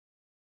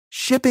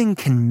Shipping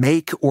can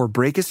make or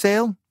break a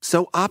sale,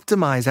 so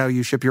optimize how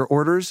you ship your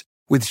orders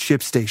with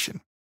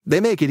ShipStation.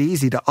 They make it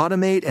easy to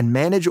automate and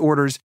manage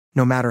orders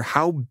no matter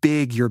how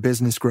big your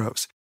business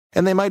grows.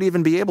 And they might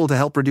even be able to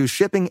help reduce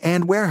shipping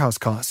and warehouse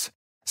costs.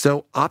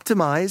 So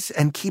optimize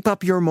and keep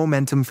up your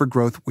momentum for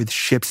growth with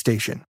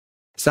ShipStation.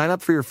 Sign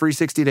up for your free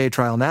 60-day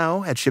trial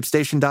now at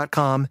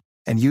ShipStation.com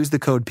and use the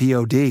code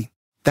POD.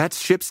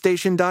 That's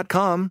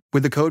ShipStation.com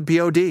with the code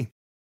POD.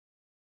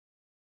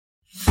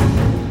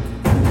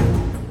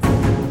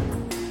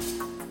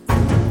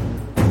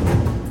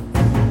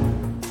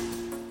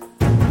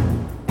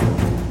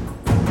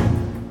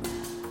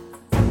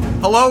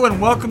 Hello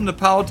and welcome to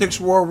Politics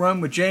War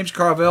Room with James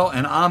Carville,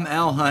 and I'm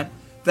Al Hunt.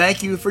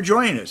 Thank you for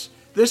joining us.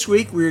 This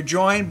week we are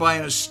joined by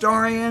an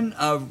historian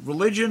of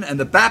religion, and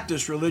the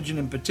Baptist religion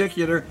in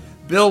particular,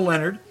 Bill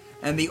Leonard,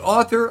 and the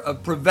author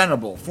of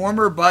Preventable,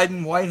 former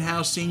Biden White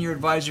House senior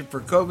advisor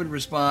for COVID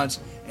response,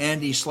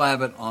 Andy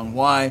Slavitt, on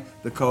why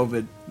the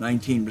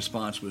COVID-19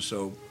 response was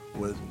done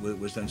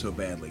so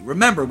badly.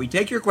 Remember, we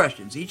take your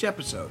questions each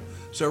episode,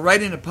 so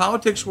write into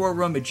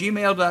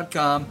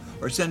politicswarroom@gmail.com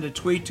or send a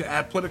tweet to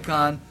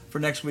 @Politicon for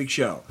next week's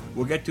show.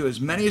 We'll get to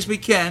as many as we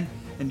can,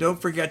 and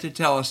don't forget to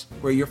tell us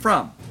where you're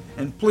from.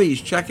 And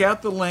please check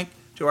out the link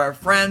to our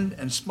friend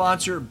and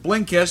sponsor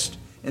Blinkist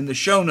in the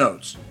show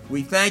notes.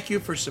 We thank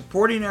you for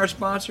supporting our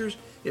sponsors.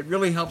 It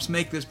really helps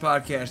make this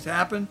podcast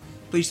happen.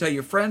 Please tell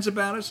your friends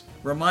about us.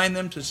 Remind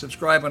them to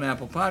subscribe on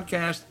Apple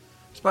Podcasts,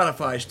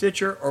 Spotify,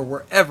 Stitcher, or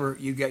wherever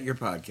you get your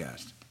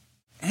podcast.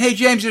 Hey,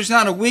 James, there's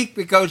not a week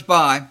that goes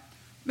by,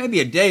 maybe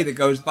a day that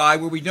goes by,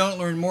 where we don't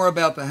learn more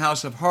about the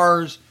House of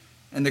Horrors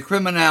and the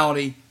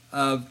criminality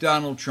of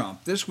Donald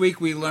Trump. This week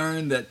we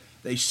learned that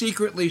they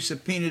secretly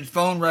subpoenaed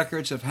phone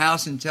records of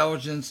House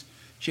Intelligence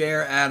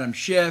Chair Adam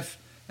Schiff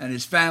and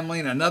his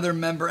family and another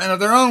member, and of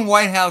their own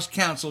White House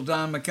counsel,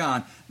 Don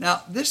McCahon.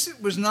 Now, this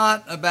was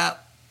not about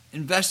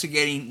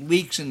investigating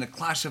leaks into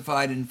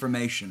classified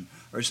information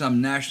or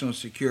some national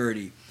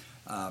security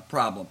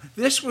problem.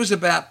 This was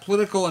about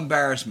political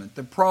embarrassment,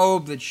 the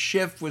probe that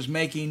Schiff was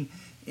making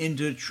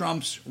into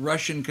Trump's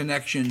Russian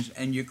connections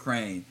and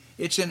Ukraine.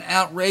 It's an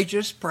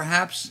outrageous,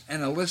 perhaps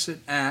an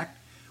illicit act.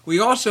 We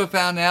also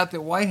found out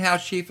that White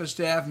House Chief of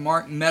Staff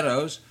Mark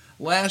Meadows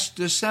last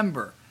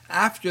December,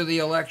 after the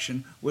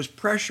election, was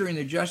pressuring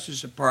the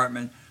Justice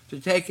Department to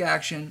take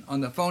action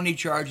on the phony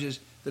charges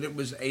that it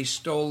was a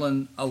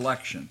stolen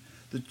election.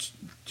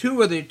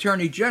 Two of the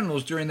attorney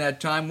generals during that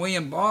time,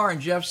 William Barr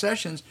and Jeff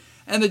Sessions,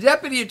 and the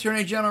Deputy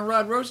Attorney General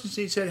Rod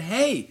Rosenstein said,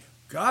 "Hey,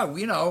 God,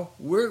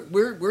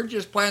 we're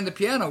just playing the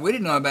piano. We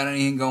didn't know about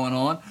anything going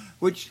on,"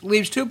 which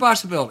leaves two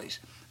possibilities.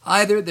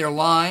 Either they're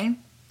lying,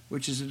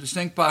 which is a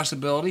distinct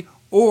possibility,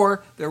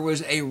 or there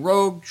was a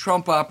rogue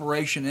Trump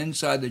operation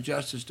inside the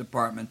Justice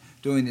Department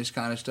doing this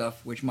kind of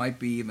stuff, which might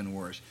be even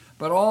worse.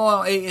 But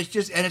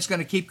it's going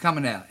to keep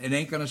coming out. It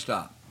ain't going to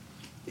stop.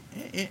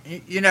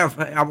 You know,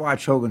 I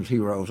watch Hogan's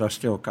Heroes. I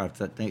still got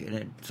that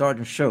thing.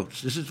 Sergeant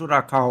Schultz. This is what I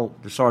call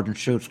the Sergeant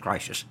Schultz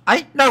crisis.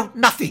 I know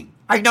nothing.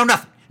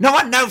 No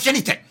one knows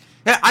anything.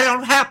 I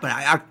don't happen.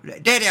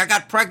 Daddy, I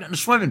got pregnant in a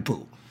swimming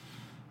pool.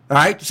 All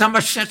right? That's how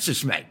much sense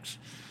this makes.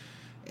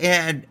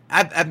 And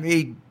I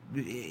mean,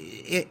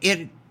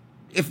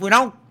 if we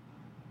don't,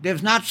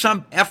 there's not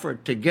some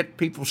effort to get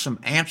people some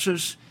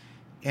answers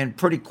and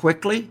pretty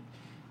quickly,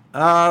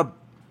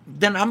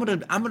 then I'm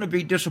gonna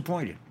be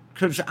disappointed,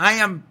 because I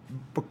am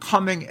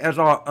becoming, as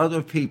are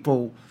other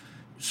people,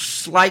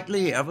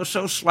 ever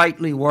so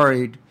slightly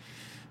worried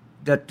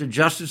that the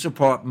Justice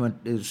Department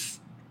is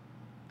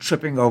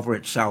tripping over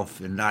itself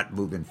and not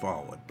moving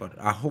forward. But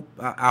I hope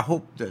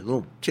the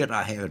little tit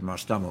I have in my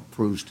stomach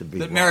proves to be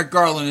that right. Merrick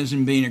Garland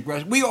isn't being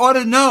aggressive. We ought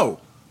to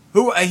know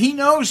who he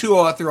knows who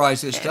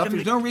authorized this stuff.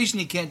 There's no reason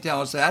he can't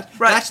tell us that.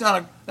 Right. That's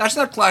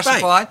not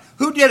classified. Right.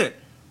 Who did it?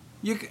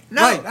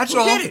 That's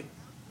all. Who did it?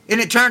 And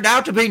it turned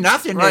out to be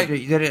nothing. Right. They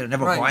didn't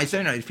never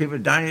poison. These people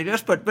dying of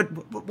this. But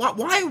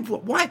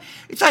why?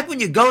 It's like when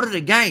you go to the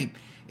game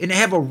and they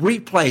have a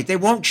replay. They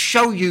won't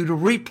show you the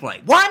replay.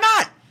 Why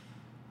not?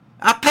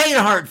 I paid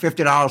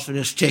 $150 for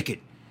this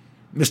ticket,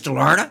 Mr.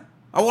 Lerner.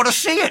 I want to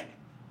see it.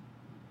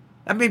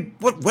 I mean,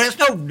 there's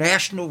no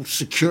national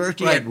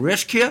security at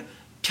risk here.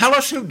 Tell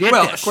us who did this.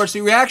 Well, of course, the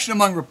reaction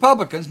among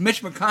Republicans,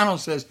 Mitch McConnell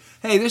says,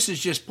 "Hey, this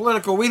is just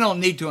political. We don't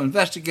need to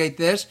investigate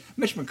this."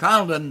 Mitch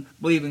McConnell doesn't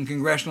believe in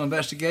congressional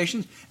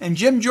investigations. And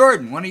Jim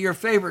Jordan, one of your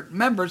favorite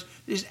members,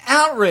 is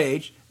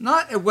outraged,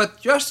 not at what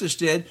Justice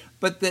did,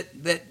 but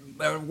that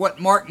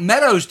what Mark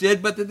Meadows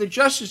did, but that the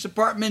Justice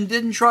Department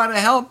didn't try to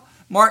help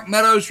Mark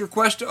Meadows'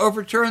 request to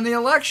overturn the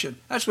election.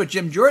 That's what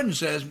Jim Jordan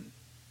says.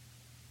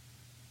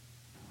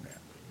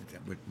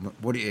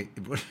 What do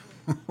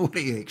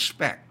you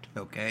expect?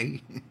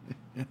 Okay,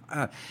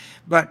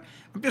 but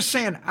I'm just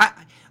saying, I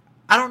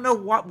don't know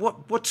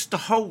what's the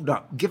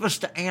holdup. Give us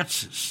the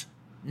answers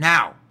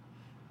now,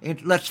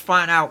 and let's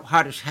find out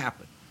how this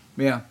happened.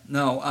 Yeah,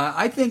 no,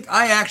 I think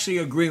I actually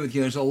agree with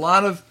you.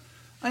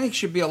 I think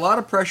should be a lot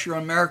of pressure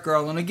on Merrick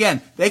Garland.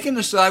 Again, they can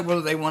decide whether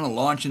they want to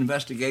launch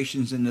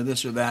investigations into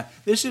this or that.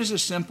 This is a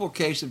simple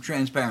case of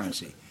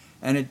transparency.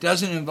 and it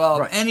doesn't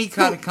involve any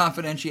kind of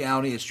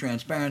confidentiality. It's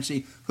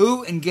transparency.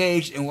 Who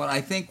engaged in what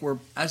I think were,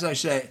 as I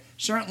say,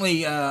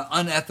 certainly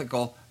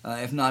unethical,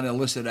 if not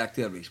illicit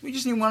activities. We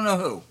just need to want to know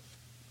who.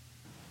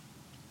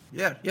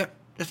 Yeah.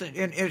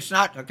 And it's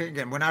not, okay,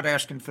 again, we're not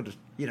asking for the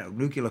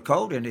nuclear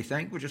code or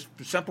anything. We're just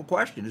a simple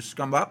question. This has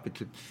come up.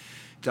 It's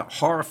a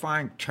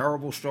horrifying,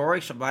 terrible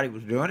story. Somebody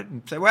was doing it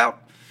and say, well,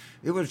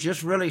 it was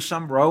just really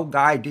some rogue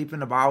guy deep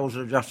in the bowels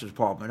of the Justice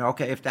Department.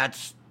 Okay, if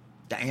that's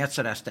the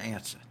answer, that's the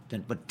answer.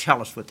 Then, but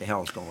tell us what the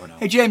hell's going on.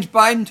 Hey, James,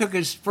 Biden took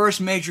his first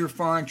major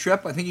foreign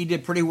trip. I think he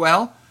did pretty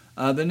well.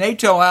 The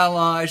NATO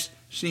allies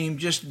seemed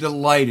just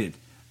delighted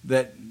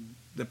that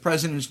the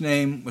president's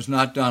name was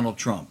not Donald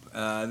Trump.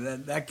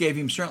 That gave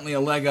him certainly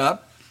a leg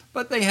up,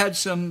 but they had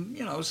some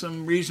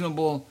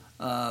reasonable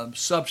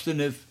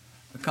substantive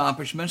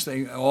accomplishments.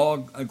 They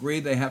all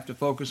agreed they have to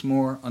focus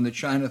more on the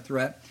China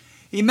threat.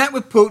 He met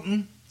with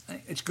Putin.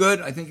 It's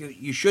good. I think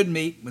you should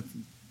meet with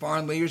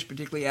foreign leaders,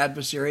 particularly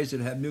adversaries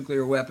that have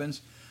nuclear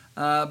weapons.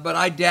 But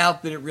I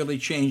doubt that it really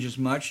changes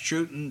much.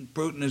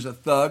 Putin is a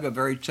thug, a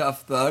very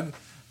tough thug.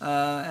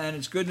 And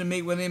it's good to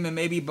meet with him, and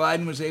maybe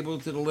Biden was able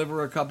to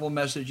deliver a couple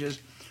messages.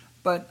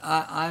 But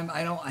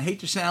I hate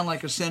to sound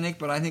like a cynic,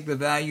 but I think the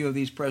value of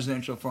these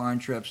presidential foreign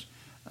trips,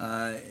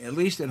 at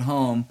least at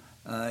home,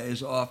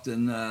 is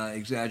often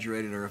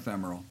exaggerated or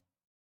ephemeral.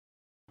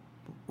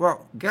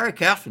 Well, Gary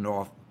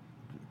Kasparov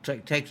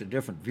takes a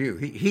different view.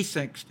 He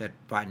thinks that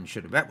Biden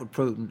should have met with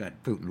Putin,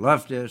 that Putin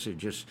loves this, it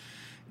just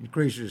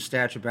increases his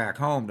stature back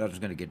home, nothing's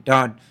going to get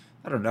done.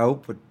 I don't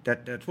know, but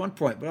that's one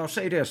point. But I'll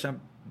say this,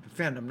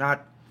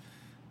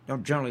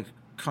 don't generally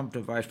come to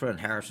Vice President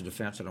Harris's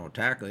defense. I don't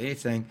attack or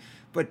anything.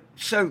 But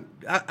so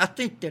I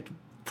think that the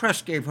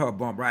press gave her a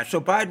bum, right? So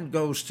Biden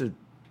goes to,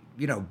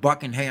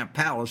 Buckingham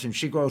Palace, and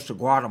she goes to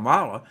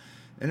Guatemala.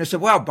 And they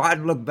said, well,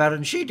 Biden looked better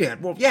than she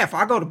did. Well, yeah, if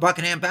I go to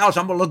Buckingham Palace,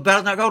 I'm going to look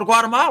better than I go to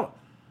Guatemala.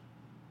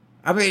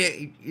 I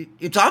mean,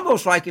 it's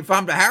almost like if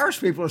I'm the Harris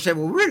people and say,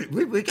 well,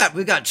 we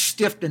got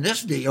stiffed in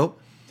this deal.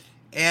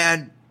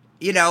 And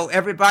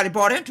everybody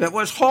bought into it.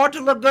 Well, it's hard to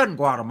look good in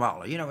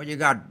Guatemala. When you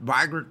got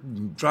migrant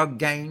and drug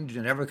gangs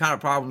and every kind of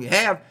problem you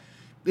have,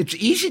 it's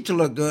easy to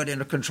look good in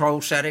a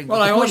controlled setting.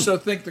 Well, I also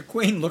think the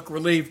Queen looked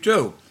relieved,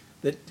 too,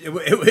 that it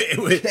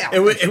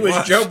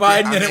was Joe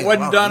Biden and it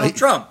wasn't Donald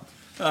Trump.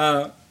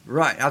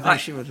 Right. I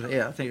think she was,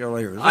 I think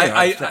earlier.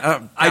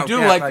 I do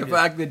like the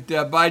fact that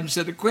Biden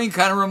said the Queen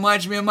kind of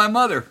reminds me of my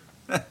mother.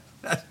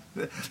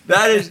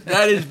 that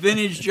is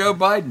vintage Joe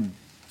Biden.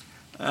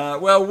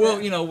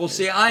 We'll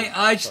see.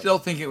 I still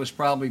think it was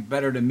probably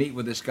better to meet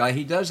with this guy.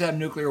 He does have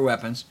nuclear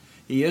weapons.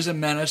 He is a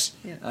menace.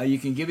 Yeah. You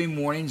can give him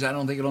warnings. I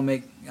don't think it'll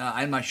make.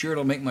 I'm not sure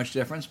it'll make much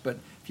difference. But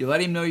if you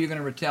let him know you're going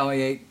to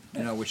retaliate,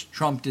 which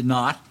Trump did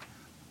not,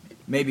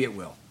 maybe it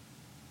will.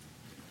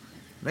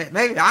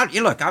 Maybe. I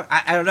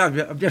don't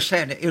know. I'm just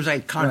saying it was a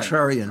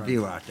contrarian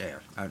view out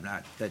there. I'm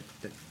not that.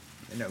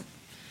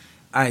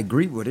 I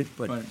agree with it,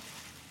 but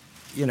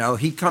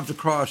he comes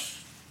across.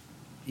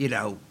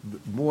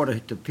 More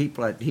to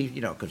people that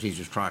because he's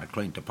just trying to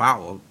cling to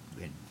power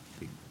and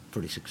be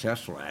pretty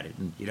successful at it.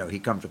 And, he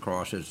comes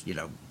across as,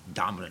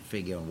 dominant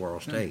figure on the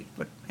world stage.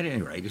 But at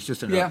any rate, it's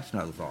just another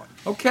thought.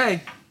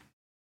 Okay.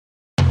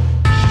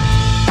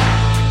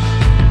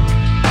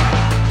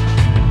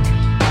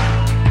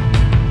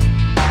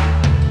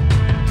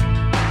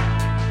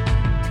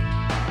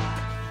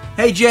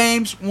 Hey,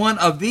 James, one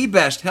of the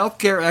best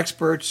healthcare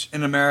experts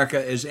in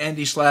America is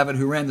Andy Slavitt,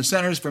 who ran the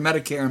Centers for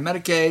Medicare and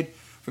Medicaid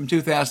from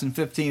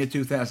 2015 to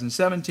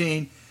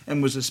 2017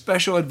 and was a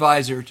special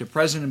advisor to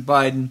President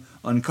Biden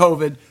on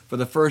COVID for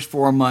the first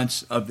 4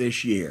 months of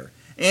this year.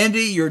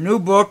 Andy, your new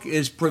book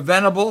is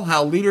Preventable: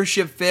 How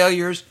Leadership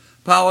Failures,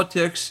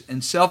 Politics,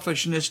 and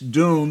Selfishness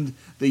Doomed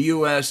the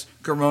U.S.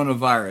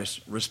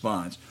 Coronavirus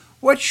Response.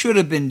 What should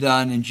have been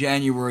done in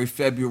January,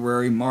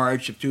 February,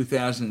 March of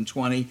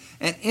 2020?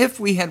 And if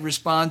we had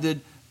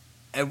responded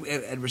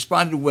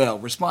well,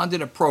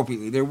 responded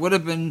appropriately, there would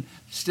have been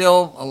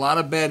still a lot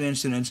of bad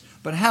incidents,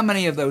 but how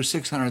many of those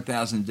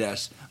 600,000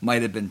 deaths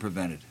might have been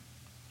prevented?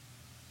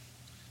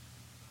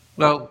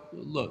 Well,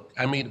 look,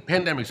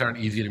 pandemics aren't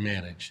easy to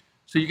manage,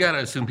 so you got to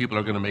assume people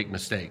are going to make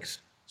mistakes.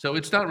 So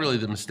it's not really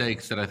the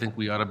mistakes that I think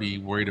we ought to be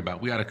worried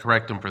about. We ought to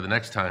correct them for the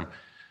next time.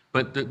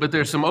 But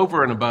there's some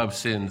over and above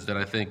sins that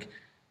I think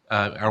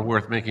are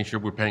worth making sure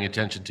we're paying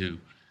attention to.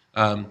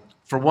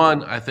 For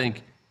one, I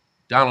think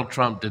Donald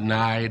Trump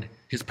denied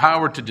his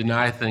power to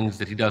deny things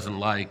that he doesn't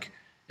like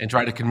and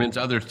try to convince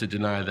others to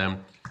deny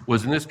them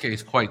was in this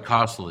case quite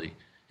costly.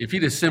 If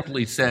he'd have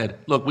simply said,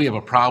 look, we have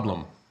a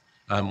problem,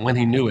 when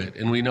he knew it,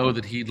 and we know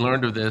that he'd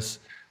learned of this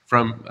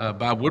from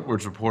Bob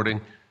Woodward's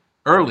reporting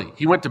early.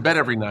 He went to bed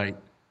every night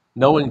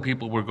knowing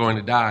people were going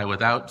to die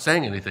without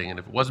saying anything, and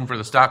if it wasn't for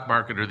the stock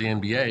market or the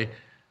NBA,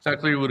 it's not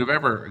clear he would have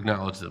ever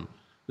acknowledged them.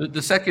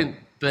 The second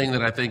thing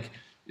that I think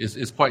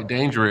is quite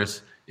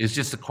dangerous is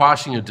just the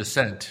quashing of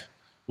dissent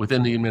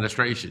within the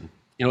administration.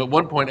 At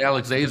one point,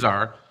 Alex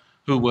Azar,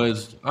 who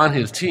was on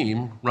his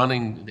team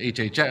running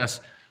HHS,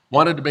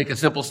 wanted to make a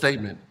simple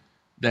statement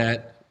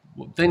that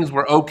things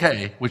were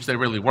okay, which they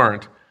really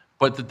weren't,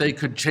 but that they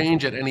could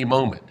change at any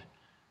moment.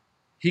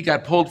 He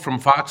got pulled from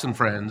Fox and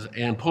Friends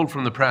and pulled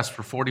from the press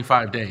for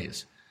 45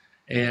 days.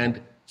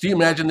 And so you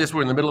imagine this,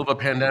 we're in the middle of a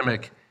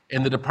pandemic,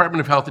 and the Department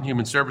of Health and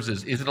Human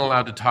Services isn't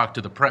allowed to talk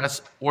to the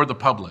press or the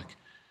public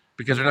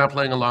because they're not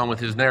playing along with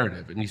his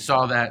narrative. And you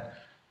saw that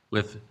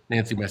with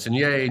Nancy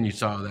Messonnier, and you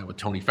saw that with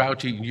Tony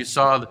Fauci, and you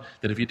saw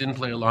that if you didn't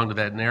play along to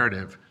that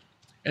narrative,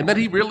 and then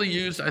he really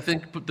used, I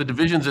think, the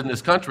divisions in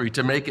this country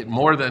to make it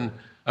more than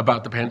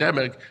about the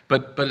pandemic,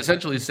 but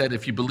essentially said,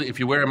 if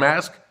you wear a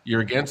mask,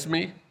 you're against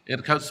me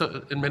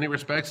in many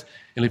respects,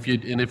 and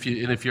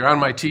if you're on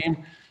my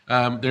team,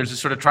 there's a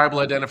sort of tribal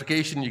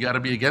identification. You got to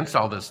be against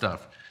all this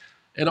stuff,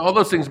 and all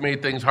those things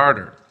made things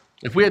harder.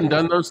 If we hadn't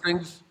done those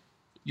things,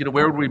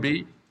 where would we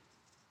be?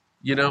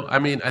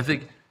 I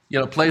think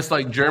a place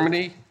like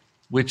Germany,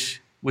 which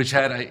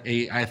had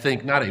I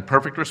think not a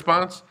perfect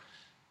response,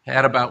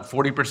 had about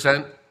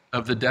 40%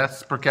 of the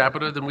deaths per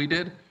capita than we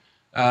did.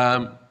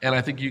 And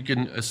I think you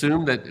can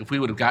assume that if we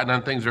would have gotten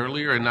on things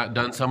earlier and not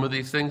done some of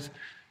these things,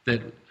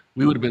 that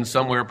we would have been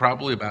somewhere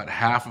probably about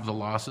half of the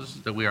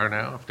losses that we are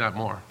now, if not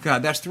more.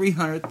 God, that's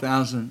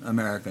 300,000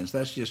 Americans.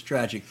 That's just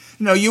tragic.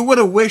 You would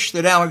have wished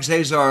that Alex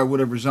Azar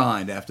would have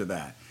resigned after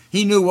that.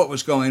 He knew what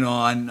was going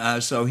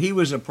on, so he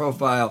was a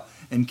profile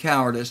in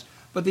cowardice.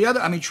 But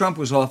Trump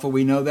was awful,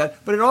 we know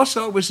that. But it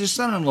also was his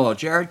son-in-law,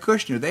 Jared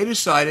Kushner. They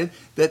decided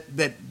that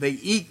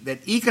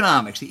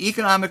economics, the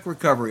economic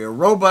recovery, a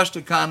robust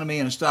economy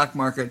and a stock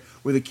market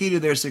were the key to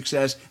their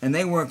success, and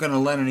they weren't going to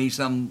let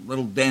some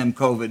little damn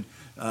COVID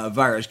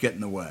virus get in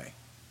the way.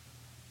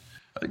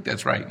 I think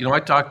that's right. I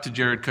talked to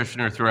Jared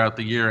Kushner throughout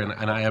the year,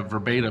 and I have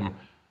verbatim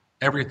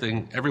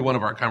everything. Every one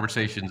of our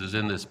conversations is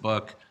in this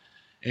book.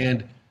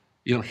 And,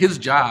 his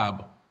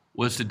job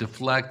was to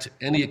deflect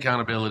any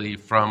accountability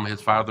from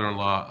his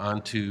father-in-law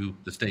onto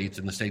the states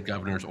and the state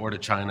governors or to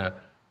China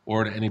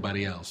or to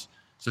anybody else.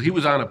 So he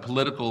was on a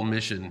political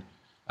mission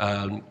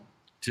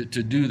to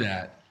do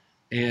that.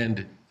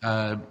 And,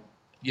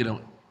 it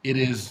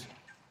is,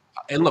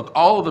 and look,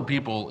 all of the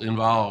people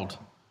involved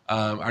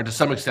are to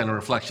some extent a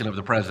reflection of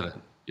the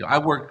president. I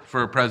worked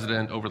for a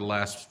president over the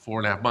last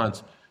 4.5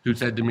 months who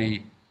said to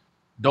me,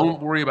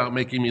 don't worry about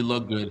making me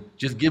look good.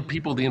 Just give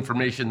people the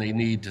information they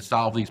need to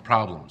solve these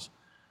problems.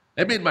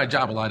 That made my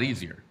job a lot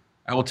easier.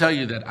 I will tell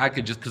you that I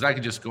could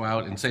just go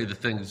out and say the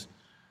things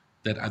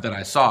that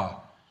I saw.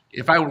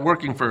 If I were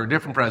working for a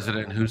different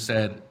president who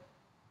said,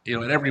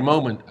 at every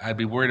moment I'd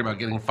be worried about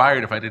getting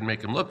fired if I didn't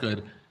make him look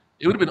good,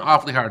 it would have been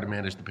awfully hard to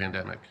manage the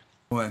pandemic.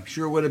 Boy,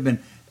 sure would have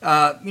been.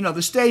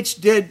 The states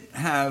did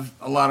have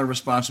a lot of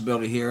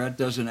responsibility here. That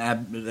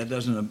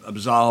doesn't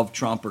absolve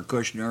Trump or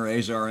Kushner or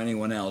Azar or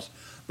anyone else.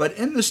 But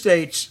in the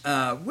states,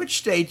 which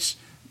states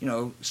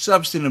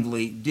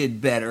substantively did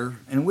better,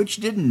 and which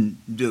didn't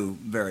do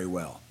very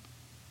well?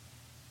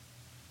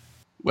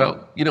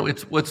 Well,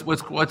 it's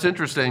what's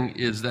interesting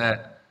is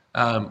that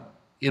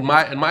in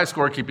my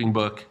scorekeeping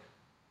book,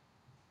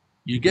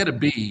 you get a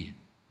B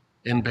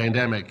in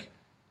pandemic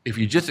if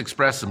you just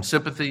express some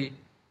sympathy,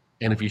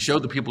 and if you show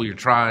the people you're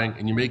trying,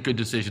 and you make good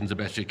decisions the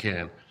best you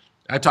can.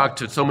 I talked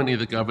to so many of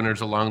the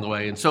governors along the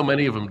way, and so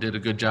many of them did a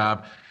good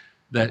job.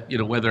 That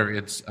whether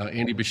it's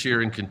Andy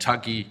Beshear in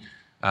Kentucky.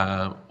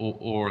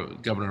 Or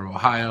Governor of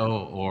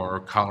Ohio or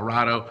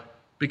Colorado,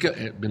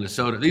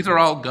 Minnesota. These are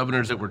all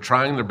governors that were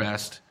trying their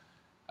best,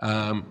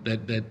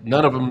 that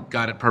none of them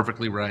got it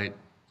perfectly right,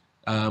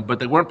 but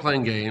they weren't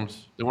playing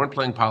games. They weren't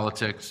playing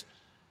politics.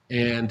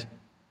 And,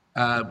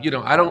 you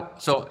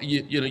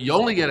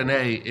only get an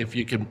A if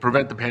you can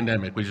prevent the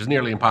pandemic, which is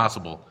nearly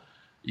impossible.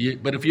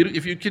 But if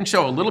you can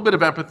show a little bit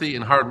of empathy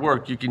and hard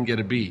work, you can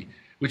get a B,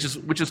 which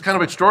is kind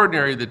of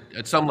extraordinary that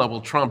at some level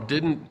Trump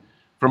didn't,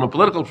 from a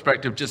political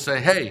perspective, just say,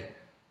 hey,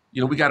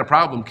 we got a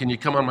problem. Can you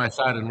come on my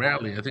side and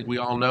rally? I think we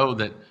all know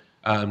that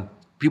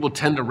people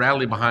tend to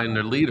rally behind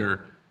their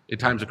leader at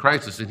times of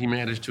crisis, and he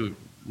managed to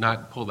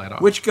not pull that off.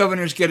 Which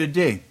governors get a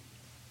D?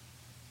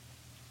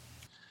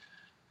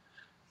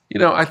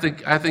 I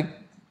think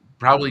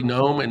probably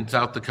Nome in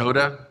South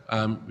Dakota.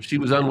 She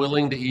was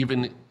unwilling to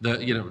even,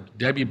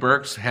 Debbie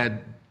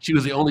Birx she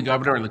was the only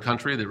governor in the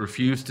country that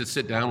refused to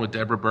sit down with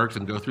Deborah Birx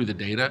and go through the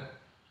data.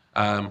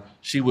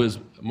 She was,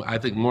 I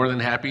think, more than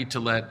happy to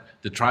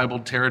let the tribal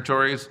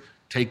territories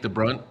take the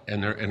brunt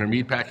and her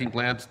meatpacking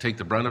plants take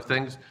the brunt of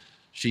things.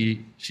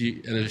 She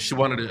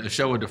wanted to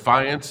show a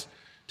defiance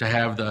to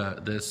have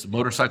this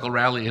motorcycle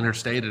rally in her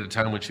state at a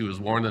time when she was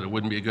warned that it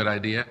wouldn't be a good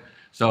idea.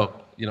 So,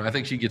 I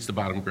think she gets the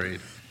bottom grade.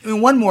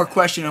 One more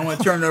question. I want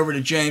to turn it over to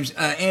James.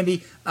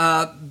 Andy,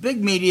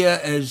 big media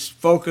is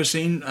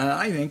focusing,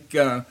 I think,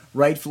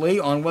 rightfully,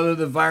 on whether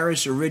the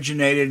virus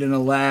originated in a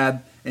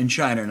lab in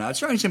China or not.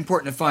 Certainly it's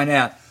important to find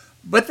out.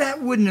 But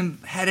that wouldn't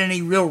have had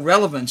any real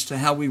relevance to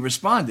how we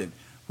responded,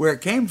 where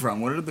it came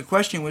from. The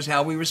question was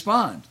how we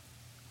respond.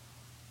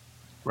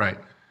 Right.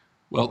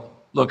 Well,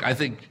 look, I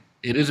think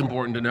it is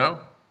important to know,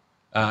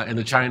 and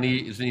the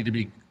Chinese need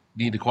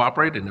to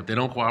cooperate, and if they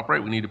don't cooperate,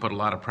 we need to put a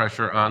lot of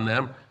pressure on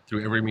them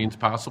through every means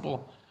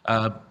possible.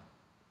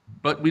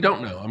 But we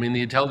don't know. I mean,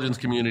 the intelligence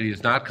community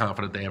is not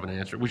confident they have an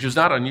answer, which is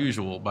not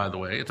unusual, by the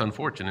way. It's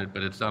unfortunate,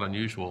 but it's not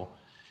unusual.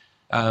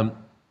 My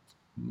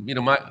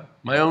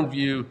own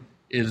view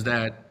is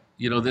that,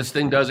 this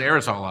thing does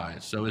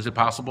aerosolize. So is it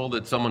possible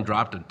that someone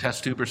dropped a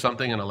test tube or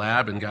something in a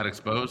lab and got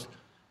exposed?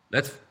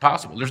 That's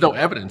possible. There's no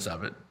evidence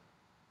of it.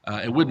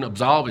 It wouldn't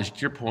absolve, as to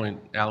your point,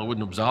 Al, it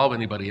wouldn't absolve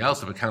anybody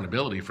else of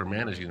accountability for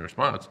managing the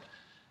response.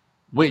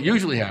 What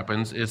usually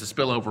happens is a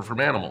spillover from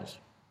animals.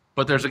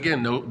 But there's,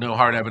 again, no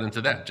hard evidence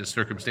of that, just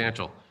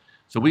circumstantial.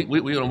 So we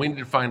need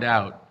to find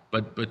out.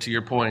 But to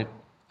your point,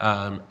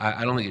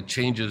 I don't think it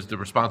changes the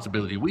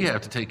responsibility we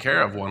have to take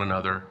care of one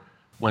another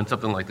when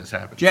something like this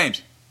happens.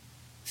 James.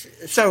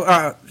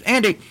 So,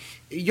 Andy,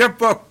 your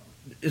book,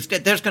 is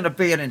that there's going to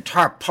be an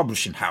entire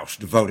publishing house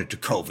devoted to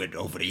COVID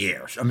over the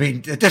years. I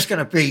mean, there's going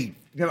to be,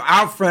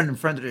 our friend and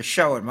friend of the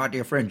show, and my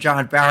dear friend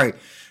John Barry,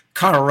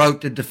 kind of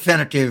wrote the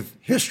definitive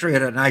history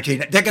of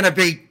the They're going to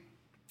be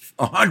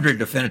 100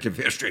 definitive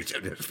histories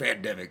of this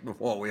pandemic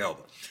before we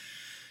over.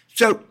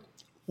 So,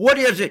 what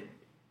is it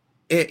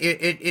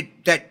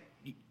that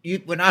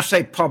when I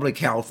say public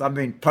health, I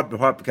mean public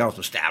health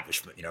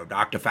establishment,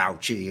 Dr.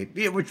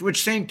 Fauci,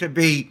 which seem to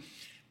be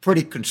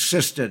pretty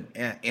consistent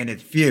in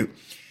its view.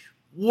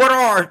 What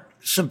are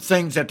some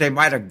things that they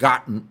might have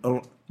gotten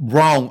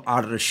wrong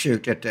out of the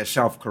chute that they're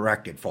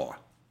self-corrected for?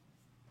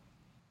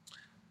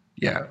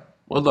 Yeah.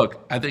 Well,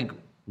 look, I think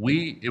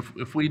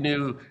if we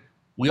knew,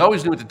 we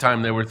always knew at the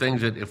time there were things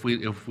that if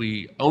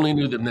we only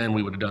knew them then,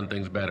 we would have done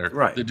things better.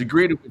 Right. The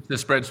degree to which this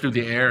spreads through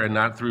the air and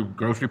not through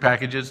grocery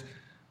packages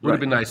would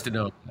have been nice to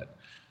know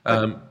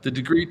that. The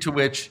degree to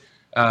which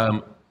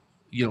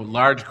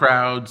large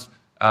crowds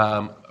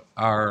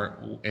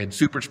and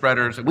super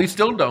spreaders, and we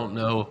still don't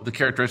know the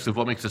characteristics of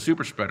what makes a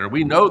super spreader.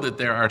 We know that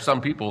there are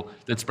some people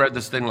that spread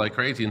this thing like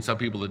crazy and some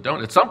people that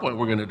don't. At some point,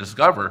 we're going to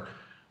discover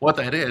what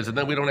that is, and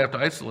then we don't have to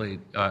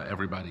isolate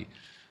everybody.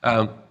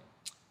 I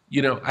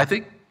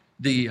think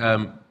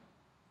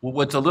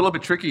what's a little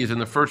bit tricky is in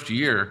the first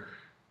year,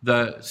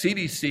 the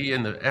CDC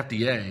and the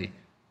FDA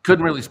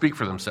couldn't really speak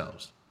for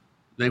themselves.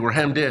 They were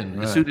hemmed in.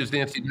 Right. As soon as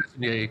Nancy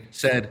Messonnier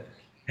said,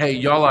 hey,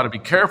 y'all ought to be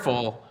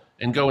careful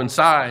and go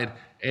inside,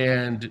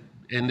 and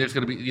there's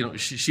going to be,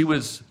 she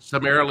was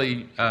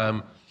summarily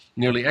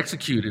nearly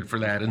executed for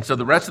that. And so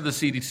the rest of the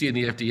CDC and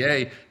the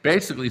FDA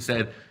basically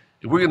said,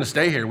 if we're going to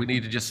stay here, we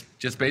need to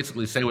just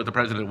basically say what the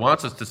president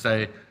wants us to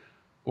say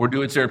or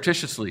do it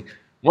surreptitiously.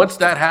 Once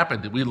that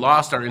happened, we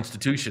lost our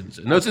institutions.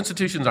 And those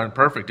institutions aren't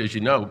perfect, as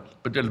you know,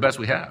 but they're the best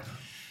we have.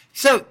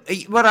 So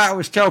what I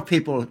always tell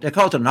people, they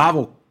call it the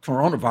novel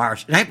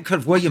coronavirus. It ain't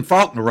because William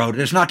Faulkner wrote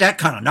it. It's not that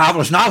kind of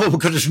novel. It's novel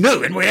because it's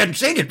new and we hadn't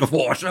seen it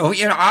before. So,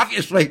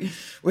 obviously,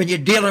 when you're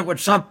dealing with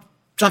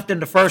something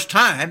the first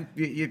time,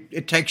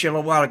 it takes you a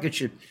little while to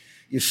get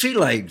your sea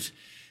legs,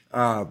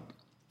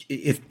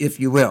 if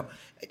you will.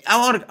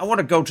 I want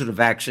to go to the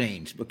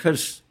vaccines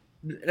because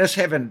let's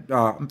having,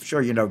 I'm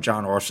sure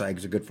John Orsag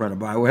is a good friend of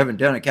mine. We're having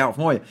dinner in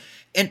California.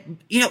 And,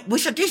 we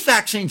said these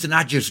vaccines are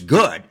not just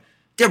good.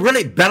 They're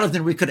really better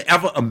than we could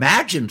ever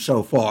imagine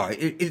so far.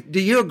 Do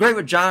you agree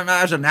with John and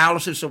I's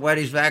analysis of where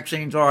these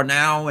vaccines are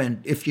now?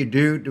 And if you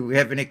do we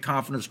have any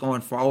confidence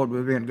going forward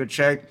we'll be in good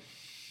shape?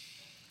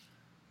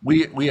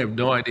 We have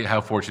no idea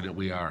how fortunate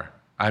we are.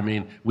 I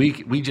mean, we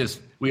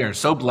are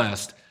so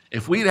blessed.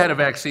 If we'd had a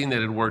vaccine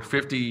that had worked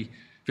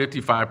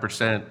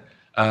 55%,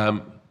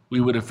 we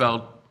would have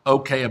felt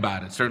okay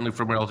about it, certainly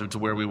from relative to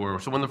where we were.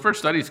 So when the first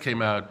studies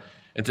came out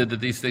and said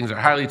that these things are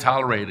highly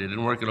tolerated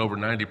and work at over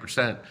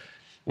 90%,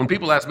 when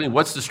people ask me,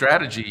 what's the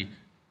strategy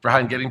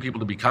for getting people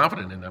to be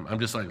confident in them? I'm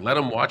just like, let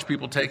them watch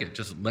people take it.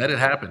 Just let it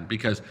happen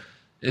because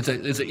it's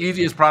the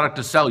easiest product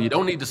to sell. You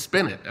don't need to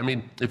spin it. I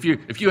mean, if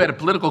you had a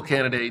political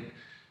candidate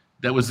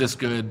that was this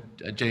good,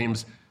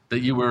 James,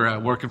 that you were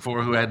working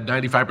for who had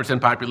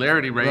 95%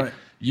 popularity rate, right,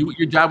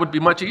 your job would be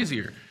much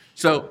easier.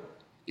 So,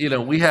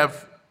 we're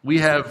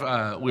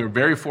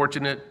very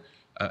fortunate.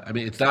 I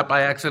mean, it's not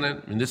by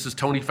accident. I mean, this is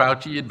Tony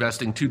Fauci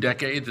investing 2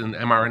 decades in the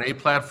mRNA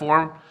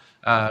platform.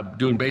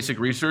 Doing basic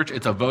research.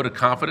 It's a vote of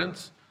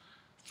confidence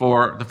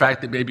for the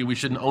fact that maybe we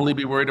shouldn't only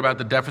be worried about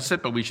the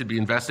deficit, but we should be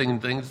investing in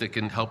things that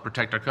can help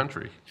protect our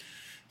country.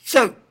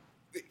 So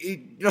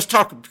let's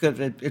talk, because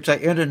it's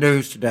in the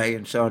news today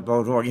and so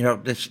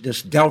on,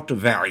 this Delta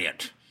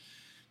variant.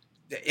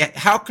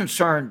 How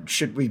concerned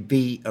should we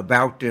be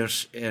about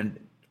this, and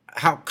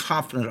how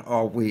confident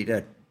are we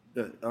that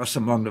us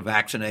among the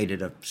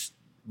vaccinated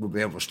will be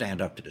able to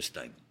stand up to this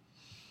thing?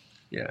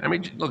 Yeah, I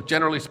mean, look,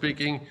 generally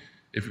speaking,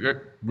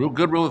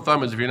 good rule of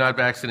thumb is if you're not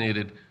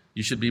vaccinated,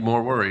 you should be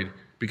more worried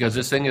because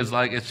this thing is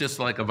it's just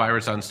like a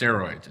virus on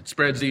steroids. It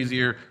spreads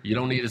easier. You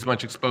don't need as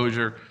much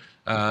exposure.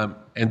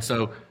 And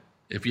so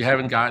if you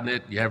haven't gotten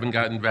it, you haven't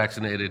gotten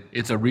vaccinated,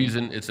 it's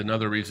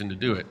another reason to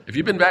do it. If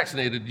you've been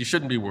vaccinated, you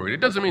shouldn't be worried. It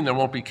doesn't mean there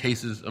won't be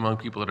cases among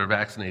people that are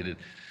vaccinated.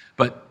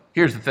 But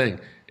here's the thing.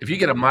 If you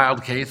get a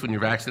mild case when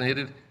you're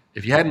vaccinated,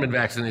 if you hadn't been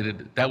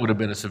vaccinated, that would have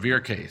been a severe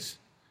case.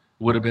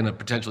 It would have been a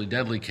potentially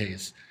deadly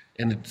case.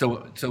 And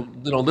so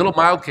little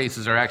mild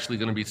cases are actually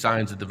going to be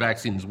signs that the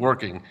vaccine is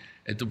working.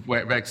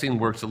 The vaccine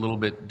works a little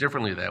bit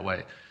differently that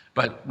way.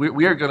 But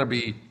we are going to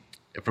be,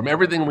 from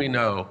everything we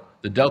know,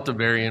 the Delta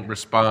variant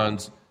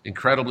responds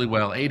incredibly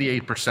well,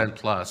 88%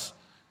 plus,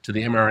 to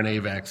the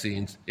mRNA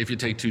vaccines if you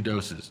take 2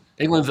 doses.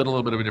 England's in a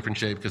little bit of a different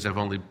shape because they've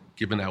only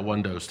given out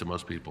 1 dose to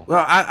most people.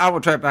 Well, I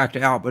will turn back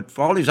to Al, but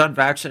for all these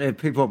unvaccinated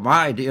people,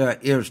 my idea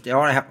is they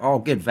ought to have all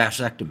get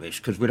vasectomies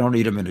because we don't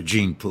need them in a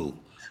gene pool.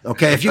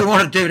 Okay, if you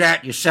want to do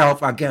that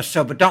yourself, I guess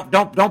so, but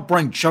don't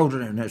bring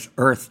children in this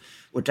earth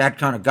with that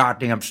kind of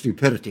goddamn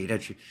stupidity.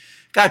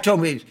 Guy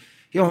told me,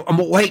 I'm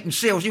gonna wait and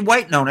see. What's he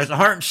waiting on? There's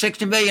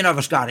 160 million of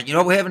us got it. You know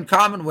what we have in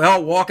common? We're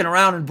all walking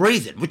around and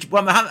breathing.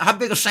 How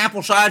big a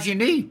sample size you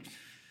need?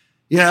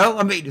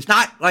 It's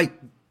not like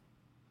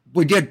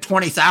we did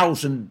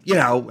 20,000,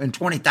 in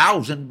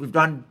 20,000 we've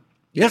done,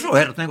 Israel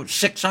had a thing with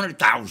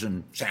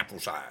 600,000 sample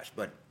size,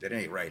 but at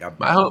any rate.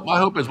 My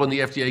hope is when the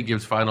FDA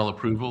gives final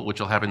approval, which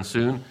will happen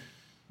soon,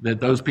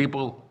 that those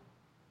people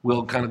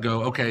will kind of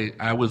go, okay,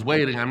 I was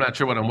waiting, I'm not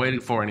sure what I'm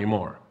waiting for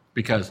anymore,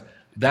 because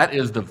that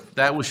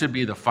should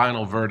be the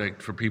final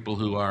verdict for people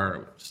who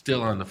are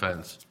still on the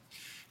fence.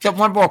 Except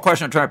one more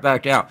question, I'll turn it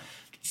back to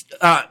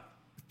Al.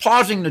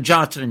 Pausing the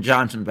Johnson &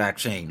 Johnson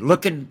vaccine,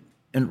 looking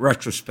in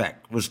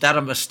retrospect, was that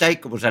a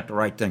mistake or was that the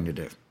right thing to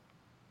do?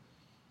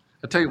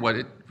 I'll tell you what,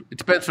 it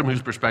depends from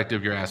whose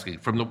perspective you're asking.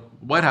 From the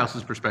White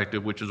House's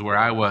perspective, which is where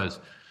I was,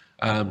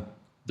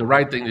 the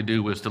right thing to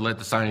do was to let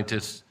the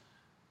scientists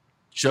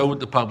show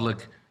the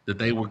public that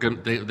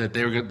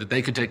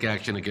they could take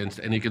action against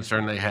any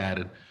concern they had.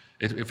 And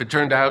if it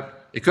turned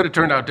out, it could have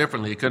turned out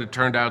differently. It could have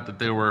turned out that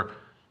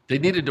they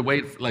needed to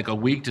wait like a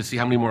week to see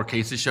how many more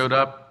cases showed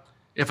up.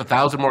 If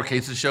 1,000 more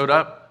cases showed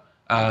up,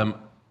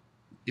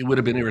 it would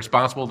have been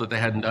irresponsible that they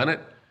hadn't done it.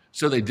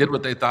 So they did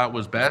what they thought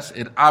was best.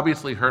 It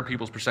obviously hurt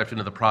people's perception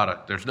of the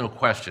product. There's no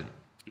question.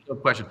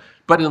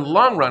 But in the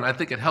long run, I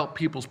think it helped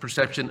people's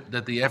perception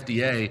that the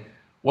FDA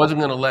wasn't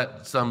going to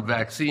let some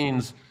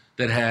vaccines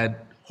that had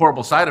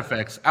horrible side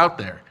effects out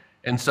there.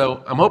 And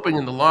so I'm hoping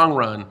in the long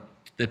run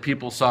that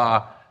people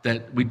saw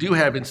that we do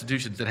have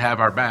institutions that have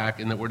our back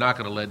and that we're not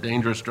going to let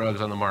dangerous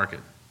drugs on the market.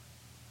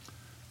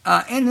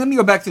 And let me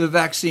go back to the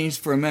vaccines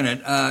for a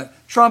minute.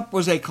 Trump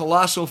was a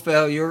colossal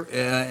failure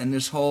in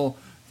this whole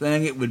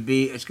thing.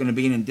 It's going to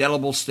be an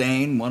indelible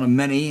stain, one of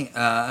many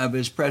of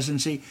his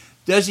presidency.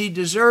 Does he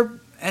deserve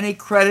any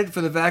credit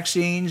for the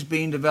vaccines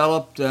being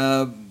developed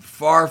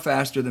far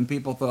faster than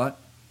people thought?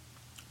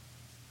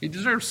 He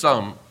deserves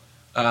some.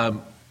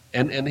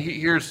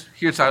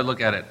 Here's how I look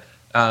at it.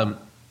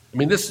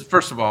 This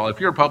first of all, if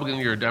you're a Republican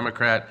or you're a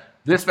Democrat,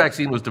 this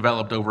vaccine was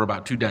developed over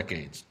about 2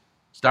 decades.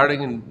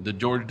 Starting in the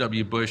George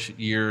W. Bush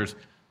years,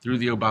 through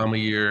the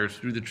Obama years,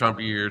 through the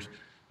Trump years,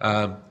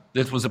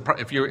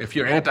 if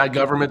you're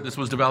anti-government, this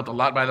was developed a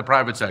lot by the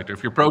private sector.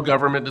 If you're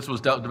pro-government, this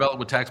was developed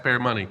with taxpayer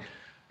money.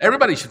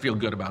 Everybody should feel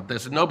good about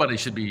this, and nobody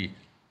should be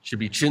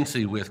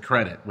chintzy with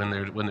credit when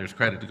there's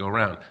credit to go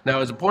around.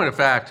 Now, as a point of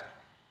fact,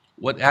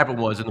 what happened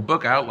was, and the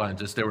book outlines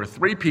this, there were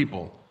 3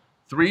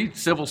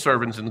 civil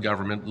servants in the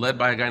government, led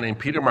by a guy named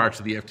Peter Marks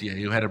of the FDA,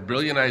 who had a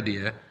brilliant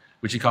idea,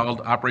 which he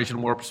called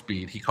Operation Warp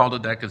Speed. He called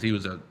it that because he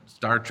was a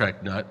Star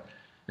Trek nut.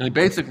 And he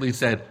basically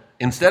said,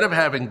 instead of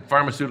having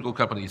pharmaceutical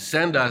companies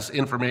send us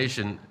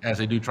information as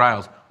they do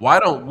trials, why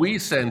don't we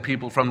send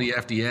people from the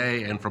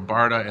FDA and from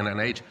BARDA and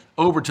NIH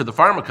over to the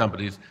pharma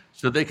companies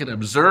so they can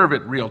observe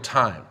it real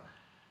time?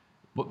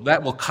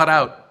 That will cut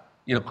out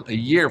a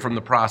year from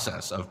the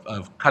process of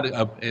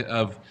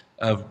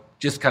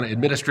just kind of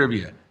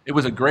administrivia. It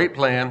was a great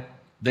plan.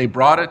 They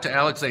brought it to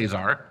Alex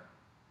Azar,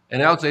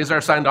 and Alex Azar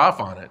signed off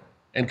on it.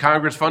 And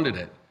Congress funded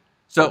it.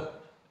 So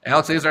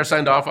Alex Azar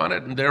signed off on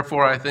it, and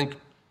therefore I think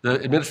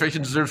the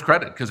administration deserves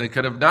credit because they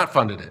could have not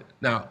funded it.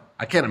 Now,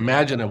 I can't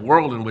imagine a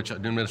world in which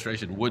an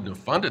administration wouldn't have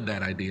funded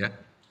that idea.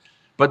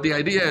 But the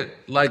idea,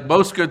 like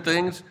most good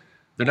things,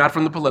 they're not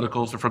from the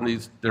politicals.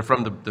 They're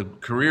from the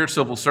career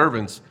civil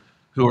servants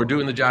who are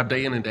doing the job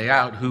day in and day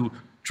out, who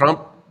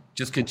Trump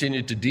just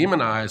continued to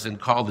demonize and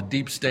call the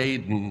deep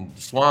state and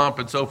swamp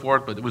and so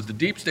forth. But it was the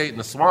deep state and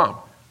the swamp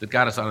that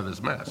got us out of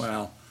this mess.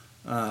 Wow.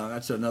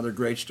 That's another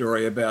great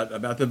story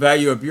about the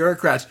value of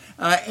bureaucrats.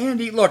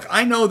 Andy, look,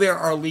 I know there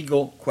are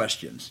legal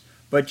questions,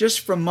 but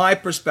just from my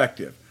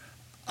perspective,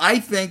 I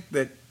think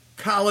that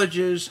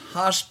colleges,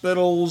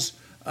 hospitals,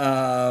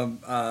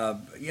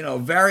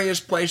 various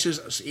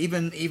places,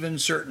 even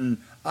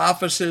certain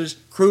offices,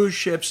 cruise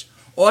ships,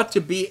 ought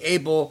to be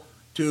able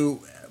to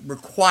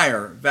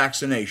require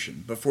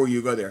vaccination before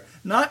you go there.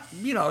 It's not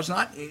the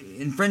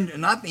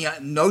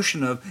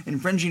notion of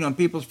infringing on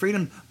people's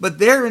freedom, but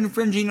they're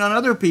infringing on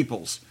other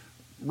people's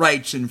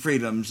rights and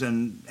freedoms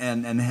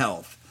and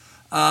health.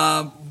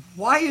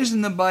 Why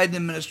isn't the Biden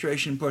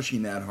administration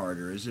pushing that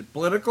harder? Is it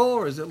political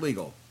or is it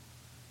legal?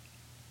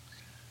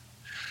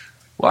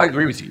 Well, I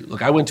agree with you.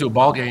 Look, I went to a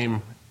ball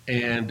game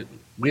and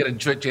we had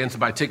a chance to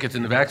buy tickets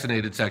in the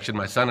vaccinated section,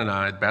 my son and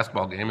I,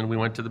 basketball game, and we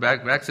went to the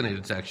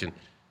vaccinated section.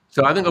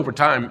 So I think over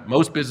time,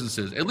 most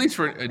businesses, at least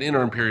for an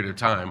interim period of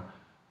time,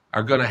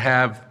 are going to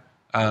have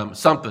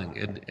something.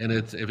 And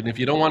if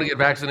you don't want to get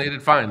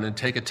vaccinated, fine, then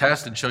take a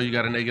test and show you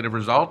got a negative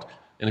result.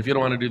 And if you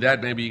don't want to do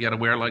that, maybe you got to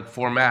wear like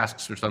 4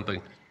 masks or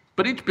something.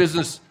 But each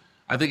business,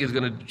 I think,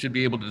 should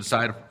be able to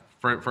decide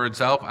for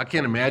itself. I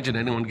can't imagine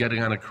anyone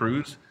getting on a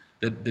cruise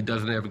that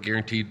doesn't have a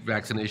guaranteed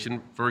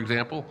vaccination, for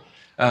example.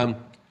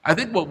 I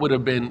think what would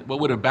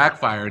have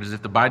backfired is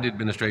if the Biden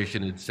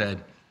administration had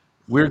said,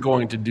 we're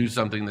going to do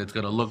something that's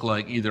going to look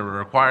like either a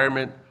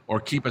requirement or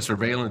keep a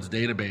surveillance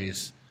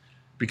database,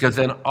 because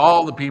then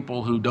all the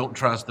people who don't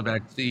trust the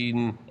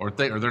vaccine or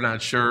they're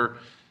not sure,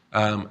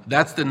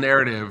 that's the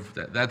narrative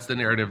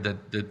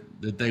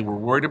that they were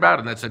worried about,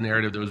 and that's a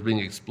narrative that was being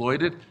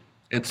exploited.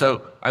 And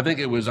so I think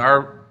it was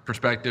our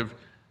perspective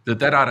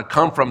that ought to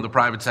come from the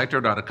private sector,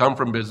 it ought to come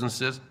from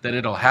businesses, that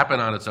it'll happen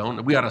on its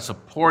own. We ought to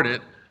support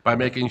it by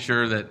making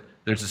sure that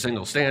there's a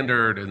single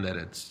standard and that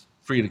it's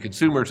free to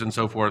consumers and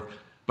so forth.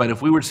 But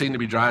if we were seen to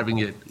be driving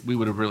it, we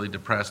would have really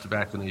depressed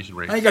vaccination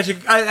rates. I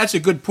think that's a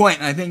good point.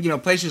 And I think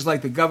places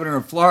like the governor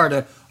of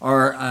Florida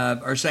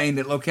are saying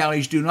that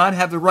localities do not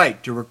have the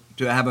right to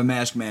have a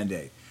mask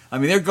mandate. I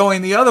mean, they're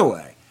going the other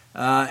way,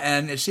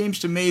 and it seems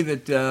to me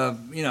that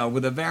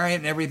with a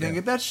variant and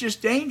everything, that's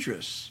just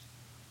dangerous.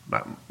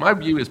 My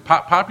view is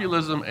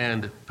populism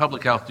and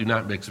public health do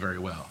not mix very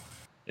well.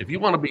 If you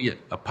want to be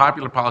a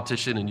popular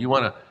politician and you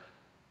want to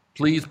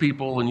please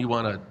people and you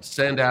want to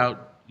send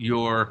out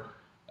your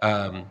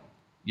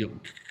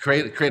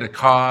create a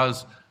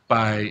cause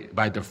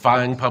by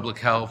defying public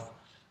health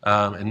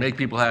and make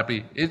people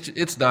happy,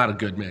 it's not a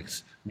good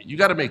mix. You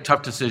got to make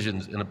tough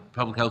decisions in a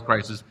public health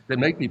crisis that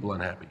make people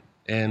unhappy.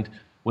 And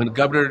when the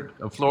governor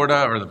of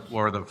Florida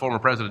or the former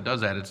president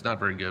does that, it's not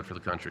very good for the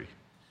country.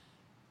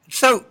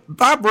 So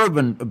Bob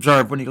Rubin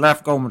observed when he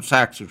left Goldman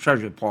Sachs'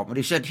 Treasury Department,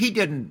 he said he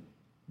didn't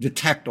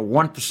detect a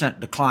 1%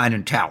 decline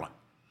in talent.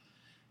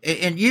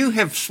 And you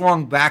have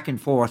swung back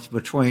and forth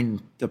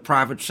between the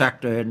private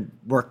sector and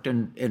worked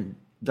in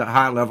the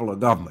high level of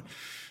government.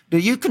 Do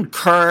you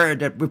concur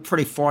that we're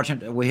pretty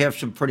fortunate that we have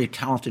some pretty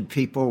talented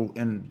people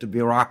in the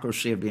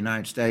bureaucracy of the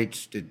United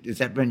States? Has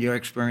that been your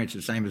experience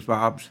the same as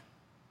Bob's?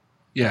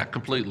 Yeah,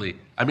 completely.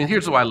 I mean,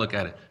 here's the way I look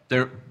at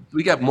it.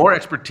 We got more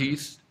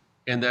expertise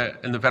in the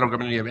federal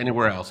government than you have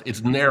anywhere else.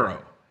 It's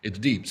narrow. It's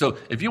deep. So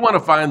if you want to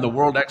find the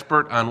world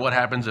expert on what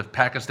happens if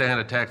Pakistan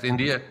attacks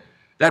India,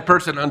 that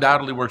person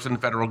undoubtedly works in the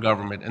federal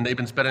government, and they've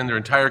been spending their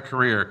entire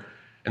career,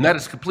 and that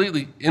is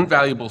completely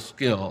invaluable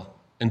skill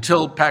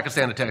until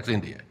Pakistan attacks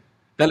India.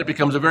 Then it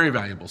becomes a very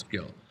valuable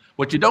skill.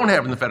 What you don't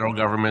have in the federal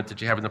government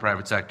that you have in the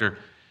private sector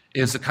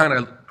is the kind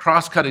of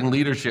cross-cutting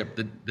leadership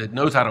that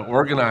knows how to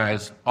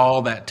organize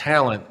all that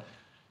talent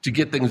to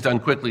get things done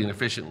quickly and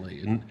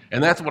efficiently.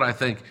 And that's what I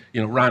think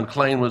Ron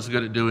Klain was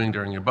good at doing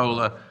during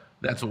Ebola.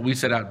 That's what we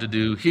set out to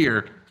do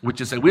here,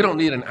 which is say we don't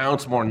need an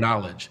ounce more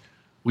knowledge.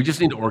 We just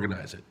need to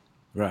organize it.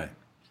 Right.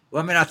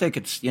 Well, I mean, I think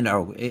it's,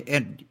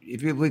 and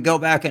if we go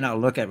back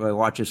and look at, we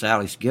watch this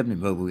Alice Gibney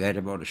movie, we had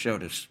about to show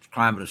this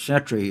Crime of the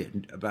Century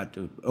about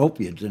the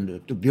opiates,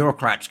 and the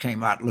bureaucrats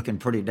came out looking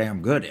pretty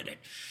damn good at it.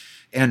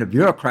 And the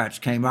bureaucrats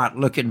came out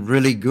looking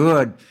really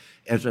good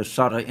as a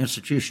sort of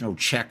institutional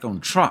check on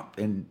Trump.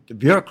 And the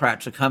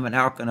bureaucrats are going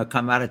to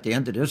come out at the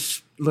end of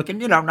this looking,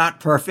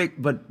 not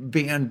perfect, but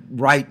being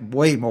right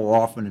way more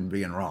often than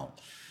being wrong.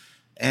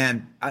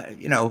 And,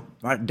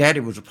 my daddy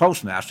was a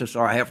postmaster,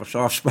 so I have a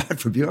soft spot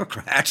for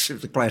bureaucrats.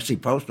 It's a Class C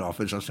post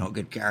office. Let's don't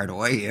get carried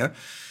away here.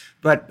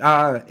 But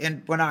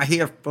and when I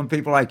hear from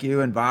people like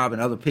you and Bob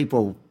and other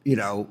people,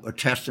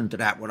 attesting to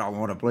that, what I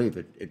want to believe,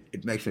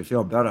 it makes me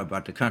feel better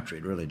about the country.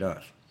 It really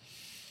does.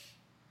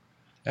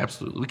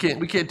 Absolutely.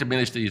 We can't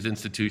diminish these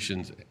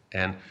institutions.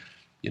 And,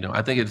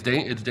 I think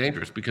it's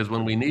dangerous because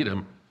when we need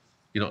them,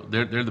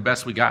 they're the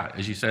best we got.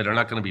 As you said, they're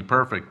not going to be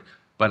perfect,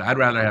 but I'd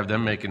rather have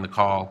them making the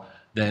call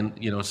than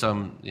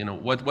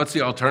what's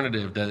the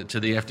alternative to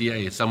the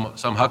FDA?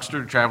 Some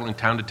huckster traveling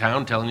town to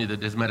town telling you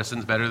that his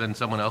medicine's better than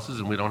someone else's,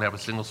 and we don't have a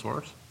single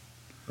source.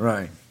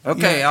 Right.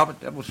 Okay, yeah.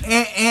 Albert.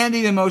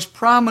 Andy, the most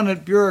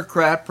prominent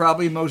bureaucrat,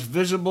 probably most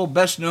visible,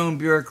 best-known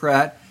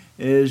bureaucrat,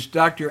 is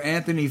Dr.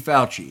 Anthony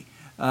Fauci.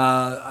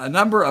 A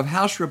number of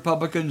House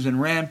Republicans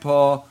and Rand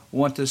Paul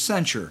want to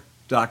censure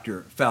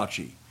Dr.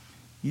 Fauci.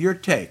 Your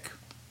take?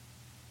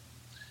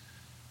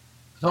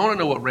 I want to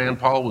know what Rand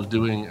Paul was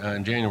doing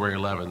on January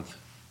 11th,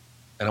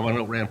 and I want to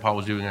know what Rand Paul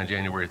was doing on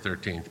January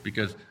 13th,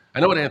 because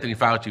I know what Anthony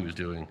Fauci was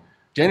doing.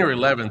 January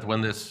 11th,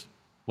 when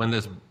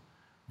this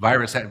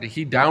virus happened,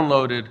 he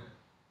downloaded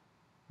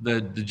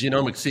the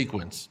genomic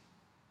sequence.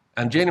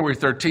 On January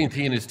 13th,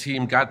 he and his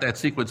team got that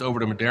sequence over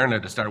to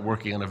Moderna to start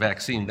working on a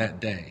vaccine that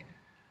day.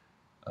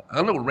 I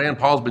don't know what Rand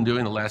Paul's been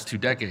doing the last 2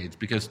 decades,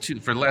 because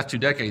for the last 2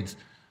 decades,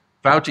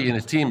 Fauci and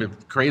his team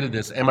have created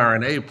this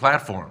mRNA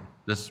platform.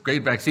 This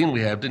great vaccine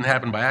we have didn't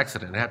happen by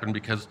accident. It happened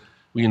because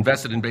we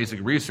invested in basic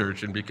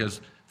research and because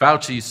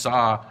Fauci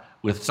saw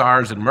with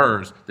SARS and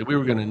MERS that we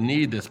were going to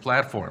need this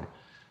platform.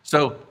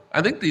 So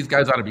I think these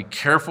guys ought to be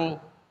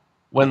careful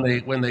when they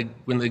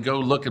go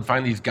look and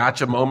find these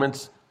gotcha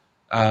moments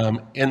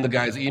in the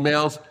guy's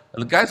emails.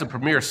 And the guy's a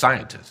premier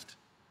scientist.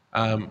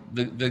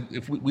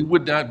 If we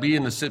would not be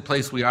in the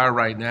place we are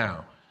right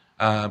now.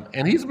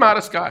 And he's a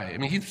modest guy. I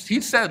mean,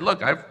 he said,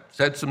 look, I've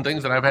said some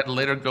things that I've had to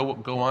later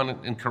go on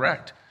and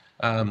correct.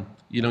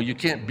 You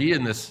can't be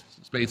in this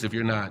space if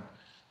you're not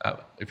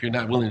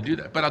willing to do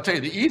that. But I'll tell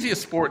you, the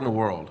easiest sport in the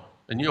world,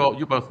 and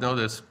you both know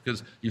this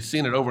because you've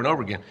seen it over and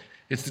over again,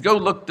 is to go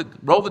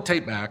roll the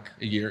tape back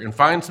a year and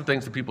find some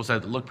things that people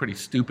said that look pretty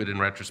stupid in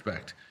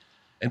retrospect.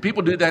 And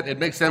people do that. It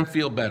makes them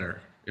feel better.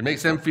 It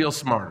makes them feel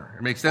smarter.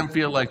 It makes them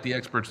feel like the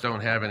experts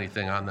don't have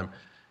anything on them.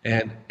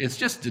 And it's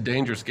just a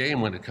dangerous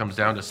game when it comes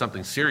down to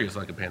something serious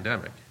like a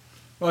pandemic.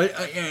 Well,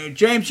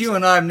 James, you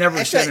and I have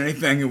never said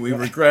anything that we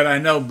regret, I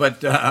know,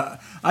 but I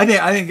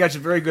think that's a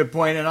very good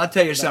point. And I'll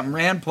tell you something,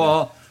 Rand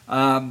Paul,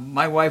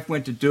 my wife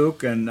went to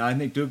Duke, and I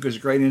think Duke is a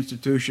great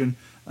institution,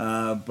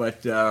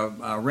 but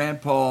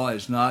Rand Paul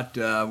is not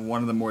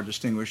one of the more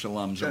distinguished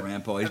alums of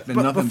Rand Paul. He's been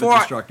nothing but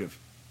destructive.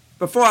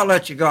 Before I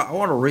let you go, I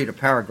want to read a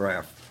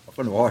paragraph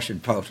from the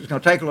Washington Post. It's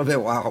going to take a little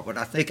bit while, but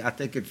I think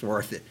it's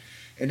worth it.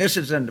 And this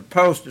is in the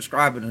Post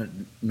describing the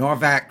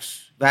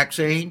Novavax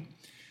vaccine.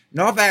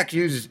 Novavax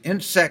uses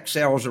insect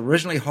cells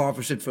originally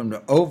harvested from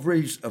the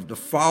ovaries of the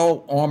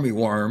fall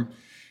armyworm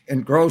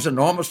and grows an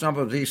enormous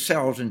number of these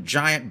cells in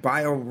giant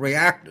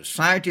bioreactors.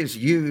 Scientists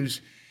use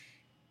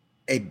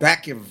a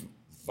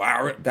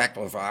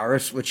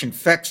baculovirus, which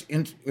infects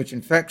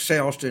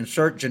cells to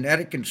insert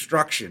genetic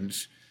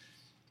instructions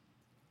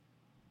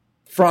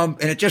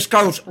and it just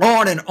goes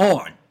on and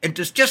on. And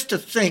just to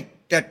think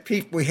that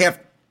we have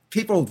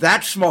people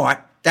that smart,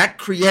 that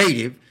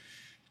creative,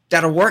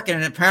 that are working,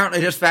 and apparently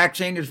this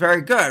vaccine is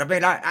very good. I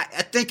mean, I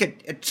think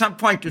at some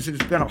point this has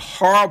been a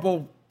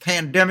horrible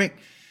pandemic,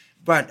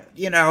 but,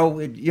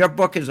 your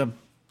book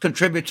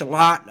contributes a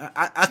lot.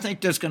 I think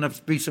there's going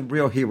to be some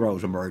real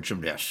heroes emerge from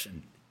this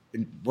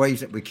in ways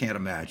that we can't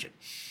imagine.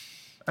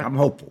 I'm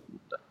hopeful.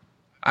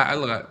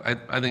 I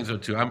think so,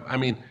 too. I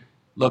mean,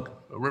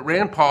 look,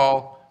 Rand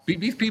Paul,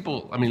 these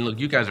people, I mean, look,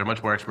 you guys are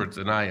much more experts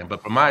than I am,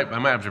 but from my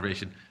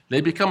observation, they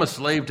become a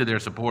slave to their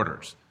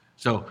supporters.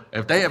 So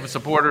if they have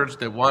supporters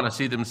that want to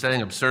see them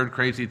saying absurd,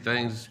 crazy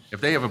things, if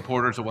they have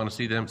supporters that want to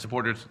see them,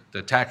 supporters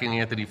attacking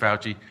Anthony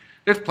Fauci,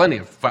 there's plenty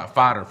of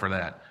fodder for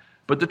that.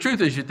 But the truth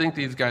is, you think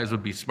these guys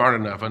would be smart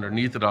enough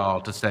underneath it all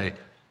to say,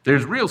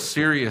 there's real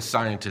serious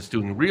scientists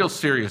doing real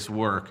serious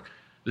work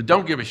that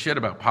don't give a shit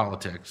about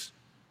politics,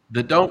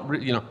 that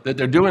that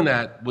they're doing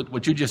that,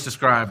 what you just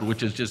described,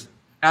 which is just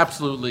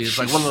absolutely, it's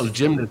like one of those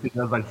gymnasts who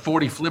does like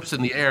 40 flips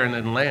in the air and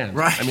then lands.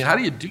 Right. I mean, how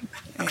do you do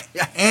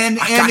that? And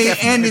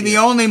the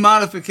only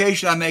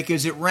modification I make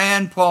is that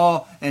Rand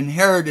Paul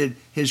inherited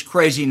his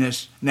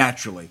craziness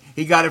naturally.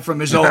 He got it from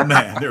his old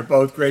man. They're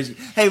both crazy.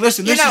 Hey,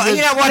 listen,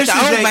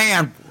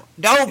 Rand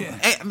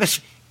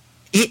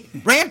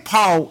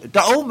Paul,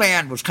 the old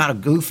man was kind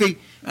of goofy.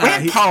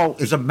 Rand Paul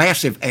is a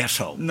massive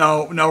asshole.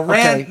 No,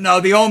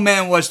 the old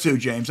man was too,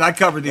 James. I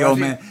covered the old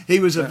man. He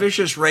was a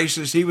vicious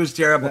racist. He was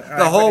terrible.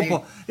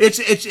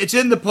 It's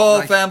in the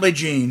Paul family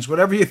genes.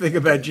 Whatever you think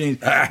about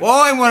genes.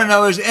 All I want to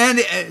know is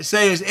Andy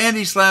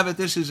Slavitt.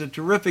 This is a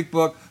terrific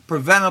book,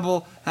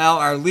 Preventable: How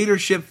Our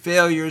Leadership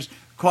Failures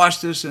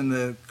Cost Us in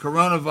the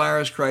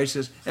Coronavirus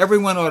Crisis.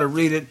 Everyone ought to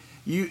read it.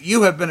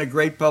 You have been a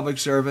great public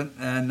servant,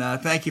 and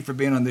thank you for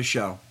being on this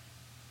show.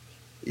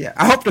 Yeah,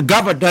 I hope the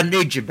government doesn't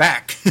need you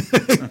back,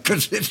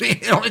 because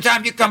the only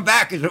time you come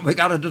back is when we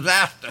got a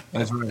disaster.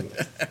 That's right.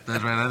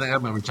 I think I'm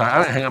going to retire.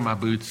 I'm going to hang up my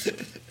boots.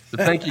 But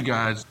thank you,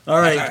 guys. All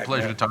right. It's a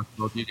pleasure to talk to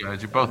both you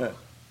guys. You're both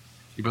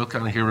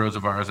kind of heroes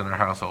of ours in our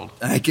household.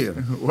 Thank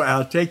you.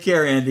 Wow. Take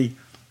care, Andy.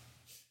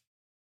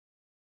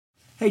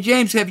 Hey,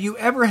 James, have you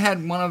ever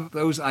had one of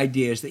those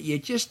ideas that you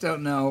just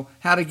don't know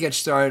how to get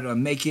started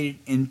on making it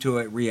into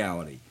a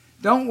reality?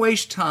 Don't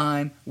waste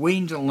time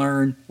waiting to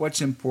learn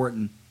what's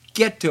important.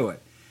 Get to it.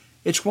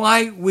 It's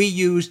why we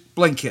use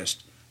Blinkist.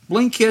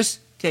 Blinkist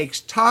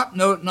takes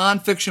top-note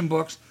nonfiction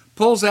books,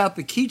 pulls out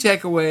the key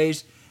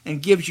takeaways,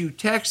 and gives you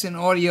text and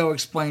audio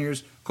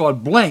explainers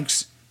called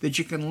Blinks that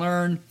you can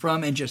learn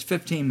from in just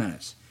 15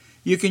 minutes.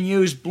 You can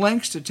use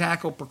Blinks to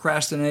tackle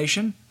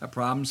procrastination, a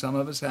problem some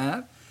of us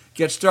have,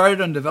 get started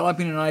on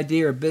developing an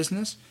idea or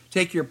business,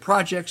 take your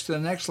projects to the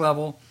next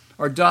level,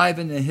 or dive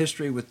into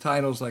history with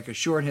titles like A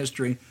Short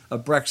History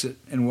of Brexit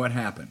and What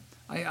Happened.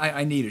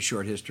 I need a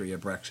short history of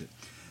Brexit.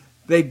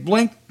 They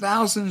blinked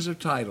thousands of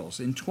titles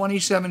in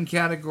 27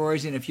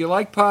 categories, and if you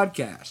like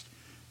podcasts,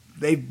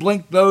 they've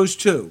blinked those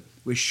too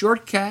with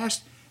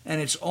Shortcast, and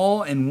it's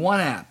all in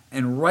one app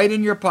and right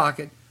in your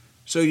pocket,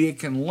 so you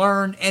can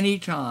learn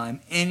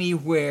anytime,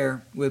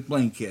 anywhere with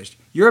Blinkist.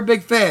 You're a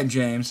big fan,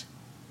 James.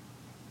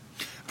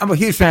 I'm a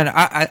huge fan.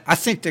 I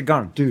think they're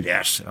going to do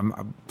this.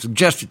 I'm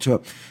suggested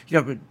to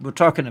it. We're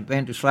talking to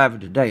Andy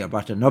Slavitt today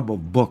about the number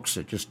of books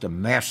that just a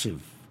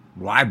massive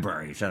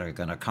libraries that are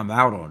going to come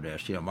out on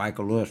this.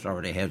 Michael Lewis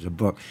already has a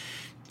book.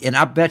 And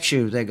I bet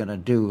you they're going to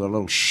do a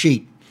little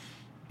sheet,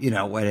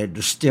 where they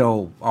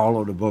distill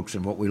all of the books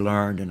and what we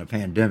learned in the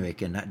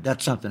pandemic. And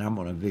that's something I'm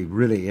going to be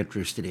really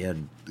interested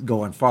in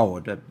going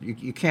forward.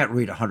 You can't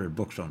read 100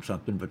 books on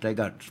something, but they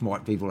got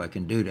smart people that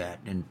can do that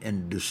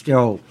and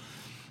distill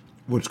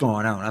what's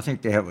going on. I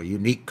think they have a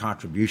unique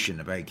contribution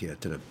to make here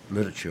to the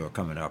literature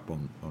coming up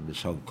on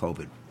this whole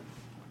COVID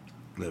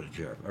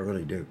literature. I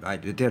really do.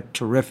 They're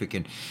terrific,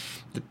 and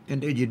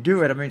you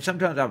do it. I mean,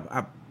 sometimes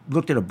I've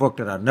looked at a book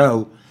that I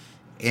know,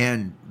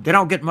 and they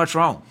don't get much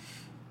wrong.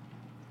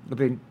 I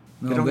mean,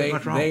 they don't get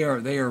much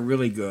wrong. They are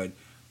really good.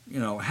 You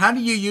know, how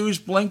do you use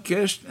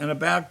Blinkist and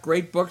about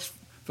great books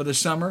for the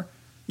summer?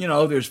 You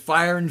know, there's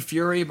Fire and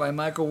Fury by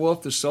Michael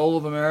Wolff, The Soul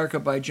of America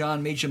by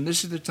John Meacham.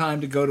 This is the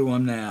time to go to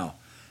them now.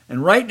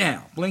 And right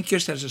now,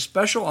 Blinkist has a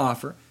special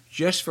offer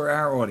just for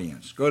our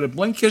audience. Go to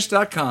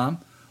Blinkist.com,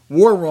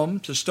 War Room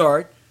to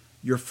start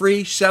your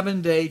free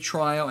 7-day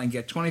trial and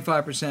get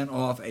 25%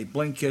 off a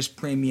Blinkist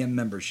premium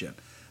membership.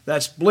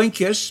 That's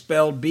Blinkist,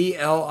 spelled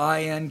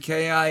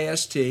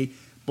Blinkist,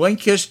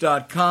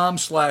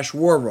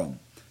 Blinkist.com/War Room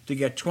to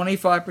get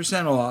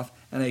 25% off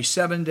and a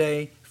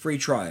 7-day free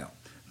trial.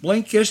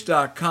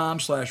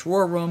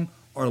 Blinkist.com/War Room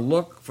or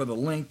look for the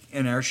link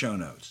in our show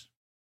notes.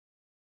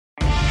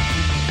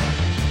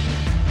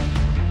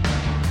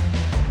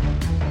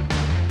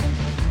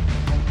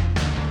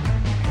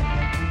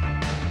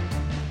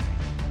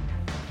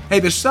 Hey,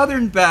 the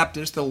Southern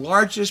Baptists, the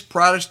largest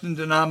Protestant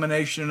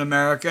denomination in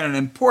America and an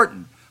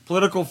important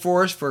political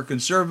force for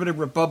conservative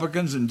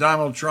Republicans and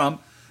Donald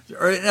Trump,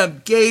 are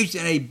engaged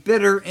in a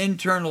bitter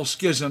internal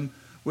schism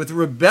with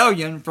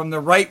rebellion from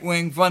the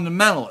right-wing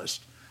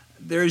fundamentalists.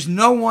 There is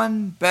no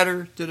one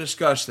better to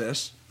discuss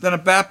this than a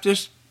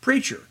Baptist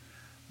preacher,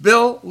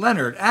 Bill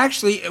Leonard.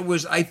 Actually, it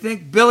was, I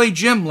think, Billy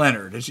Jim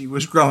Leonard as he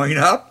was growing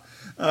up,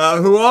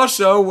 who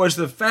also was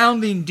the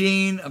founding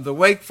dean of the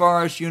Wake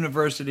Forest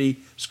University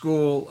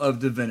School of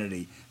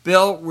Divinity.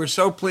 Bill, we're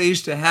so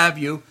pleased to have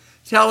you.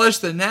 Tell us,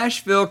 the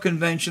Nashville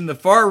Convention, the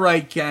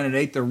far-right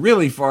candidate, the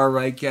really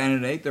far-right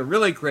candidate, the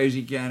really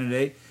crazy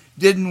candidate,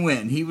 didn't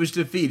win. He was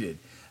defeated.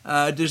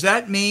 Does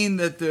that mean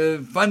that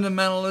the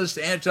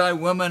fundamentalist,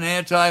 anti-women,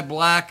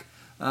 anti-black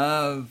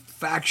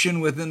faction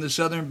within the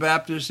Southern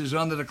Baptists is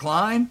on the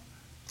decline?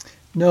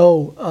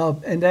 No,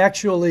 and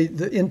actually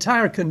the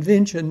entire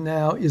convention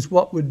now is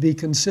what would be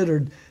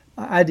considered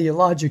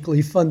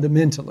ideologically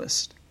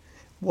fundamentalist.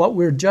 What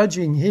we're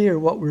judging here,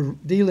 what we're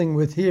dealing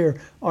with here,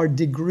 are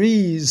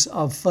degrees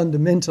of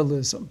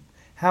fundamentalism.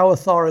 How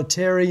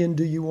authoritarian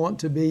do you want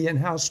to be, and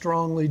how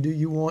strongly do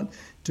you want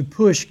to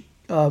push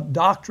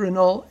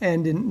doctrinal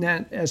and,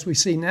 as we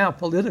see now,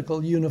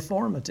 political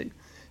uniformity?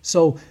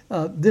 So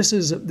this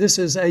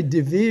is a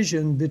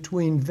division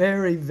between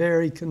very,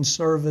 very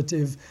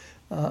conservative,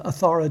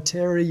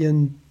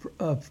 authoritarian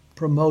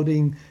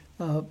promoting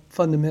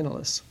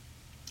fundamentalists.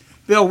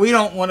 Bill, we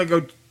don't want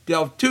to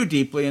delve too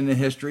deeply into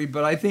history,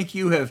 but I think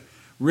you have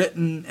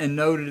written and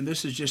noted, and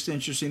this is just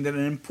interesting, that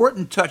an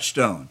important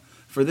touchstone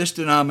for this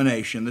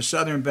denomination, the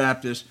Southern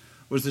Baptists,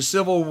 was the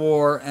Civil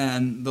War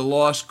and the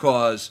Lost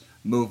Cause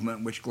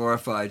movement, which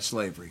glorified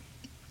slavery.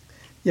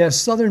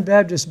 Yes, Southern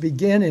Baptists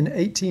began in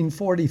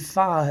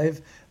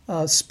 1845,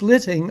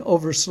 splitting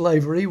over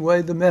slavery,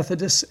 way the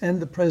Methodists and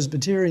the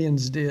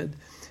Presbyterians did.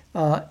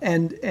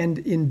 And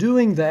in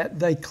doing that,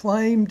 they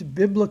claimed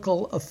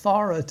biblical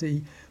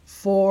authority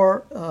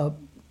for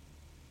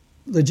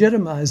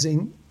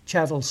legitimizing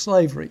chattel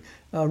slavery.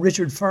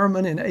 Richard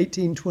Furman in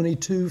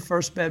 1822,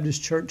 First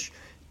Baptist Church,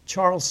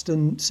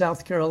 Charleston,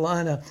 South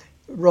Carolina,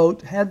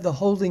 wrote, "Had the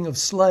holding of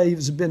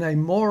slaves been a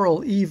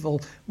moral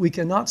evil, we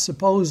cannot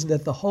suppose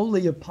that the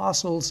holy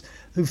apostles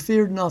who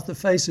feared not the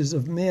faces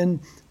of men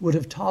would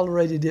have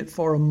tolerated it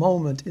for a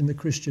moment in the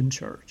Christian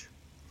church."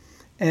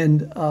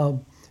 And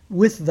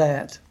with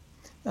that,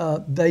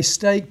 they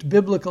staked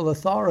biblical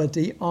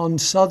authority on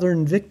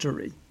Southern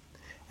victory.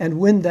 And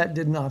when that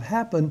did not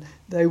happen,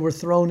 they were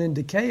thrown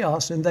into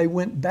chaos, and they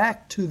went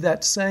back to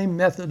that same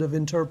method of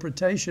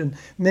interpretation,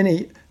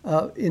 many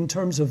in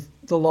terms of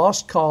the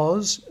lost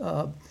cause,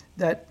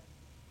 that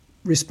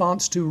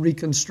response to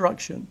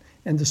Reconstruction,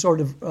 and the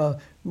sort of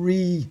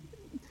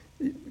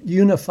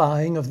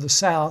reunifying of the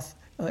South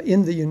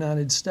in the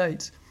United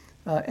States.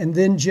 And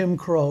then Jim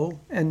Crow,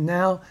 and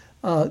now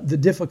the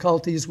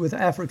difficulties with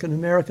African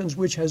Americans,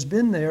 which has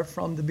been there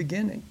from the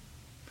beginning.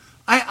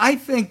 I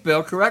think,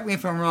 Bill, correct me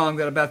if I'm wrong,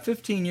 that about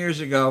 15 years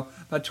ago,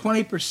 about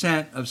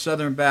 20% of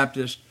Southern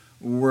Baptists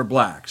were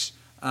blacks.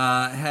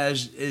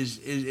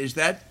 Is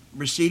that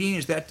receding?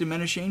 Is that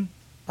diminishing?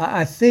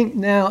 I think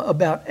now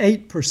about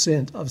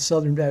 8% of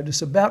Southern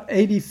Baptists, about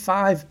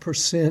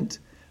 85%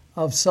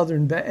 of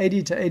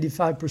 80 to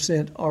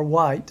 85% are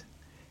white.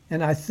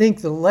 And I think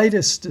the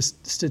latest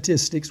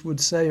statistics would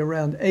say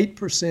around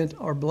 8%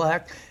 are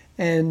black,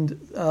 and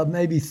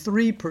maybe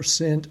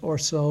 3% or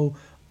so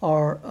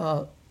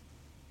are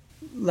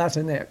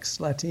Latinx,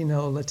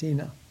 Latino,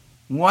 Latina.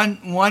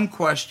 One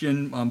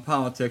question on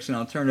politics, and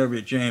I'll turn it over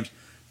to James.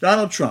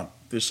 Donald Trump,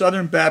 the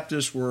Southern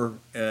Baptists were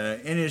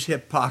in his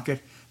hip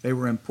pocket. They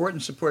were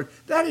important support.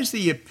 That is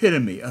the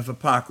epitome of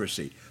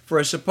hypocrisy for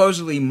a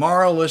supposedly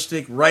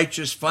moralistic,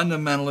 righteous,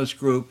 fundamentalist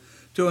group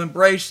to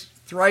embrace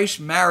thrice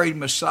married,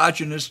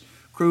 misogynist,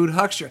 crude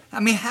huckster. I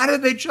mean, how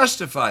did they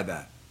justify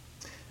that?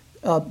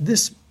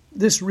 This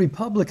this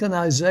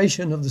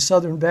Republicanization of the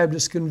Southern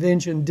Baptist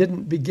Convention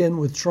didn't begin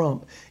with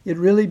Trump. It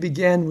really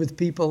began with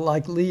people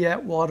like Lee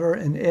Atwater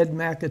and Ed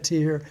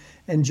McAteer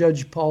and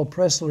Judge Paul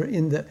Pressler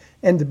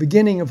and the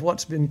beginning of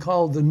what's been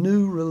called the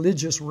new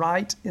religious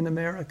right in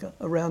America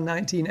around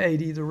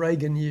 1980, the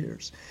Reagan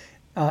years.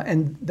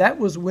 And that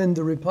was when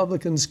the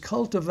Republicans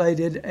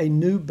cultivated a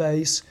new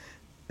base,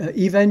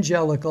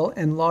 evangelical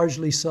and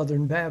largely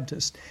Southern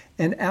Baptist.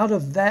 And out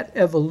of that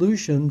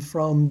evolution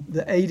from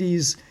the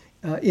 80s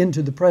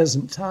into the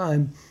present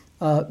time,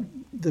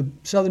 the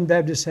Southern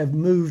Baptists have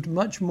moved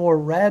much more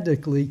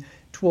radically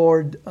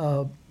toward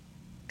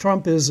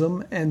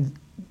Trumpism and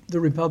the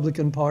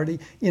Republican Party,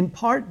 in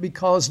part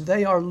because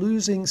they are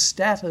losing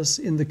status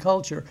in the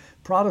culture.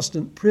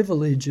 Protestant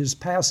privilege is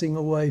passing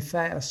away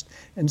fast,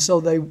 and so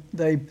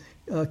they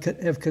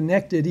have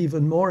connected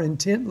even more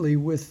intently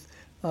with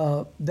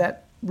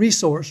that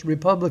resource,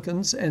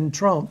 Republicans and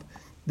Trump,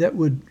 that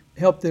would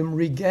help them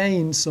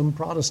regain some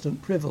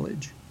Protestant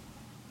privilege.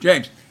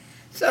 James.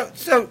 So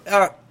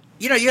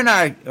you and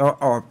I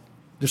are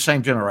the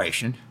same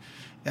generation.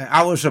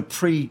 I was a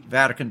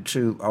pre-Vatican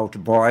II altar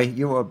boy.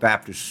 You were a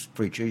Baptist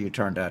preacher. You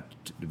turned out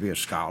to be a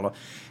scholar.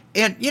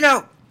 And,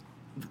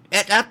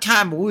 at that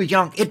time when we were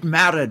young, it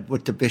mattered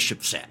what the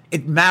bishop said.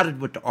 It mattered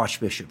what the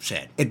archbishop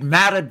said. It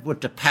mattered what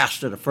the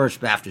pastor of the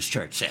First Baptist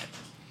Church said.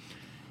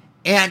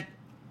 And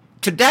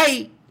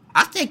today,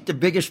 I think the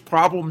biggest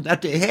problem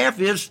that they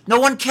have is no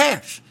one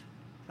cares.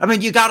 I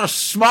mean, you got a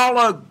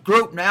smaller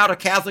group now. The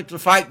Catholics are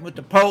fighting with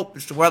the Pope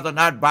as to whether or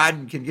not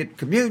Biden can get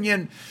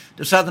communion.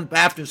 The Southern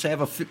Baptists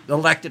have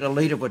elected a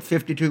leader with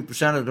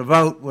 52% of the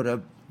vote, with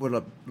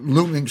a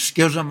looming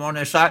schism on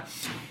their side.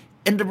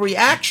 And the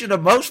reaction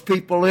of most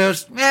people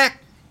is,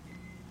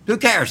 who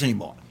cares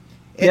anymore?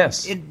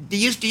 Yes. Do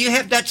you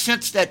have that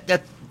sense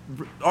that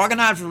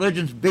organized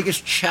religion's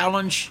biggest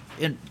challenge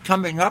in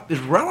coming up is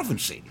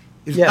relevancy?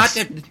 It's yes.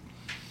 Not that.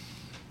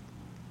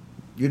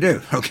 You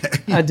do, okay.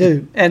 I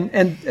do, and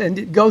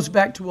it goes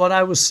back to what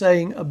I was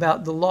saying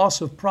about the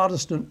loss of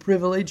Protestant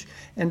privilege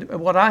and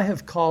what I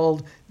have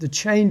called the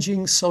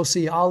changing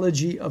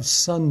sociology of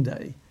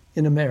Sunday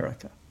in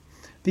America.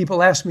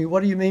 People ask me,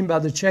 what do you mean by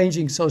the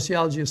changing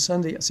sociology of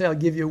Sunday? I say, I'll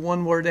give you a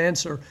one-word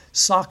answer,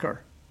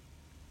 soccer.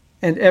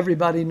 And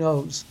everybody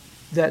knows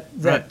that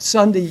Right.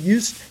 Sunday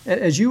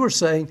as you were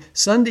saying,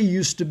 Sunday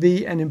used to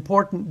be an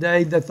important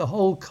day that the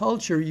whole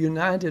culture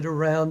united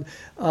around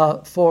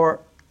for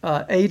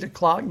 8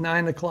 o'clock,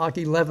 9 o'clock,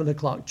 11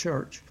 o'clock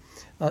church.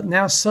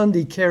 Now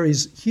Sunday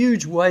carries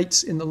huge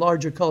weights in the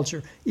larger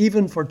culture,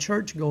 even for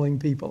church-going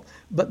people.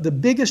 But the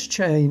biggest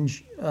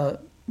change,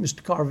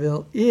 Mr.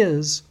 Carville,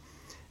 is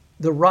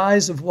the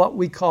rise of what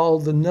we call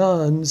the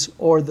nuns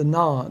or the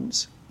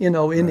nons,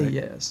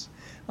 N-O-N-E-S.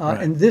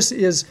 Right. And this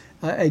is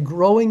a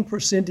growing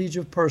percentage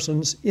of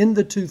persons in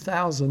the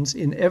 2000s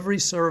in every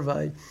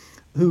survey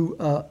who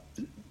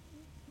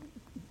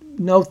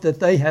note that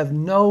they have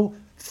no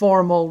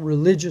formal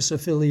religious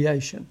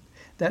affiliation.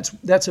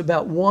 That's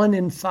about 1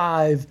 in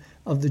 5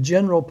 of the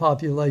general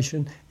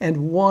population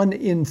and 1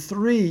 in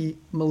 3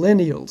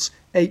 millennials,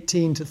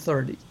 18 to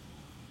 30.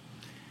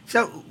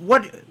 So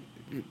what,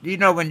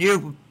 when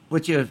you,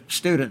 with your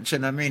students,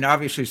 and I mean,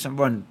 obviously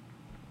someone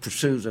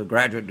pursues a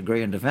graduate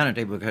degree in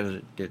divinity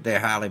because they're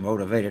highly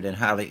motivated and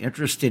highly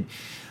interested,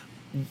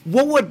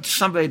 what would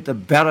the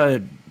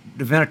better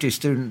divinity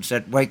students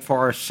at Wake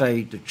Forest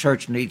say the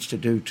church needs to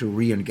do to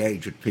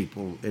re-engage with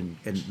people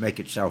and make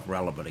itself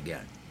relevant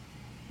again?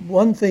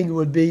 One thing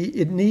would be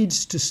it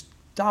needs to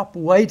stop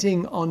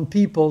waiting on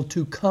people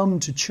to come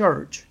to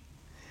church,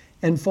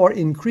 and for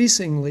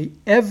increasingly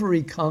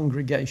every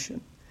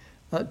congregation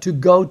to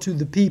go to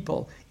the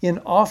people in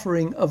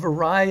offering a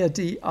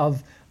variety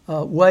of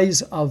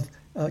ways of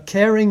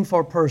caring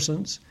for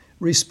persons,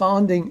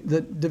 responding.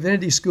 The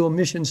Divinity School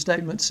mission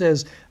statement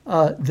says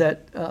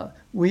that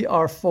we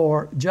are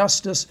for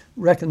justice,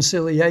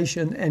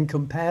 reconciliation, and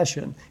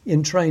compassion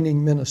in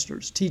training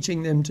ministers,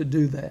 teaching them to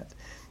do that.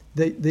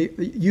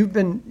 You've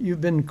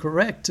been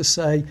correct to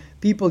say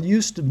people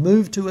used to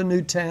move to a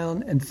new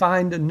town and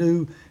find a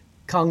new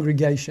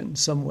congregation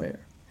somewhere.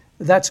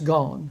 That's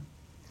gone.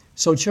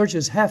 So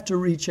churches have to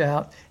reach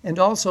out, and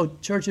also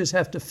churches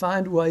have to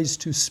find ways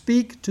to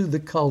speak to the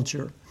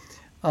culture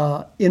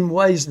in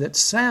ways that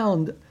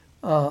sound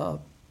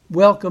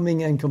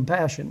welcoming and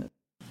compassionate.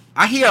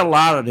 I hear a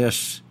lot of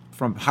this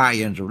from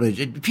high-end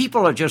religion.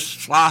 People are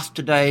just sloth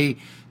today.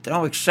 They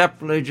don't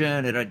accept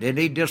religion. They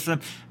need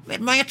discipline.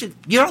 Man,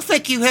 you don't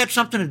think you had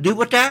something to do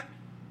with that?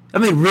 I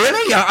mean,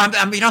 really?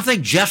 I mean, I don't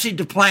think Jesse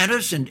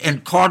Duplantis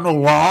and Cardinal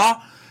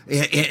Law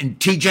and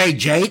T.J.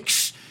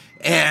 Jakes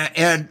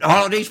and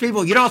all of these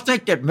people, you don't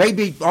think that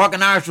maybe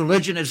organized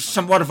religion is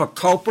somewhat of a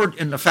culprit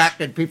in the fact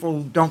that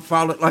people don't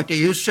follow it like they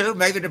used to?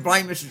 Maybe the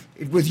blame is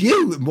with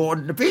you more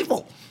than the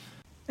people.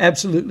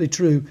 Absolutely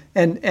true.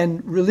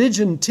 And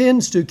religion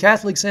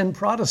Catholics and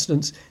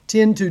Protestants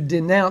tend to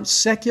denounce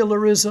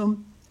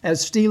secularism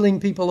as stealing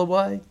people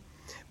away.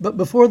 But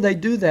before they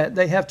do that,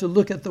 they have to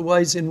look at the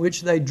ways in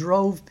which they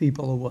drove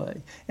people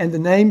away. And the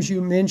names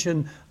you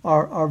mention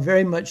are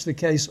very much the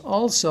case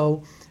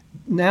also.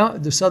 Now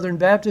the Southern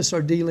Baptists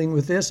are dealing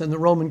with this, and the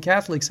Roman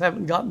Catholics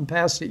haven't gotten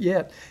past it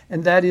yet,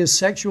 and that is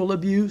sexual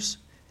abuse.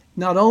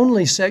 Not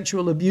only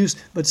sexual abuse,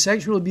 but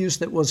sexual abuse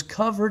that was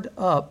covered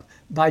up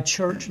by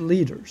church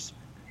leaders.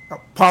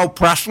 Paul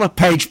Pressler,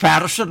 Paige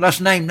Patterson, let's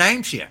name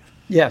names here.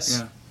 Yes.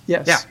 Yeah.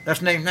 Yes. Yeah,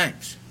 let's name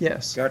names.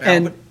 Yes.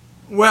 And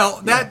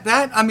Well,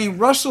 I mean,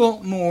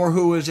 Russell Moore,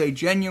 who is a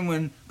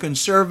genuine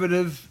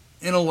conservative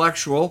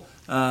intellectual,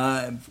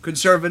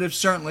 conservative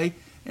certainly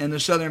in the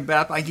Southern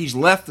Baptist. I think he's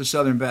left the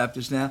Southern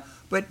Baptist now,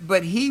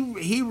 but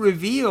he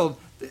revealed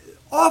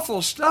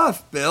awful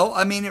stuff, Bill.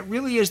 I mean, it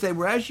really is. They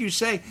were, as you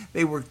say,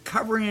 they were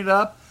covering it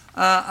up.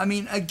 I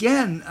mean,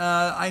 again,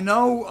 I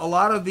know a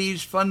lot of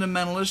these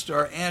fundamentalists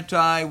are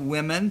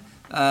anti-women.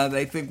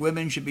 They think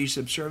women should be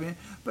subservient.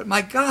 But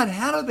my God,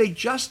 how do they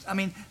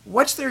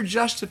what's their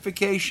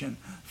justification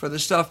for the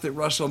stuff that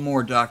Russell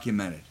Moore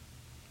documented?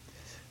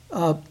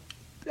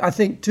 I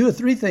think 2 or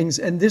 3 things,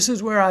 and this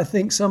is where I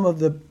think some of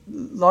the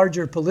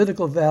larger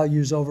political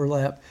values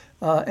overlap.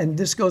 And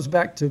this goes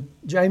back to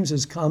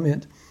James's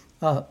comment.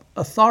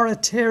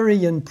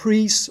 Authoritarian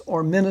priests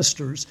or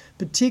ministers,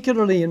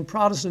 particularly in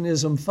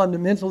Protestantism,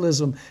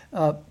 fundamentalism,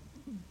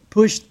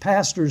 pushed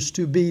pastors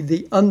to be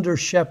the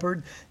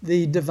under-shepherd,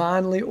 the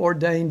divinely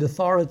ordained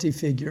authority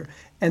figure.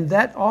 And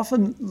that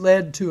often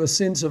led to a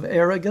sense of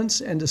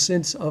arrogance and a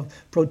sense of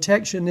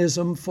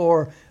protectionism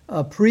for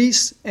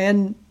priests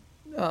and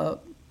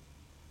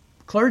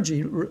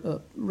clergy,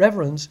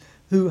 reverends,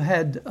 who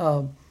had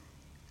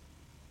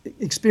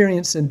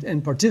experienced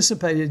and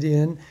participated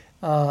in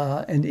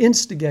and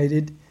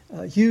instigated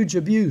huge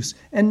abuse,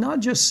 and not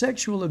just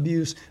sexual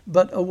abuse,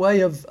 but a way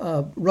of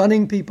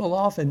running people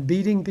off and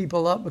beating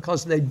people up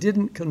because they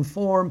didn't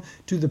conform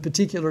to the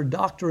particular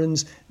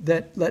doctrines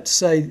that, let's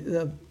say,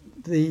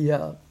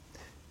 the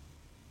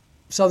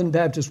Southern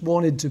Baptists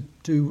wanted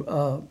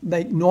to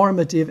make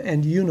normative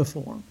and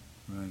uniform.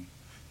 Right.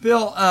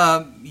 Bill,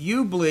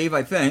 you believe,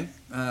 I think,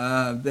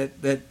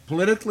 that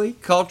politically,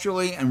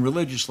 culturally, and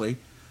religiously,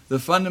 the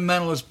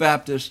fundamentalist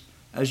Baptists,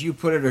 as you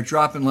put it, are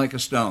dropping like a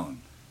stone.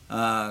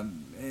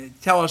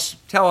 Tell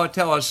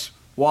us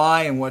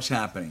why and what's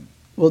happening.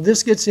 Well,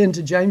 this gets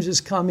into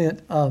James's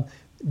comment.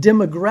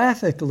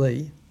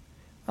 Demographically,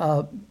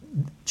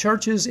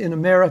 churches in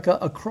America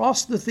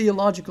across the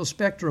theological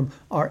spectrum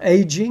are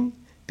aging.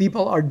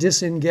 People are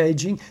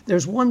disengaging.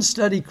 There's one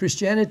study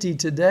Christianity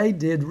Today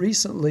did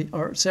recently,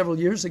 or several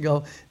years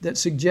ago, that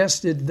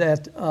suggested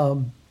that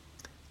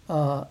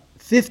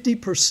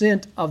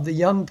 50% of the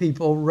young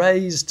people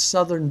raised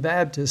Southern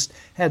Baptist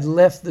had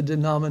left the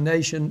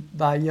denomination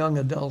by young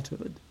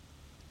adulthood.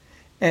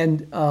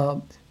 And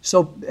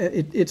so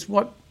it's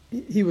what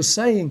he was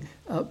saying.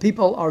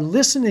 People are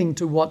listening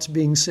to what's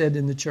being said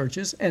in the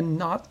churches and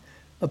not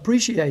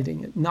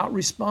appreciating it, not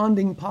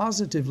responding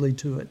positively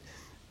to it.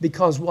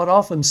 Because what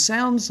often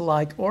sounds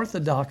like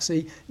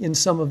orthodoxy in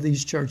some of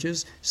these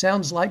churches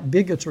sounds like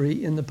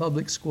bigotry in the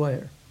public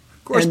square.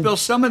 Of course, Bill,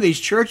 some of these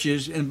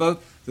churches, in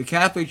both the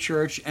Catholic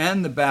Church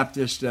and the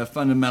Baptist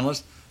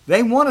fundamentalists,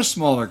 they want a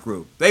smaller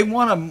group. They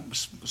want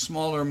a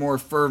smaller, more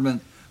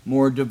fervent,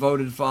 more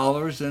devoted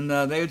followers, and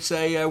they would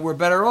say we're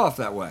better off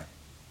that way.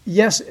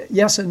 Yes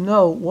and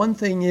no. One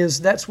thing is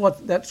that's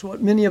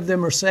what many of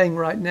them are saying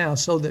right now,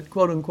 so that,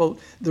 quote unquote,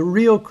 the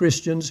real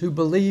Christians who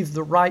believe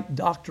the right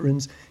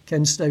doctrines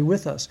can stay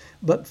with us.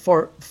 But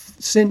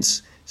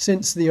since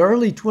the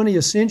early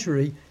 20th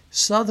century,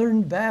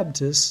 Southern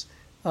Baptists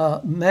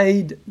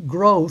made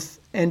growth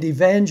and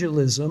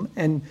evangelism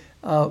and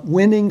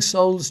winning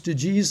souls to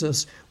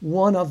Jesus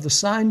one of the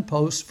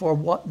signposts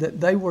for that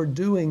they were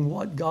doing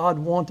what God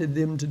wanted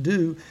them to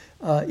do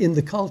in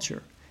the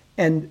culture.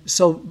 And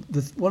so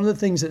one of the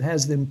things that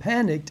has them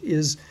panicked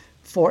is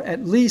for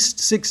at least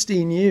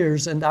 16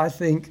 years, and I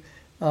think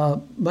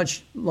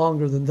much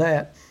longer than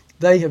that,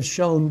 they have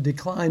shown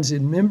declines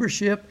in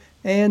membership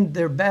and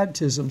their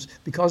baptisms.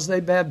 Because they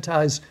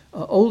baptize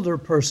older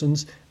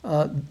persons,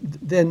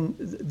 then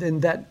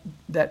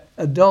that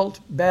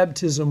adult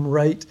baptism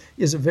rate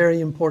is a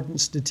very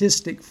important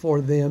statistic for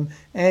them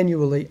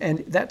annually, and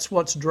that's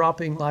what's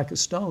dropping like a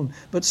stone.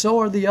 But so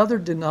are the other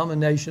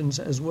denominations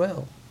as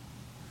well.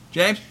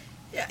 James?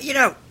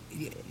 Yeah,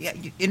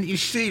 and you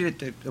see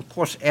that, of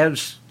course,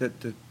 as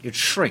it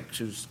shrinks,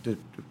 as the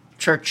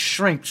church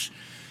shrinks,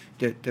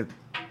 the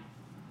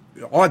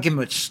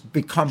arguments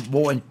become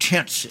more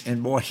intense and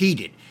more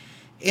heated.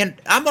 And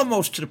I'm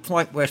almost to the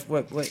point where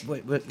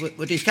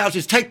these guys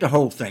is take the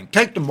whole thing.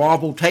 Take the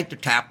marble, take the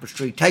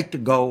tapestry, take the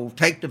gold,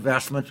 take the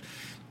vestments,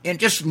 and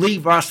just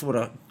leave us with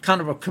a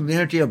kind of a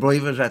community of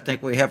believers. I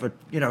think we have a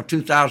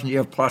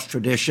 2,000-year plus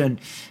tradition,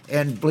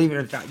 and believe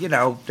it,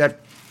 that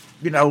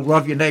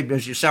love your neighbor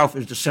as yourself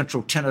is the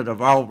central tenet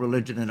of all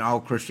religion and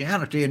all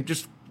Christianity, and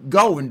just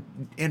go and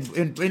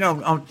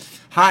on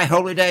high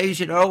holy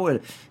days,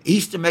 and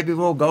Easter maybe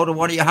we'll go to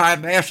one of your high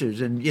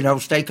masses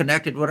and stay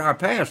connected with our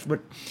past.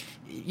 But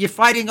you're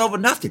fighting over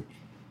nothing.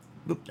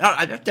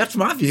 That's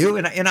my view,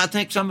 and I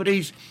think some of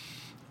these,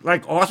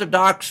 like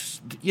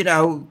Orthodox,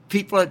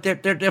 people,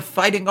 they're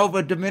fighting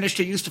over diminished.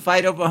 They used to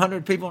fight over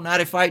 100 people, now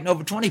they're fighting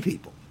over 20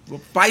 people. We'll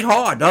fight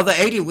hard. The other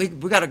 80, we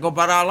got to go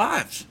about our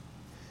lives.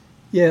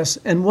 Yes,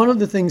 and one of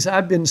the things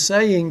I've been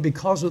saying,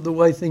 because of the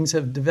way things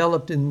have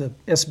developed in the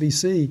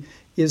SBC,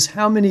 is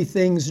how many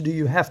things do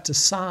you have to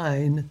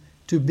sign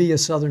to be a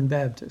Southern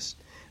Baptist?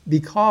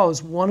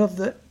 Because one of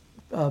the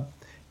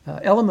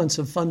elements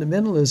of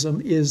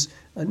fundamentalism is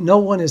no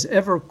one is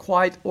ever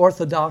quite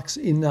orthodox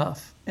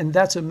enough, and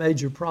that's a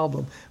major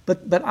problem.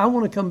 But I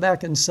want to come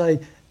back and say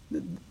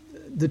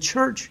the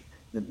church,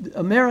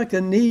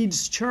 America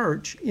needs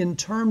church in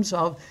terms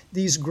of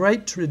these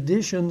great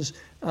traditions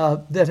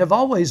that have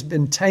always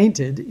been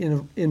tainted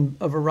in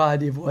a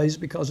variety of ways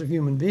because of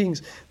human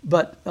beings.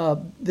 But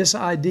this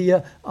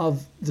idea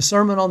of the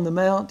Sermon on the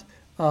Mount,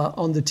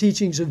 on the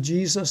teachings of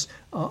Jesus,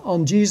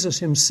 on Jesus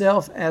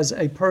himself as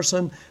a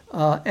person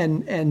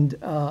and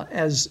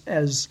as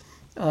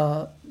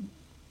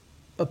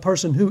a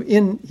person who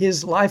in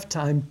his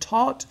lifetime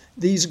taught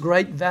these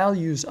great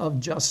values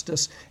of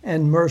justice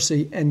and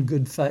mercy and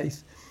good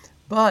faith.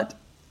 But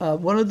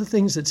one of the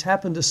things that's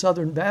happened to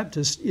Southern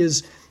Baptists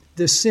is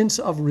this sense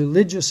of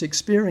religious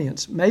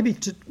experience, maybe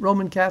to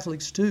Roman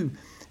Catholics too,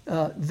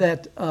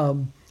 that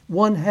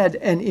one had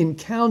an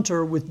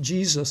encounter with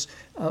Jesus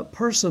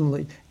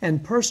personally,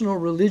 and personal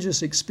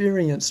religious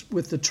experience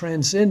with the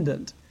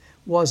transcendent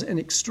was an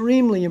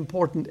extremely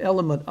important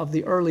element of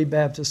the early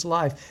Baptist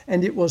life,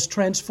 and it was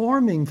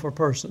transforming for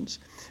persons.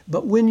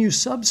 But when you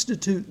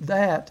substitute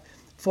that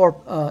for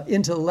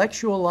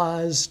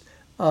intellectualized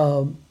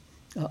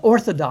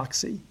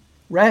orthodoxy,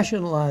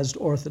 rationalized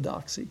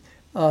orthodoxy,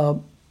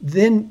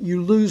 then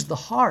you lose the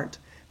heart.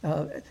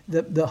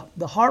 The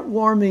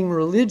heartwarming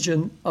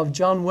religion of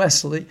John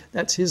Wesley,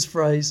 that's his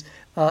phrase,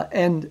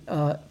 and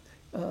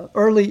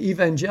early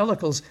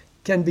evangelicals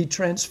can be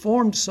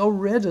transformed so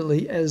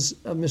readily, as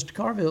Mr.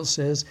 Carville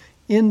says,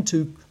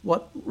 into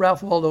what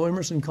Ralph Waldo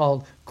Emerson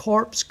called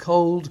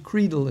corpse-cold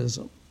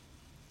creedalism.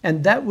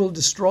 And that will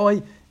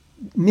destroy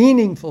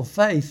meaningful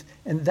faith,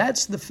 and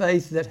that's the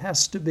faith that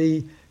has to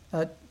be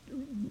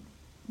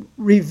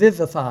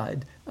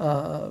revivified,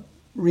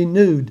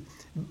 renewed.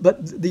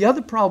 But the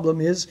other problem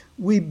is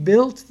we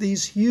built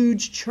these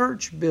huge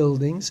church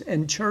buildings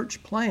and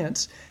church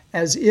plants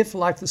as if,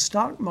 like the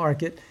stock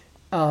market,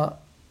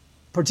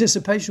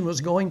 participation was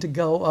going to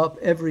go up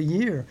every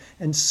year.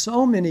 And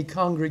so many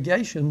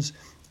congregations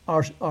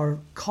are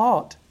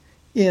caught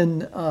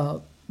in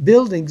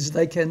buildings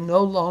they can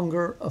no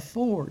longer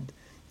afford.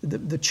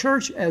 The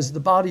church as the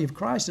body of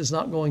Christ is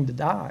not going to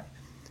die,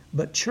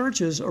 but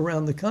churches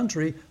around the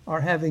country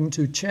are having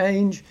to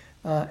change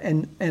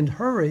and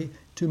hurry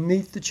to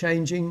meet the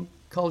changing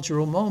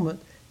cultural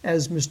moment,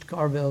 as Mr.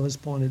 Carville has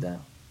pointed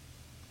out.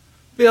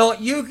 Bill,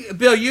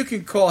 you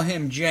can call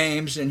him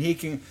James, and he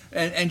can,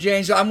 and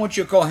James, I want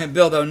you to call him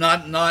Bill, though,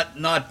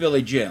 not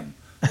Billy Jim.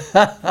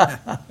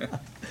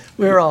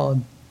 We're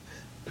on.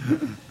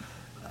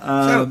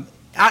 So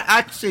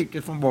I see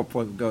just one more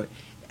point going.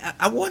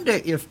 I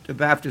wonder if the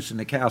Baptists and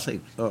the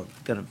Catholics are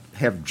going to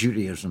have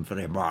Judaism for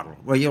their model,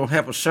 where you'll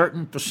have a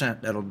certain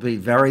percent that'll be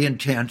very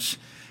intense,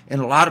 and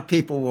a lot of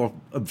people will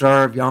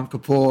observe Yom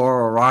Kippur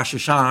or Rosh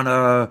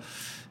Hashanah,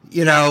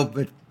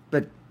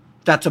 but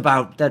that's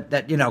about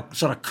that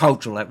sort of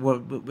cultural.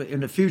 In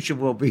the future,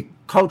 will be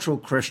cultural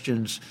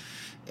Christians,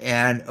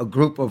 and a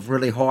group of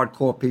really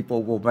hardcore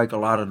people will make a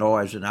lot of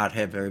noise and not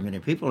have very many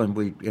people. And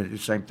the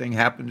same thing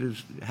happened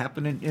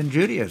in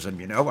Judaism.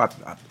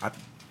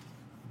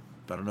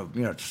 I don't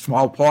know, it's a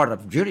small part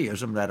of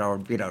Judaism that are,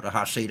 the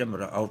Hasidim or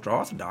the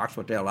ultra-Orthodox,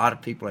 but there are a lot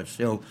of people that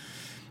still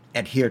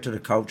adhere to the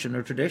culture and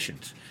the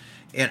traditions.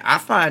 And I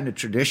find the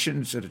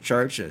traditions of the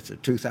church, it's a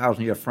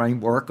 2,000-year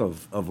framework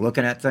of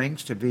looking at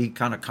things, to be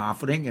kind of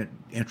comforting and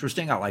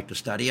interesting. I like to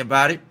study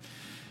about it.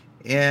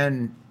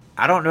 And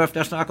I don't know if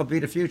that's not going to be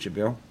the future,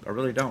 Bill. I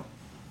really don't.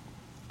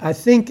 I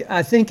think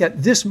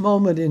at this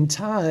moment in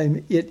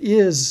time, it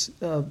is...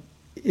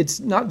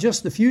 it's not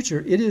just the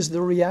future, it is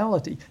the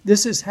reality.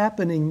 This is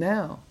happening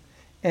now.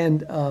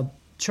 And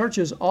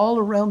churches all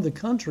around the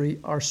country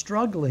are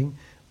struggling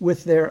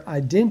with their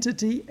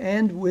identity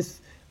and with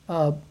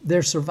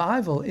their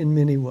survival in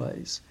many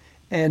ways.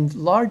 And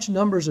large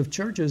numbers of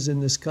churches in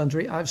this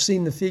country, I've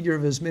seen the figure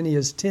of as many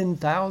as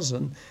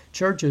 10,000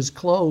 churches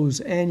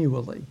close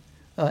annually.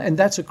 And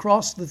that's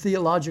across the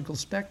theological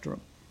spectrum.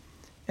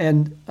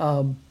 And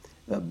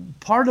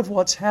part of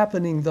what's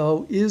happening,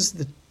 though, is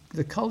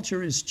the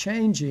culture is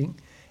changing,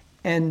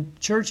 and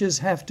churches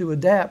have to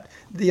adapt.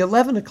 The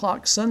 11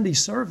 o'clock Sunday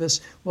service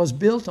was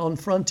built on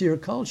frontier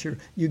culture.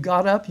 You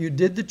got up, you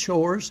did the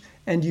chores,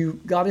 and you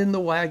got in the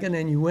wagon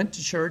and you went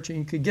to church, and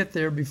you could get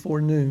there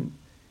before noon.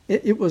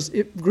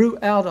 It grew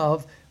out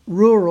of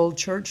rural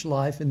church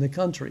life in the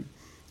country.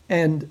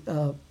 And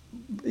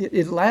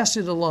it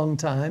lasted a long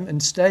time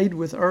and stayed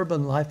with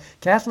urban life.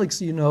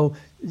 Catholics,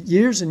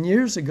 years and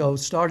years ago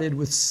started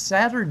with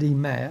Saturday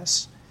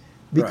Mass,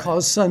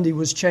 because Sunday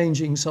was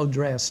changing so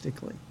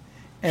drastically.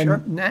 And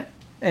sure.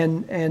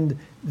 and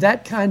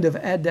that kind of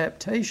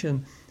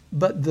adaptation.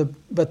 But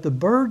the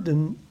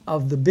burden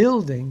of the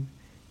building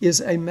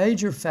is a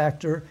major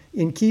factor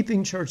in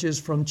keeping churches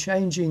from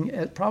changing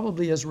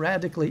probably as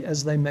radically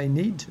as they may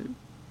need to.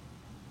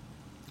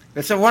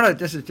 And so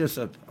this is just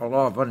a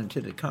law of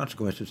unintended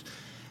consequences.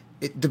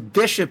 The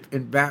bishop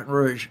in Baton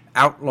Rouge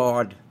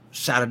outlawed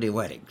Saturday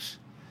weddings,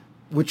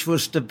 which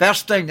was the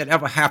best thing that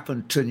ever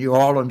happened to New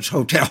Orleans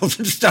hotels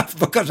and stuff,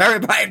 because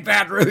everybody in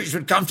Baton Rouge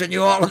would come to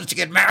New Orleans to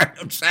get married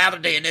on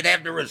Saturday, and they'd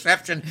have the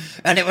reception,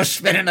 and they were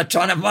spending a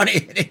ton of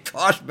money, and it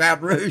cost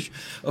Baton Rouge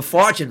a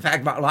fortune. In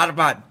fact, a lot of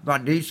my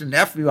niece and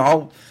nephew,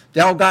 they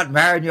all got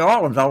married in New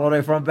Orleans, although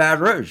they're from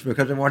Baton Rouge,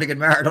 because they wanted to get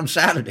married on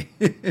Saturday.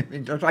 I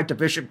mean, just like the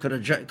bishop could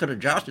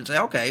adjust and say,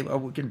 okay, well,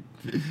 we can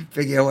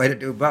figure a way to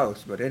do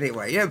both. But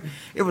anyway,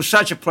 it was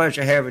such a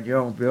pleasure having you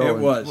on, Bill. It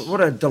was.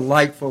 What a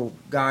delightful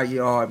guy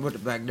you are, and what a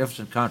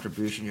magnificent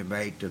contribution you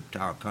made to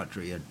our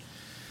country, and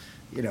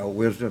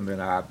wisdom.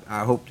 And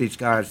I hope these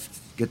guys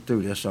get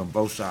through this on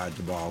both sides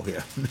of the ball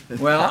here.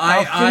 Well,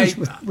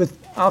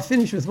 I'll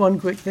finish with one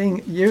quick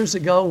thing. Years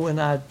ago, when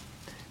I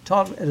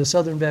taught at a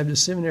Southern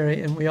Baptist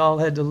seminary, and we all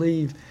had to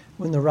leave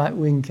when the right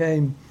wing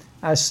came,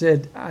 I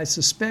said, I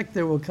suspect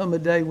there will come a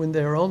day when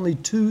there are only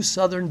 2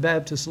 Southern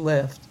Baptists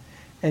left,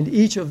 and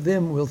each of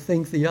them will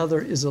think the other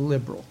is a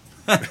liberal.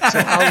 So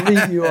I'll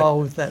leave you all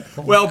with that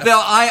point. Well, Bill,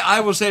 I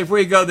will say before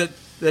you go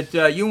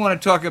that you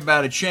want to talk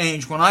about a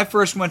change. When I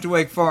first went to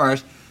Wake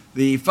Forest,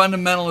 the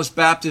fundamentalist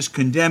Baptists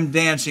condemned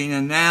dancing,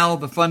 and now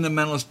the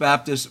fundamentalist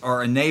Baptists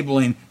are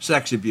enabling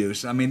sex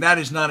abuse. I mean, that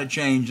is not a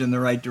change in the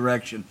right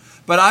direction.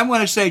 But I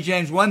want to say,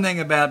 James, one thing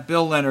about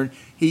Bill Leonard.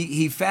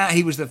 He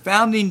was the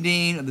founding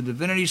dean of the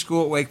Divinity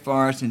School at Wake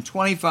Forest. In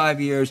 25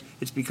 years,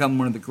 it's become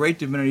one of the great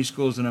divinity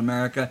schools in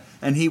America,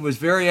 and he was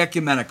very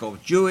ecumenical,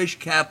 Jewish,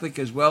 Catholic,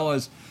 as well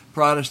as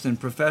Protestant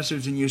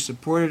professors, and you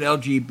supported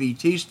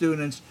LGBT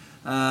students,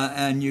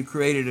 and you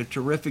created a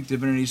terrific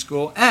divinity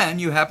school,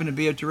 and you happen to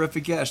be a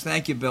terrific guest.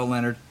 Thank you, Bill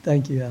Leonard.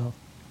 Thank you, Al.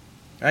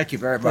 Thank you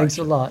very much. Thanks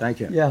a lot. Thank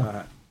you.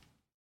 Yeah.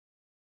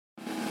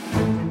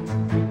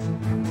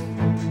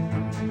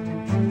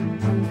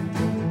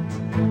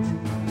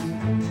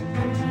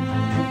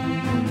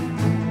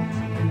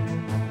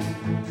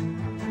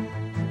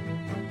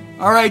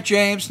 All right,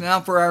 James, now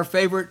for our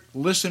favorite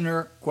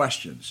listener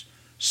questions.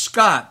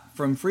 Scott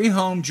from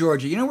Freeholm,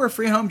 Georgia. You know where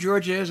Freeholm,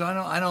 Georgia is?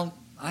 I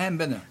haven't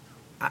been there.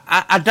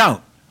 I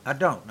don't.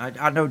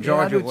 I know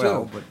Georgia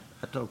well, too. but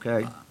that's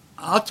okay.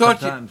 I'll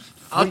talk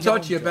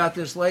to you about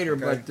this later,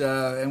 okay.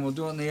 But and we'll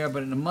do it in the air.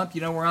 But in a month,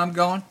 you know where I'm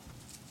going?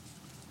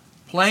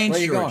 Plains,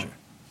 Georgia.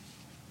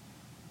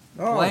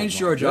 Plains,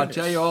 Georgia. Goodness.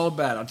 I'll tell you all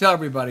about it. I'll tell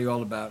everybody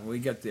all about it when we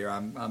get there.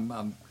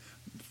 I'm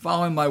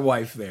following my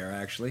wife there,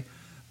 actually.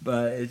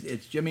 But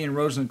it's Jimmy and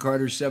Rosalind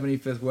Carter's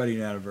 75th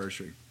wedding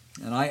anniversary.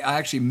 And I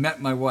actually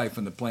met my wife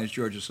on the Plains,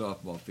 Georgia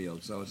softball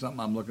field, so it's something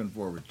I'm looking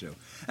forward to.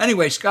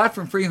 Anyway, Scott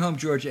from Freeholm,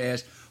 Georgia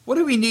asked, what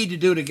do we need to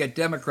do to get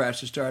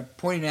Democrats to start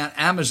pointing out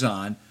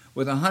Amazon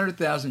with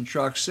 100,000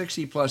 trucks,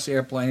 60-plus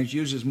airplanes,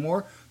 uses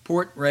more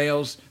port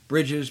rails,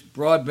 bridges,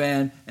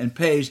 broadband, and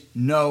pays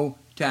no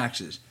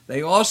taxes?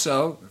 They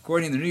also,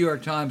 according to the New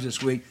York Times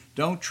this week,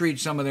 don't treat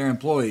some of their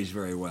employees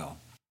very well.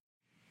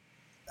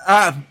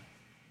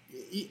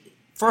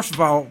 First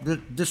of all,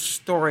 this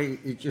story,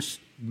 it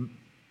just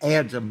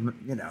adds a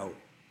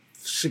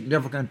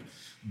significant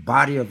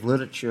body of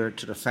literature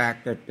to the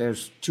fact that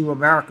there's 2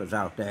 Americas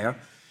out there,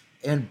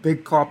 and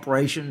big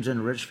corporations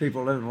and rich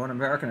people live in one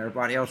America and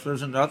everybody else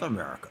lives in another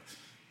America.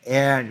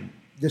 And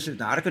this is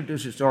not a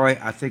conducive story.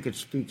 I think it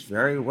speaks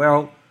very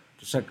well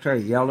to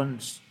Secretary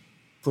Yellen's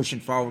pushing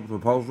forward a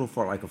proposal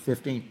for like a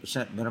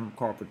 15% minimum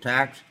corporate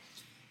tax.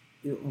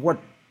 What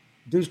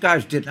these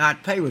guys did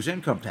not pay was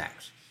income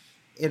tax.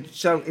 And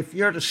so if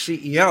you're the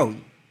CEO,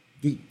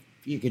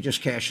 you can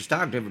just cash your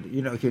stock dividend.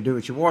 You can do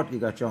what you want. You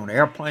got your own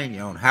airplane,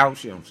 your own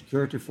house, your own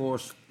security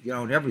force, you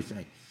own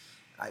everything.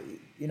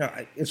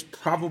 It's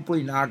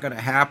probably not going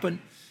to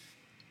happen,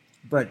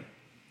 but,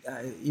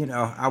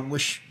 I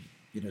wish,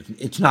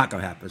 it's not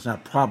going to happen. It's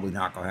not probably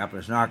not going to happen.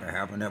 It's not going to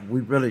happen. That we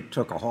really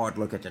took a hard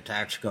look at the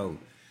tax code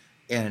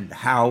and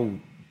how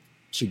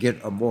to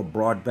get a more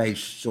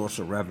broad-based source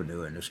of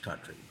revenue in this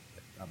country.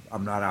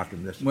 I'm not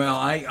optimistic. Well,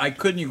 I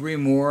couldn't agree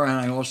more, and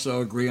I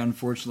also agree,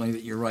 unfortunately,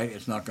 that you're right.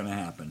 It's not going to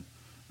happen.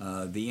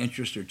 The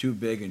interests are too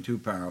big and too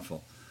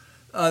powerful.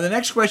 The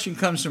next question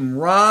comes from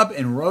Rob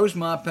in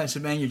Rosemont,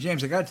 Pennsylvania.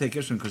 James, I got to take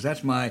this one because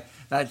that's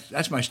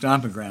my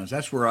stomping grounds.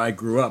 That's where I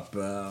grew up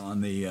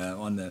on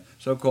the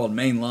so-called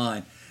main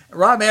line.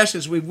 Rob asks,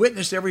 as we've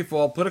witnessed every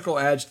fall, political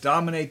ads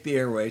dominate the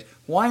airways.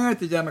 Why aren't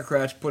the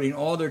Democrats putting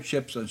all their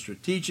chips on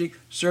strategic,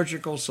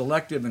 surgical,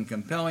 selective, and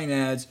compelling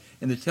ads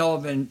in the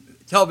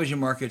television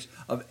markets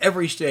of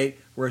every state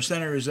where a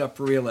senator is up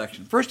for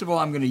re-election? First of all,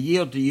 I'm going to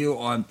yield to you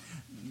on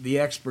the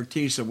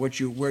expertise of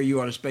where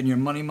you ought to spend your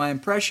money. My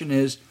impression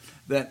is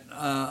that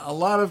a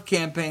lot of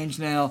campaigns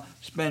now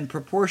spend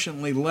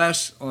proportionately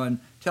less on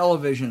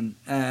television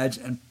ads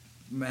and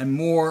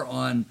more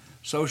on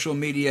social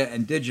media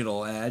and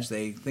digital ads.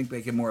 They think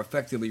they can more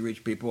effectively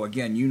reach people.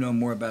 Again, you know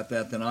more about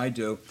that than I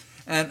do.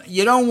 And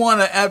you don't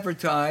want to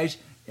advertise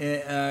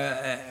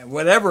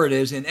whatever it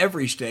is in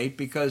every state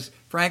because,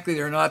 frankly,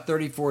 there are not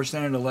 34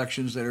 Senate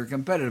elections that are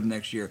competitive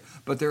next year.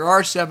 But there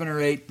are 7 or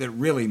 8 that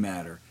really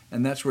matter,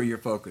 and that's where your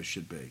focus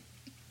should be.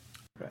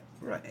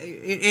 Right.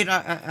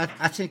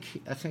 I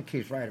think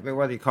he's right. I mean,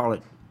 whether you call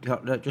it,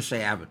 just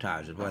say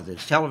advertising, whether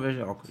it's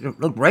television or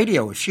look,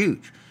 radio is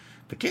huge,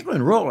 particularly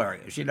in rural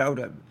areas. You know,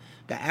 the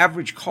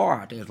average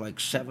car out there is like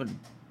 7,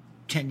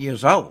 10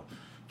 years old.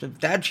 So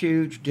that's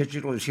huge.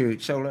 Digital is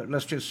huge. So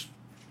let's just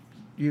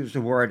use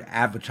the word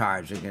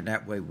advertising, and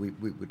that way we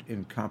would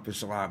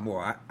encompass a lot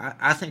more.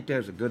 I think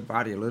there's a good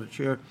body of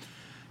literature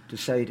to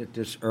say that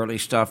this early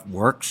stuff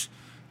works.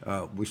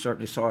 We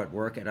certainly saw it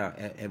work at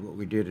what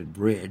we did at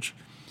Bridge.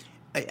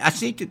 I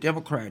think the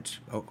Democrats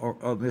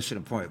are missing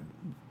a point.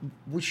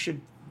 We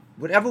should,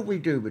 whatever we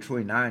do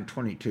between 9 and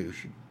 22,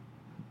 should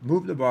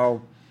move the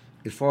ball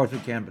as far as we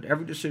can, but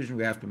every decision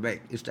we have to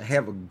make is to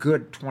have a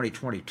good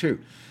 2022,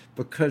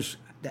 because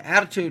the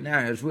attitude now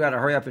is we got to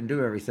hurry up and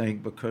do everything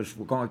because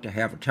we're going to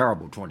have a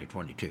terrible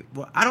 2022.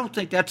 Well, I don't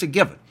think that's a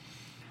given.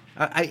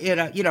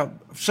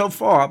 So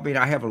far, I mean,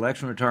 I have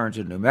election returns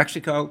in New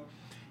Mexico,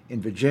 in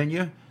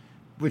Virginia,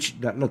 which,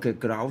 look, it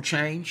could all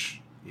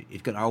change.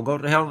 It could all go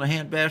to hell in a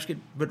handbasket.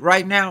 But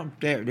right now,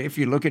 if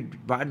you look at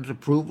Biden's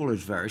approval,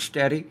 is very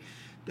steady.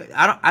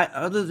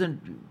 Other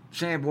than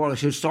saying, well,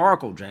 it's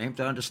historical, James,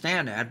 I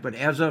understand that. But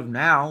as of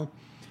now,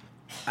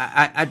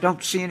 I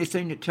don't see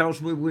anything that tells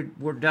me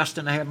we're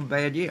destined to have a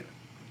bad year.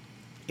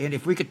 And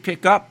if we could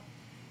pick up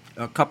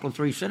a couple of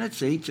 3 Senate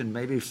seats and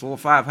maybe 4 or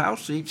 5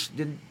 House seats,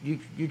 then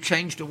you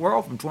change the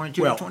world from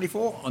 22 to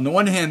 24. On the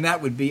one hand,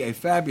 that would be a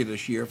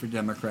fabulous year for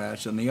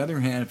Democrats. On the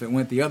other hand, if it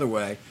went the other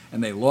way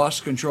and they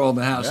lost control of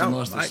the House and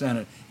lost the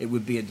Senate, it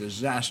would be a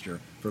disaster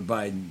for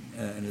Biden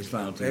in his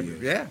final 2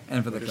 years. Yeah,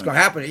 and for the country. It's going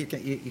to happen.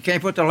 You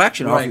can't put the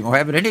election off. You're going to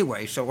have it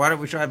anyway. So why don't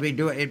we try to be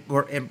doing it?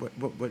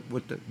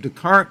 With the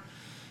current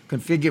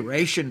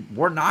configuration,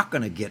 we're not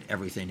going to get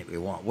everything that we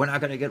want. We're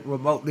not going to get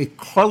remotely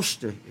close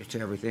to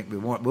everything we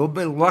want. We'll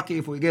be lucky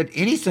if we get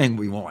anything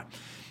we want.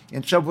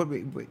 And so,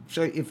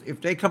 if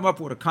they come up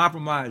with a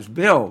compromise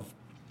bill,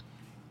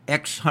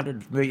 X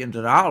hundreds of millions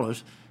of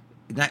dollars,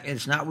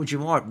 it's not what you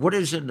want. What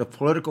is in the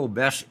political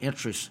best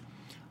interest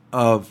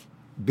of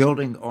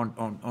building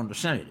on the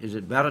Senate? Is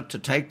it better to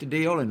take the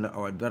deal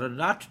or better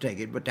not to take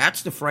it? But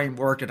that's the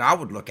framework that I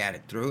would look at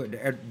it through.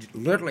 And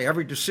literally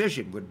every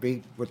decision would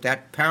be with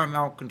that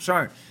paramount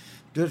concern.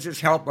 Does this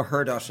help or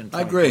hurt us in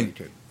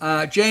 2022?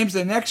 I agree. James,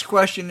 the next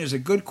question is a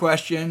good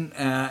question,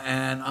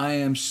 and I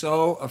am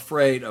so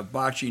afraid of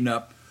botching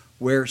up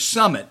where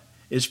Summit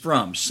is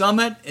from.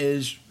 Summit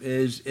is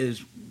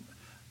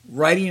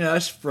writing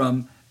us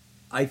from,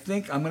 I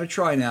think, I'm going to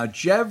try now,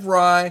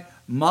 Jevrai,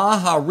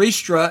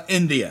 Maharashtra,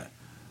 India.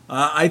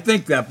 I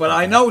think that, but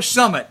I know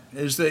Summit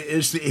is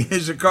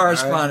the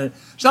correspondent.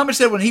 Right. Summit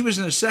said when he was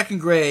in the 2nd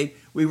grade,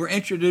 we were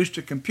introduced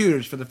to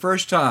computers for the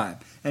first time.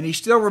 And he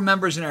still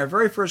remembers in our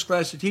very first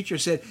class, the teacher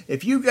said,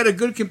 if you get a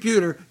good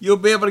computer, you'll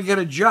be able to get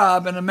a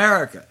job in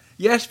America.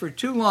 Yes, for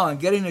too long,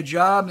 getting a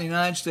job in the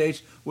United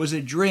States was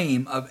a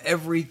dream of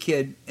every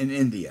kid in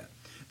India.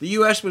 The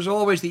U.S. was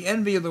always the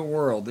envy of the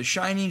world, the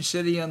shining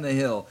city on the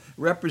hill,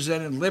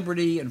 represented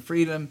liberty and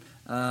freedom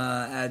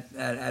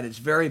at its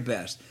very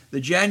best. The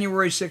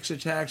January 6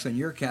 attacks on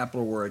your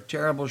capital were a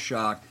terrible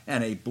shock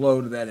and a blow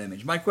to that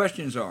image. My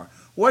questions are,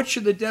 what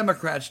should the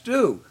Democrats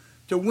do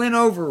to win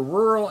over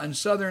rural and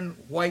southern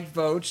white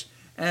votes?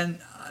 And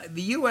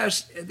the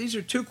U.S., these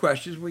are 2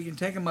 questions. We can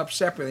take them up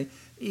separately.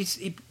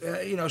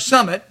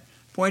 Summit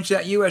points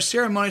out U.S.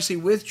 ceremoniously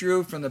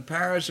withdrew from the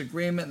Paris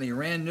Agreement and the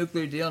Iran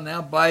nuclear deal.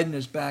 Now Biden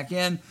is back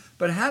in.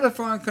 But how do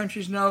foreign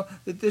countries know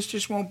that this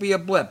just won't be a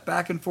blip?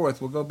 Back and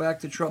forth. We'll go back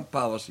to Trump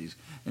policies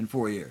in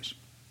 4 years.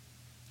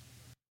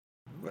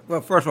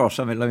 Well, first of all,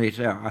 Summit, let me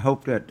say, I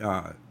hope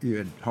that you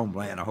in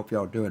Homeland, I hope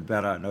y'all doing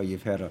better. I know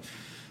you've had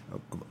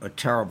a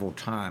terrible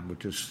time with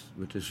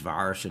this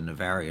virus and the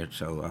variant.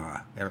 So,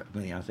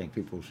 I think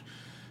people's,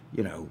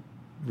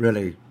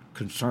 really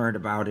concerned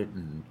about it,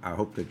 and I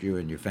hope that you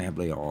and your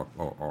family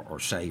are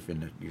safe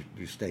and that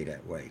you stay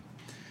that way.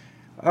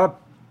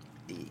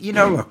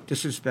 Look,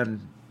 this has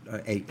been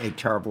a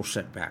terrible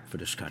setback for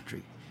this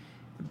country.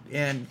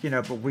 And,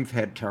 but we've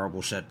had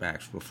terrible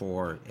setbacks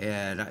before,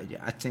 and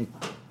I think,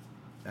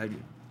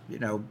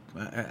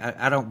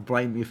 I don't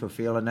blame you for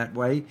feeling that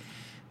way.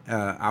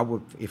 I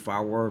would, if I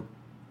were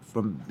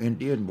from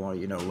India and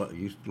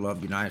used to love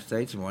the United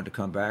States and wanted to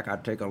come back,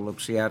 I'd take a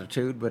look-see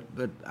attitude. But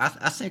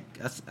I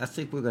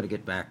think we're going to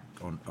get back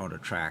on a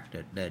track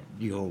that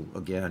you'll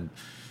again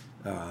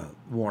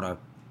want to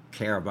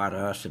care about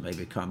us and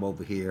maybe come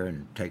over here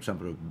and take some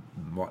of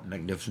the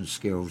magnificent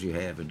skills you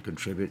have and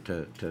contribute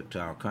to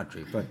our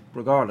country. But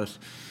regardless,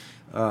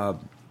 I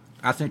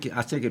think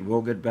it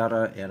will get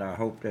better, and I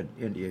hope that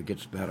India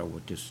gets better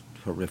with this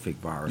horrific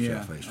virus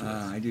they're faced with.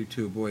 I do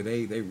too. Boy,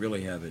 they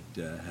really have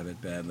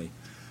it badly.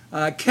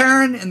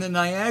 Karen in the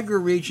Niagara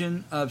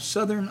region of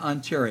southern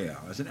Ontario.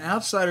 As an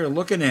outsider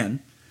looking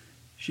in,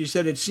 she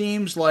said it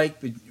seems like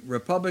the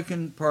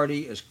Republican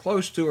Party is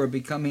close to or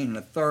becoming an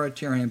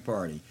authoritarian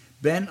party,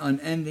 bent on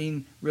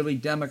ending really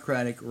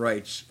democratic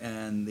rights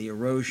and the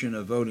erosion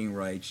of voting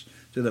rights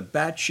to the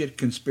batshit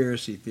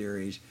conspiracy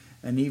theories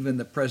and even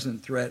the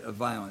present threat of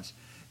violence.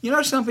 You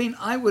know something?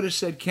 I would have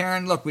said,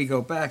 Karen, look, we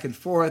go back and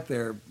forth.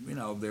 There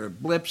are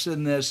blips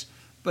in this,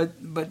 but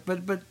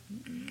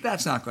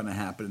that's not going to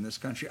happen in this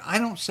country. I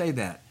don't say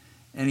that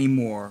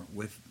anymore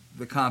with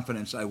the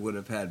confidence I would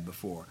have had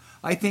before.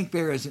 I think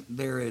there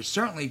is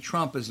certainly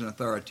Trump as an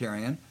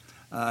authoritarian.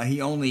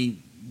 He only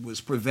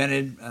was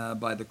prevented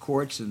by the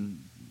courts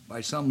and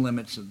by some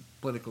limits of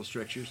political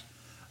strictures.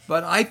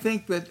 But I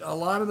think that a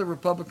lot of the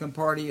Republican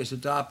Party has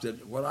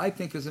adopted what I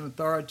think is an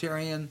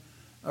authoritarian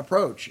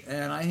approach,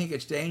 and I think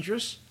it's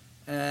dangerous,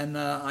 and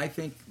I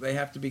think they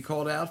have to be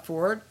called out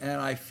for it, and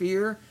I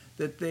fear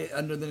that they,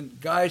 under the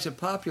guise of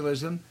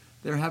populism,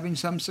 they're having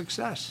some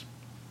success.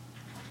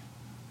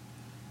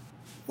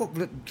 Well,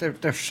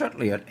 they're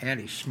certainly an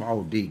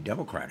anti-small d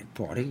Democratic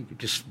Party. You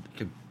just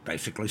to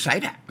basically say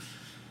that,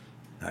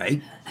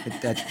 right?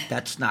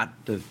 That's not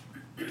the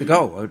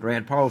goal.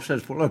 Rand Paul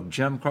says, well, look,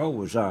 Jim Crow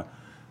was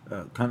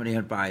coming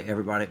in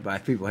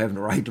by people having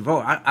the right to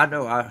vote. I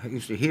know I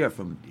used to hear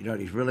from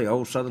these really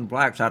old Southern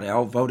blacks how they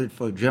all voted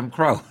for Jim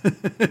Crow.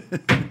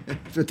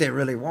 That's what they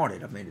really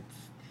wanted. I mean,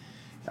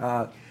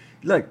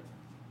 look,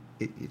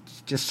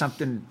 it's just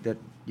something that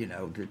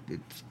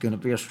it's going to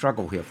be a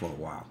struggle here for a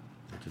while.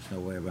 There's no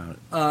way about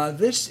it.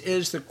 This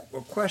is the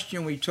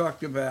question we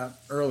talked about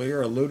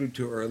earlier, alluded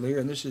to earlier,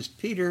 and this is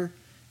Peter.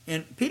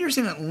 And Peter's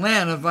in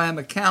Atlanta via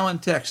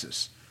McAllen,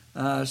 Texas.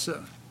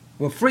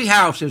 Well, Free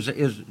House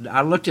is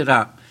I looked it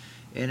up,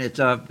 and it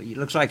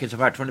looks like it's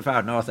about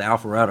 25 north of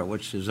Alpharetta,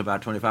 which is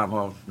about 25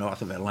 miles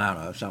north of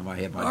Atlanta. Something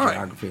I had my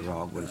geography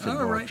wrong, but it's in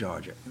North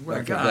Georgia.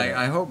 Well,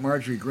 I hope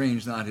Marjorie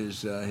Greene's not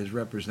his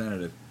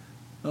representative.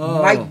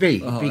 Might be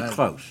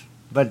close,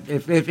 but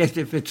if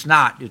it's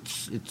not,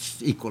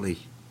 it's equally,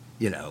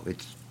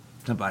 it's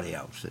somebody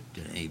else.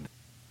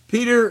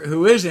 Peter,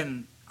 who is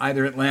in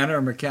either Atlanta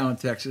or McAllen,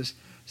 Texas,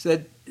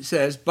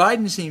 says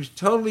Biden seems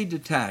totally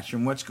detached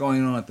from what's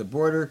going on at the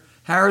border.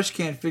 Harris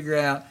can't figure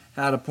out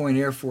how to point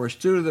Air Force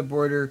 2 to the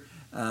border,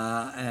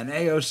 and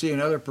AOC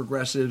and other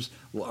progressives,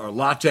 or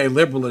latte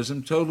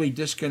liberalism, totally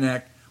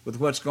disconnect with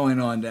what's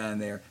going on down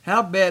there.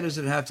 How bad does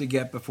it have to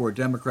get before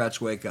Democrats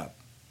wake up?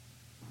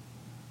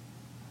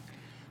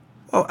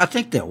 Well, I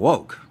think they're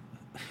woke.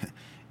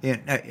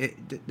 And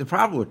the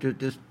problem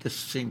with this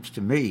seems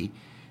to me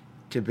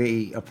to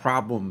be a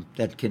problem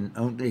that can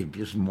only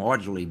just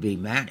marginally be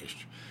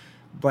managed.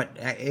 But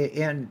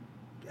and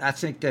I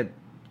think that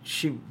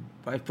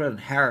Vice President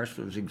Harris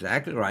was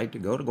exactly right to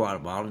go to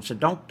Guatemala and said,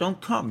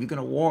 don't come. You're going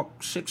to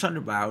walk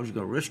 600 miles. You're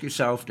going to risk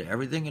yourself to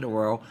everything in the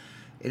world,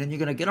 and then you're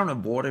going to get on a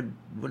border,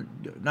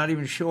 not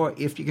even sure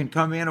if you can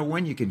come in or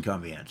when you can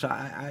come in. So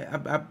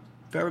I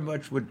very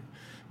much would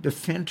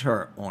defend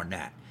her on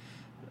that.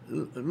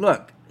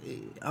 Look,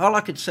 all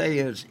I could say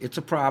is it's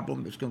a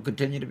problem. It's going to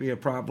continue to be a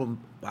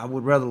problem. I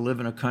would rather live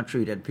in a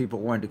country that people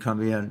wanted to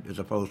come in as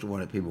opposed to one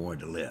that people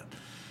wanted to live.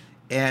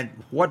 And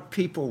what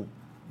people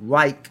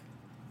like,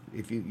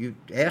 if you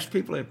ask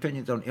people their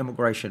opinions on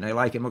immigration, they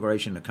like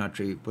immigration in the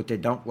country. What they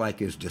don't like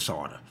is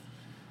disorder.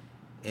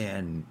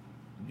 And,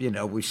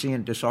 we're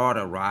seeing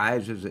disorder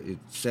rise as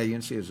its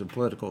saliency as a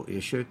political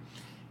issue.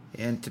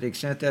 And to the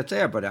extent that's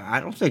there, but I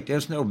don't think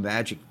there's no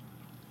magic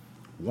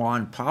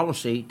wand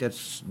policy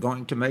that's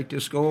going to make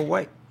this go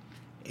away.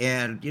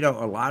 And, a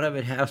lot of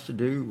it has to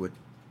do with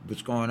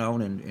what's going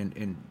on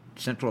in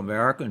Central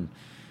America and,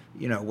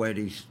 where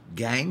these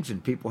gangs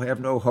and people have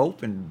no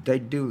hope, and they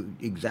do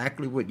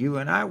exactly what you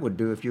and I would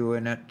do if you were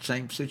in that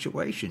same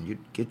situation.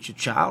 You'd get your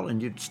child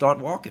and you'd start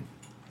walking.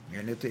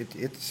 And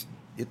it's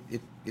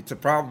a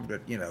problem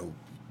that,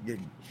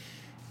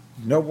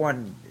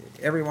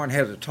 everyone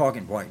has a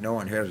talking point. No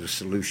one has a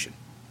solution,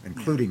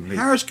 including me.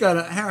 Harris got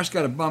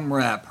a bum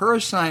rap. Her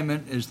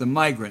assignment is the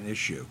migrant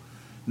issue,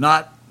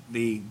 not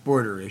the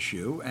border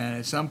issue. And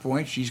at some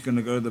point, she's going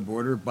to go to the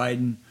border.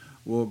 Biden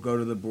will go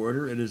to the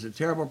border. It is a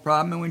terrible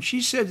problem. And when she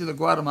said to the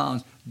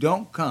Guatemalans,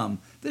 "Don't come,"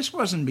 this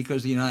wasn't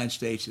because the United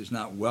States is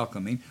not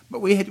welcoming,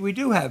 but we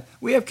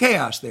have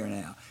chaos there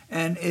now,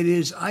 and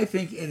I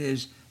think it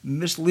is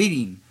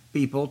misleading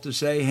people to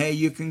say, "Hey,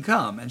 you can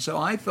come." And so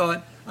I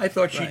thought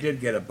she did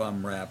get a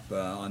bum rap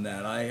on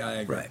that. I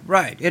agree.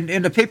 Right.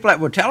 And the people that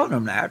were telling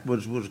them that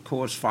was of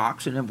course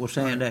Fox, and it was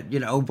saying that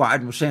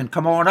Biden was saying,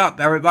 "Come on up,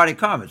 everybody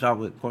come." It's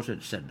of course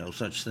it said no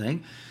such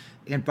thing.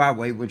 And by the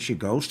way, when she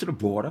goes to the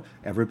border,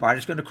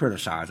 everybody's going to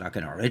criticize. I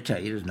can already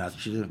tell you, there's nothing.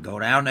 She's going to go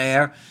down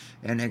there,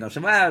 and they're going to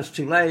say, "Well, it's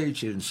too late.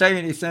 She didn't say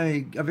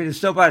anything." I mean,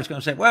 there's nobody's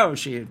going to say, "Well,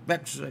 she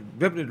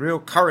exhibited real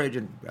courage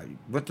and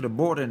went to the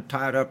border and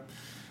tied up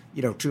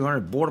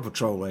 200 Border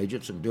Patrol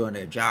agents and doing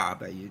their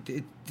job."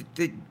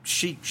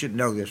 She should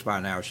know this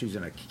by now. She's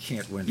in a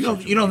can't-win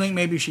situation. You don't think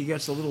maybe she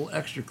gets a little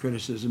extra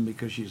criticism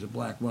because she's a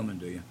black woman,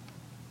 do you?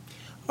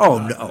 Oh,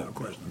 no. Of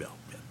course, no.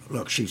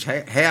 Look, she's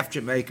half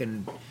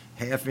Jamaican,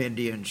 half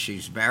Indian.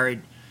 She's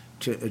married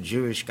to a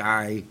Jewish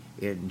guy,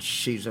 and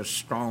she's a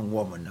strong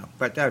woman.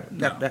 But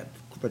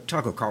but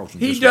Tucker Carlson.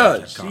 He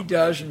does,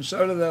 and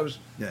so do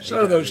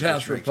those.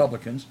 House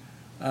Republicans.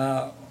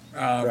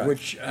 Right.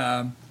 Which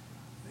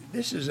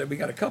we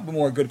got a couple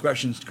more good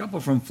questions. A couple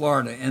from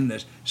Florida in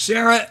this.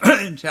 Sarah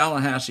in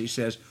Tallahassee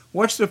says,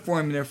 "What's the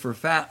formula for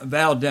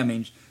Val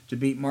Demings to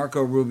beat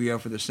Marco Rubio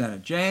for the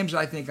Senate?" James,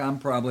 I think I'm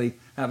probably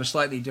have a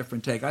slightly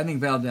different take. I think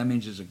Val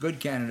Demings is a good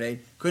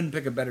candidate. Couldn't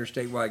pick a better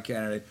statewide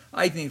candidate.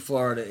 I think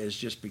Florida has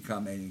just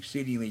become an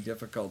exceedingly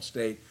difficult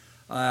state.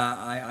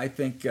 I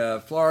think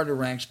Florida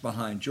ranks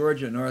behind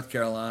Georgia, North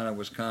Carolina,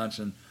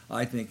 Wisconsin,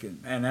 I think,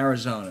 and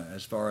Arizona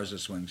as far as a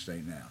swing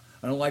state now.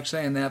 I don't like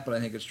saying that, but I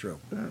think it's true.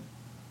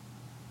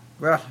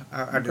 Well,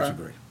 I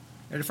disagree.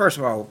 And first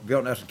of all,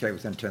 Bill Nelson came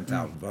within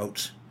 10,000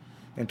 votes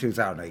in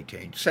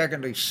 2018.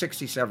 Secondly,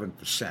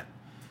 67%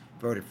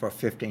 voted for a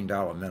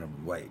 $15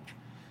 minimum wage.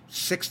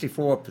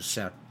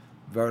 64%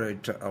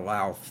 voted to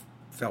allow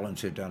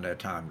felons who'd done their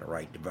time the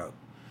right to vote.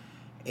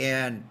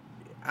 And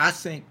I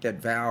think that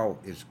Val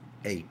is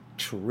a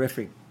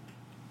terrific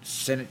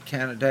Senate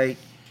candidate.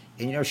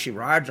 And, she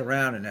rides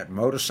around in that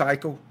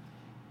motorcycle,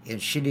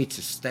 and she needs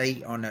to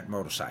stay on that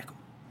motorcycle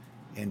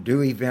and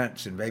do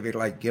events and maybe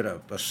get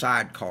a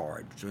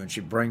sidecar. So when she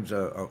brings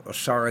a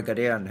surrogate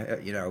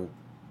in,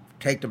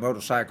 take the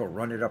motorcycle,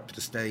 run it up to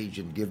the stage,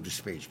 and give the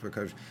speech,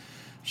 because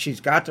she's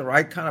got the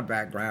right kind of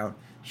background.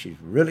 She's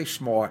really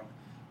smart,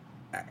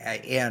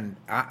 and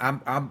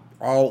I'm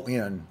all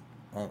in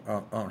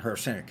on her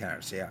Senate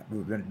candidacy.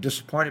 We've been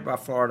disappointed by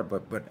Florida,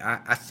 but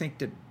I think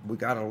that we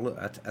got to look.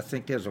 I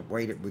think there's a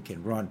way that we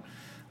can run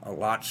a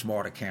lot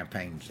smarter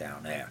campaigns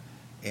down there,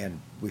 and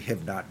we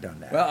have not done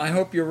that. Well, I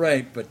hope you're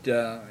right, but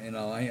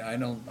I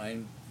don't.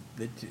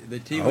 The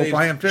tea I hope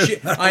I am too.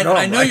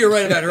 I know you're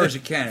right about her as a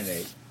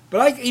candidate, but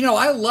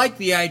I like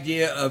the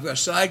idea of a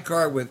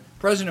sidecar with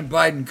President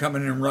Biden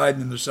coming in and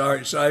riding in the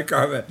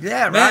sidecar.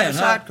 Yeah, man, the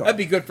sidecar. That'd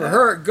be good for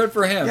her, good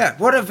for him. Yeah,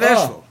 what a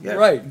visual. Yeah,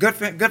 right. Good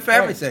for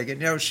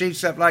everything. And,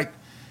 she's like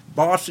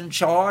boss in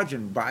charge,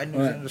 and Biden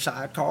is in the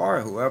sidecar,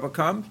 or whoever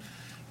comes.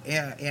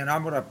 And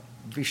I'm going to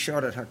be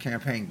sure that her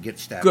campaign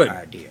gets that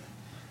idea.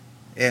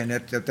 And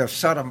that the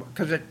subtle,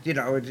 because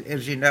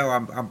as you know,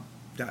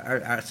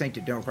 I think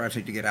the Democrats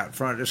need to get out in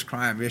front of this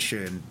crime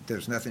issue, and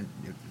there's nothing.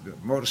 The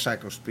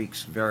motorcycle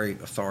speaks very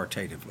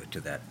authoritatively to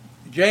that.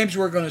 James,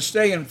 we're going to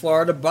stay in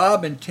Florida.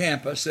 Bob in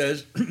Tampa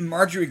says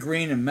Marjorie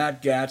Greene and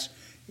Matt Gaetz,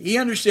 he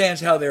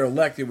understands how they're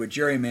elected with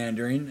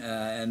gerrymandering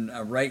and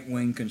a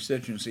right-wing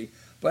constituency,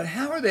 but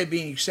how are they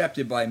being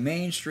accepted by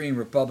mainstream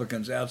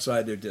Republicans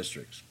outside their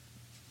districts?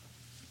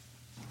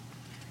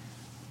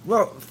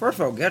 Well, first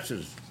of all,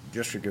 Gaetz's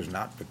district is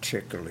not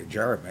particularly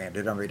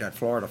gerrymandered. I mean, that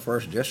Florida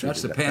 1st district.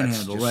 That's the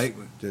Panhandle, right?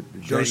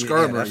 Joe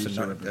Scarborough.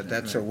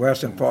 That's the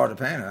western part of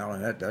the Panhandle,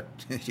 and that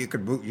you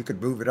could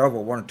move it over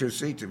 1 or 2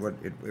 seats. It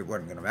wasn't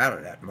going to matter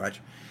that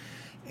much.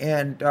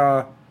 And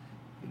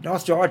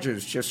North Georgia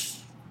has just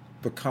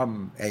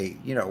become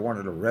one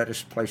of the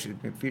reddest places.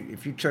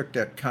 If you took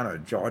that kind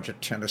of Georgia,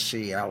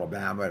 Tennessee,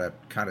 Alabama, that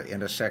kind of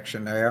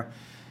intersection there,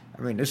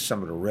 I mean, this is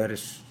some of the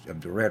reddest of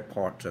the red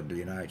parts of the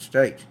United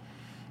States.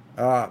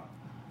 And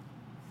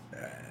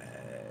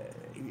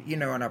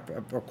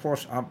of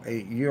course,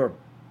 you're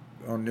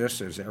on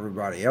this as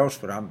everybody else,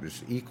 but I'm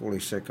just equally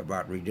sick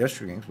about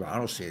redistricting, but I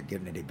don't see it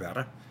getting any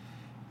better.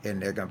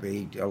 And they're going to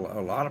be, a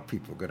lot of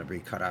people are going to be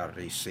cut out of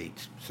these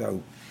seats.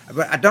 So,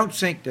 but I don't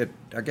think that,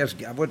 I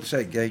wouldn't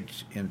say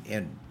Gaetz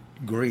and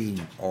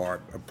Greene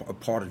are a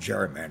part of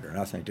gerrymandering.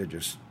 I think they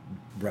just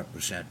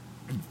represent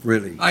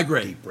really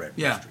deep red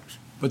districts.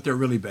 But they're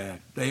really bad.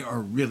 They are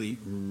really,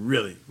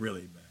 really,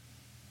 really bad.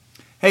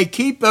 Hey,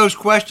 keep those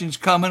questions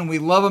coming. We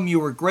love them.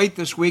 You were great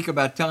this week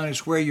about telling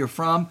us where you're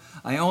from.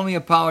 I only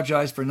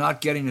apologize for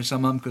not getting to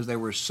some of them because there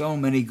were so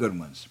many good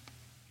ones.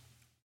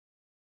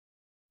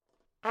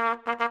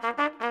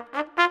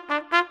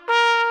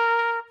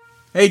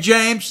 Hey,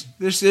 James,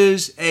 this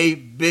is a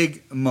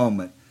big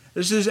moment.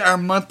 This is our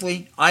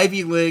monthly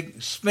Ivy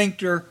League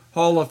Sphincter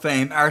Hall of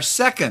Fame, our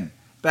second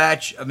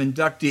batch of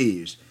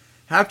inductees.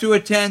 Have to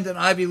attend an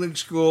Ivy League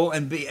school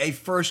and be a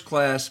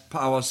first-class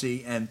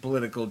policy and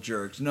political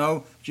jerks.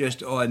 No,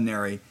 just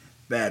ordinary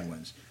bad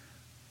ones.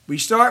 We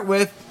start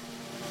with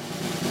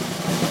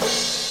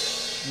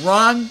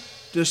Ron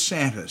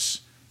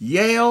DeSantis,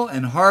 Yale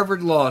and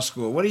Harvard Law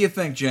School. What do you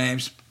think,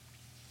 James?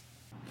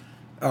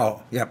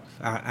 Oh, yep,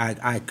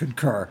 I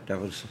concur.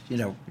 That was,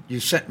 you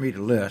sent me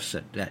the list.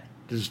 That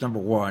this is number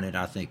one, and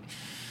I think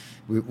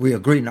we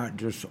agree not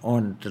just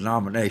on the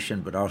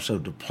nomination, but also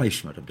the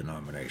placement of the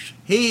nomination.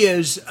 He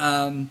is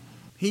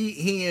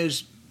he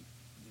is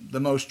the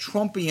most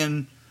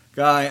Trumpian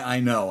guy I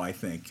know, I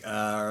think,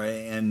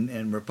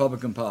 in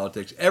Republican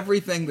politics.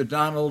 Everything that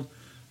Donald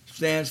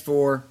stands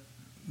for,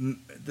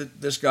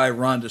 this guy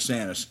Ron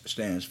DeSantis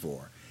stands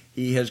for.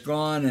 He has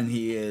gone and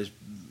he has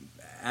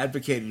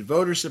advocated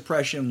voter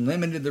suppression,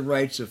 limited the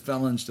rights of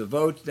felons to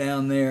vote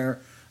down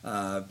there,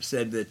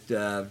 said that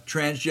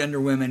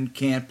transgender women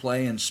can't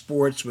play in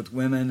sports with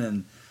women,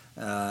 and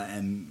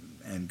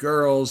and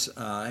girls.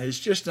 He's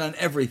just done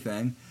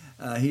everything.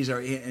 He's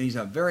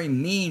a very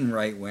mean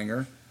right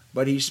winger,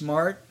 but he's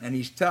smart and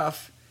he's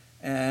tough.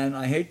 And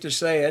I hate to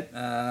say it,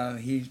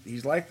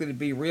 he's likely to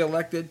be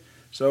reelected.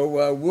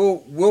 So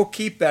we'll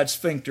keep that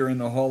sphincter in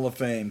the Hall of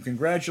Fame.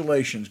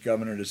 Congratulations,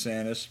 Governor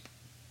DeSantis.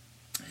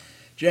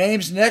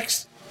 James,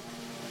 next.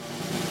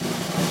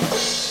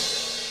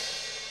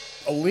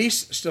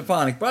 Elise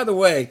Stefanik. By the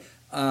way,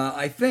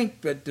 I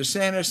think that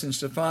DeSantis and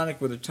Stefanik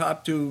were the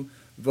top two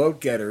vote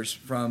getters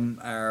from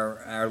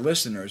our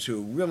listeners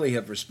who really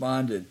have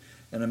responded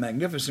in a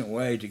magnificent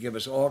way to give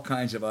us all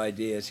kinds of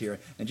ideas here.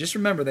 And just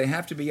remember, they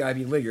have to be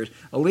Ivy Leaguers.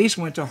 Elise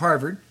went to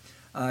Harvard.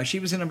 She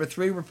was the number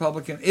 3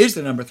 Republican, is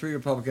the number 3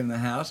 Republican in the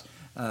House,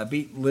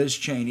 beat Liz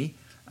Cheney.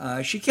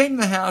 She came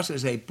to the House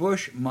as a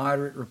Bush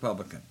moderate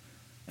Republican.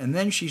 And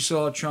then she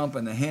saw Trump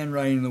and the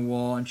handwriting on the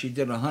wall, and she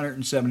did a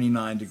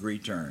 179-degree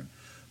turn.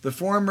 The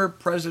former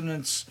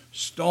president's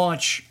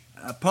staunch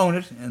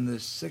opponent in the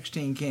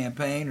 2016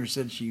 campaign, or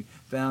said she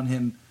found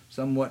him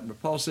somewhat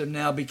repulsive,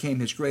 now became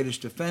his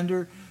greatest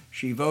defender.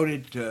 She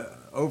voted to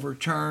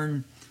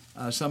overturn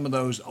some of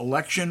those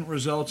election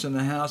results in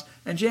the House.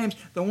 And James,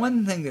 the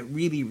one thing that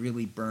really,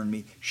 really burned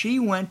me, she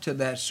went to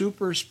that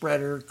super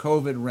spreader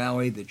COVID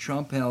rally that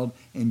Trump held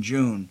in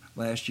June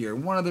last year.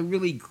 One of the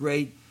really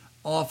great,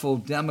 awful,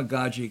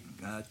 demagogic,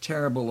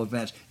 terrible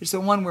events. It's the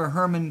one where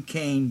Herman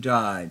Cain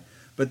died.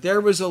 But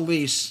there was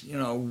Elise,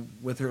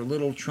 with her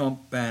little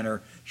Trump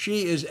banner.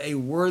 She is a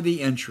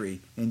worthy entry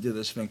into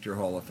the Sphincter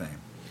Hall of Fame.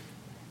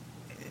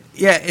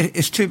 Yeah,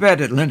 it's too bad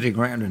that Lindsey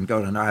Graham didn't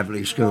go to an Ivy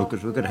League school,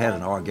 because we could have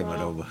had an argument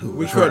over who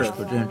was first.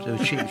 But then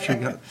but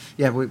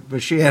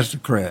she has the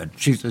cred.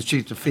 She's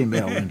the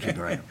female Lindsey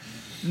Graham.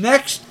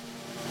 Next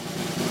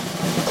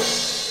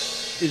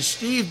is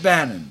Steve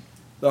Bannon,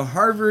 the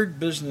Harvard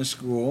Business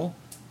School.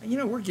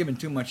 We're giving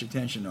too much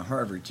attention to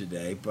Harvard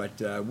today,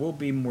 but we'll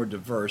be more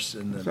diverse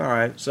in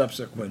the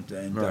subsequent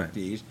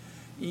inductees.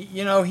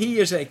 Right. He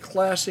is a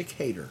classic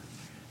hater.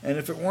 And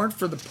if it weren't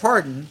for the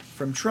pardon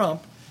from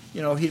Trump,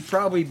 he'd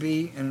probably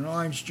be in an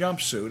orange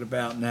jumpsuit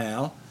about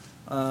now.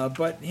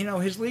 But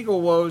his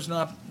legal woes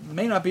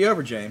may not be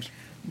over, James.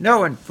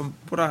 No, and from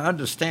what I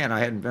understand, I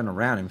hadn't been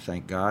around him,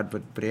 thank God,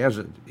 but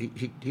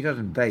he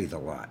doesn't bathe a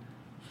lot.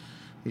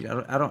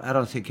 I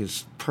don't think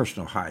his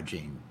personal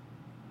hygiene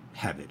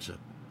habits are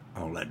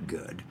all that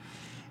good.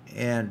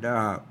 And,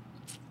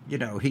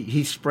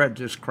 he spread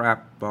this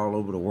crap all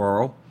over the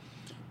world.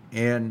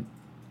 And,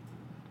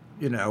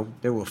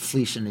 they were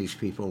fleecing these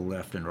people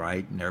left and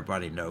right, and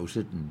everybody knows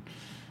it. And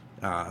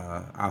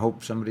I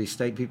hope some of these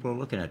state people are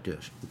looking at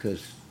this,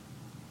 because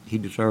he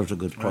deserves a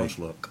good close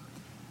look.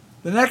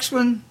 The next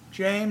one,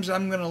 James,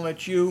 I'm going to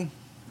let you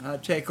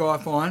take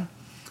off on.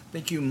 I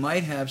think you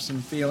might have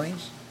some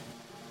feelings.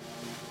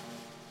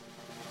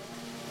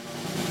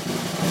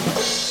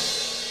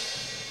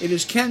 It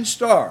is Ken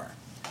Starr,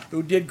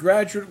 who did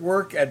graduate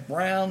work at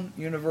Brown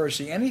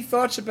University. Any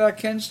thoughts about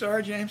Ken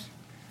Starr, James?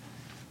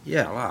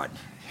 Yeah, a lot.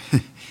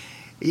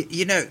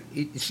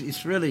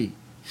 It's really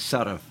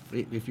sort of,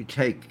 if you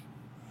take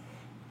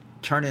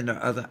turning the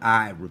other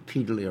eye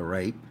repeatedly a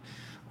rape,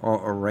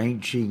 or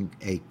arranging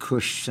a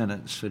cush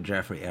sentence for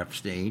Jeffrey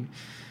Epstein,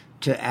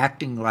 to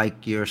acting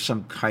like you're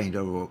some kind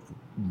of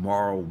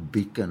moral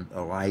beacon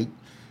of light.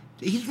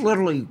 He's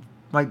literally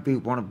might be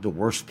one of the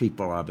worst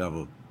people I've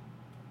ever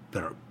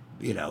been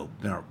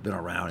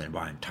around in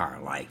my entire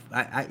life.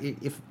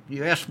 If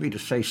you ask me to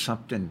say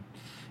something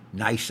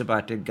nice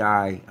about that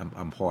guy,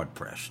 I'm hard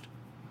pressed.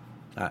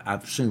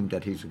 I've assumed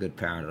that he's a good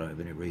parent. I don't have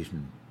any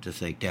reason to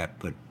think that,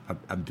 but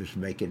I'm just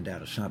making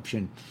that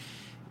assumption.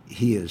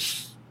 He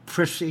is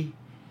prissy.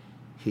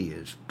 He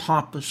is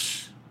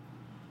pompous.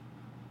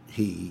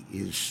 He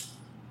is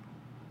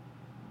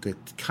the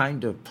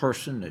kind of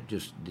person that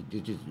just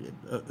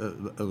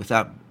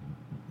without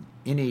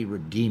any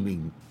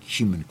redeeming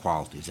human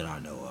qualities that I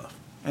know of.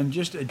 And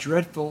just a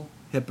dreadful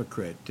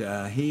hypocrite.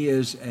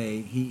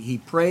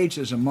 He parades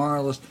as a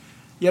moralist,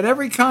 yet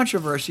every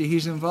controversy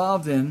he's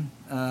involved in,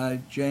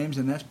 James,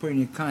 and that's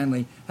putting it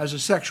kindly, has a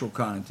sexual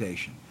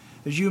connotation.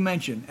 As you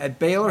mentioned, at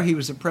Baylor he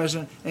was the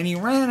president, and he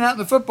ran out in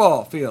the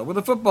football field with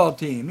a football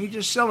team. He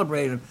just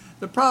celebrated them.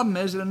 The problem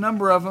is that a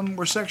number of them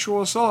were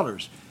sexual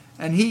assaulters,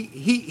 and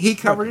he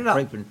covered it up.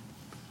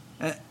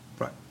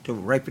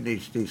 Raping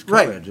these kids.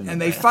 Right,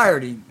 and they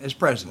fired him as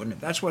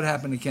president. That's what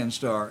happened to Ken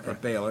Starr at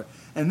Baylor.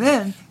 And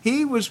then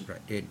he was...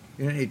 He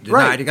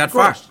denied he got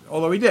fired.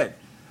 Although he did.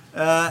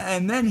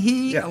 And then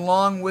he,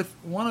 along with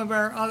one of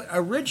our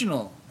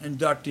original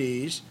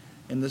inductees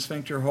in the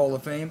Sphincter Hall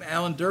of Fame,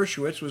 Alan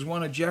Dershowitz, was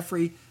one of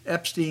Jeffrey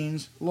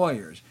Epstein's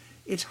lawyers.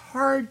 It's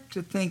hard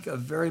to think of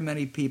very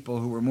many people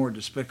who were more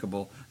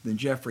despicable than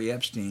Jeffrey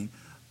Epstein.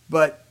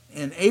 But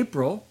in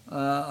April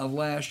of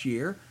last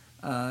year...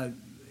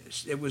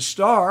 it was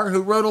Starr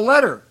who wrote a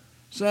letter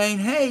saying,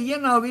 hey,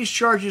 these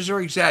charges are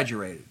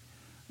exaggerated.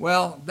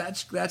 Well,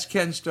 that's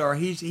Ken Starr.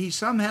 He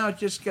somehow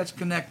just gets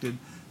connected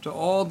to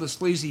all the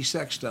sleazy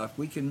sex stuff.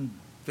 We can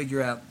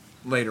figure out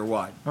later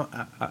why. Well,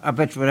 I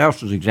bet you what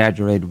else was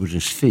exaggerated was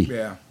his fee.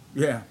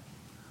 Yeah.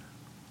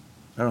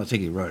 I don't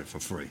think he wrote it for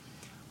free.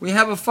 We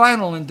have a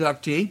final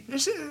inductee.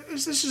 This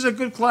is a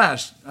good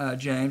class,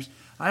 James.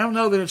 I don't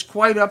know that it's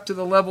quite up to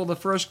the level of the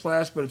first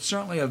class, but it's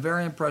certainly a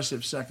very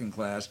impressive second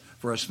class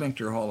for a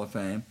Sphincter Hall of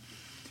Fame.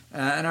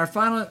 And our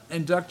final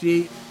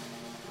inductee,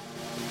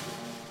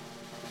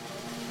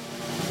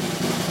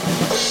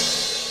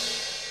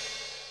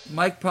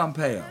 Mike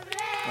Pompeo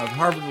of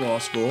Harvard Law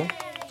School.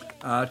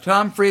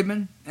 Tom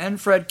Friedman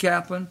and Fred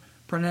Kaplan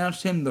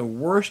pronounced him the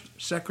worst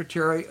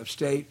Secretary of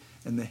State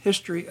in the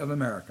history of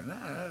America.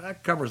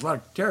 That covers a lot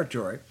of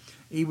territory.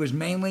 He was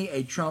mainly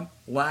a Trump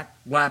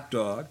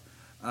lapdog.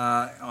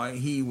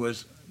 He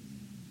was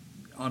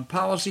on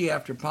policy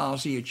after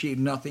policy, achieved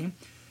nothing.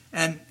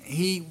 And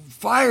he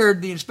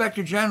fired the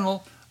Inspector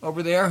General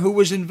over there who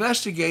was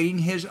investigating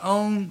his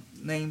own,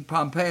 named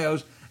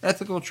Pompeo's,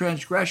 ethical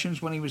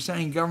transgressions when he was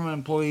sending government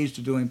employees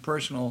to doing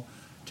personal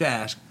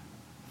tasks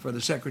for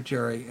the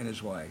Secretary and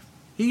his wife.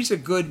 He's a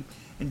good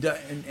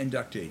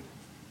inductee.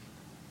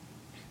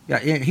 Yeah,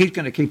 he's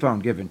going to keep on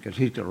giving because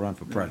he's going to run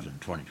for president in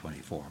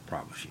 2024, I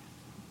promise you.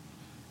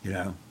 You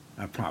know,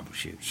 I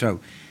promise you. So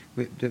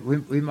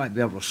we might be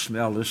able to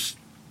smell this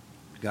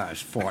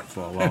guy's fart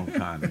for a long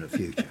time in the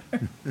future.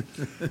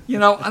 You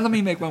know, let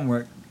me make one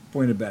more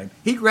point about him.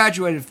 He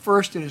graduated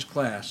first in his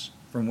class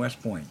from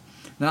West Point.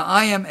 Now,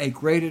 I am a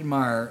great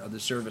admirer of the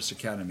service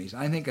academies.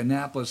 I think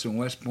Annapolis and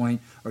West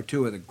Point are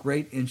two of the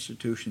great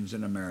institutions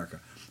in America.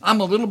 I'm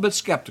a little bit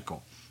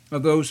skeptical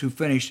of those who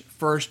finished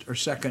first or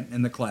second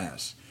in the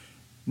class.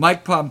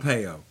 Mike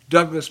Pompeo,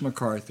 Douglas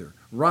MacArthur,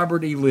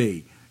 Robert E.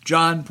 Lee,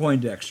 John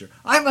Poindexter.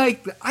 I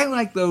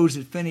like those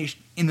that finished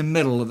in the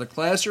middle of the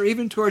class or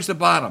even towards the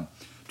bottom.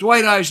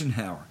 Dwight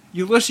Eisenhower,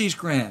 Ulysses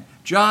Grant,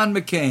 John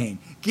McCain.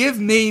 Give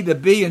me the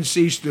B and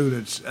C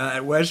students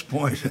at West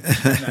Point and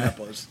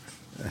Annapolis.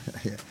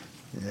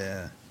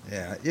 Yeah.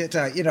 It's,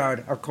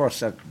 of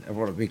course, I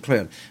want to be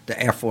clear. The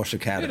Air Force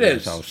Academy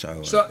is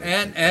also. So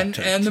and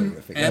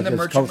the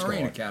Merchant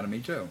Marine Academy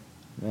too.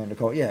 And I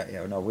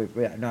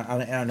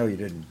know you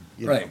didn't.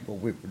 Right. But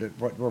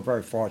we're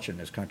very fortunate in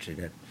this country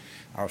that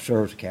our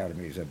service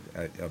academies are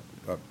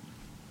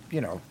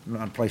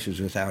not places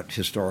without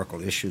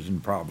historical issues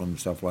and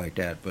problems, stuff like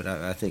that. But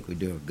I think we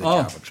do a good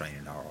job of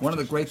training our officers. One of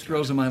the great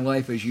thrills of my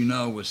life, as you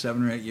know, was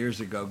 7 or 8 years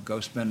ago.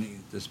 To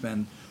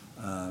spend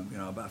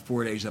about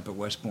 4 days up at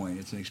West Point.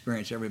 It's an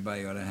experience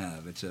everybody ought to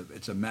have.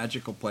 It's a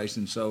magical place,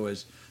 and so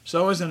is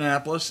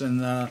Annapolis.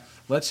 And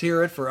let's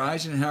hear it for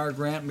Eisenhower,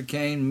 Grant,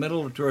 McCain,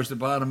 middle towards the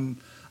bottom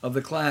of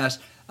the class.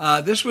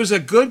 This was a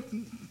good.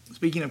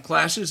 Speaking of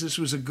classes, this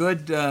was a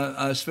good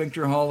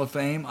Sphincter Hall of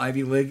Fame,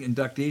 Ivy League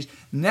inductees.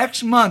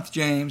 Next month,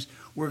 James,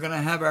 we're going to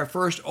have our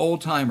first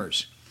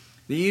old-timers.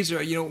 These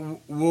are,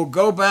 we'll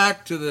go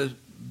back to the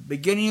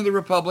beginning of the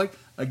Republic.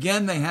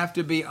 Again, they have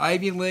to be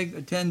Ivy League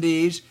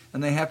attendees,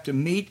 and they have to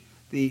meet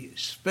the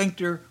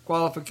Sphincter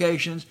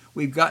qualifications.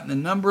 We've gotten a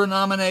number of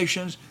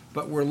nominations,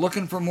 but we're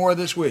looking for more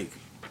this week.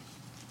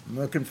 I'm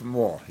looking for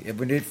more. If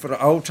we need for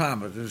the old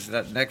timers,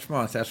 next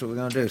month, that's what we're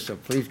going to do. So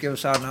please give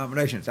us our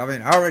nominations. I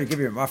mean, I already give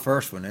you my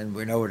first one, and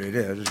we know what it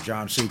is. It's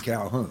John C.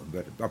 Calhoun,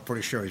 but I'm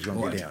pretty sure he's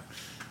going to get in.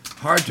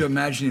 Hard to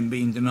imagine him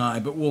being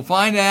denied, but we'll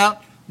find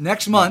out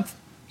next month.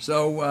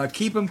 So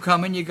keep them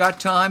coming. You got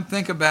time.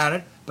 Think about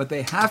it. But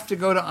they have to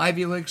go to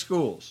Ivy League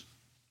schools.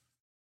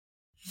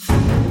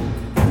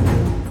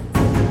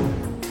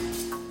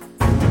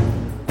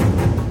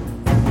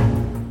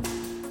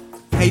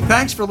 Hey,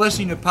 thanks for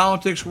listening to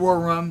Politics War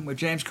Room with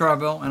James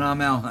Carville, and I'm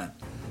Al Hunt.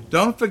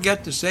 Don't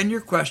forget to send your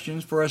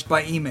questions for us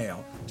by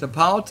email to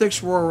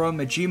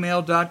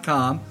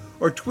politicswarroom@gmail.com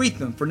or tweet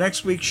them for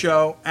next week's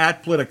show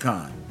at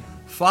Politicon.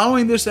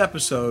 Following this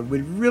episode,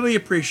 we'd really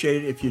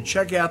appreciate it if you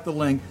check out the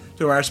link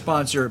to our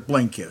sponsor,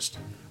 Blinkist.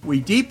 We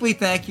deeply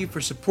thank you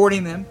for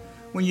supporting them.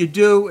 When you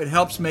do, it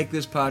helps make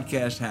this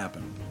podcast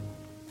happen.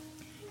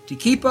 To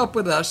keep up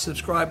with us,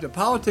 subscribe to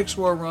Politics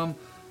War Room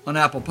on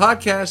Apple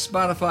Podcasts,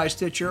 Spotify,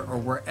 Stitcher, or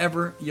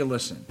wherever you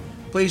listen.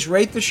 Please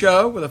rate the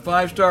show with a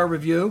 5-star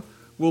review.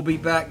 We'll be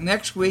back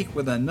next week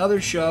with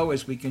another show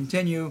as we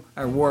continue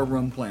our War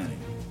Room planning.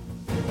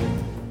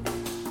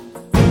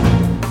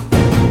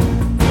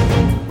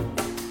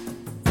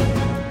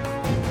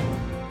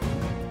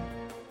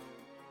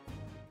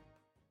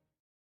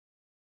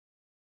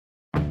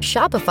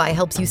 Shopify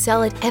helps you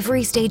sell at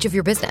every stage of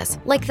your business.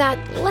 Like that,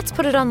 let's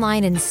put it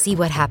online and see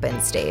what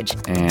happens stage.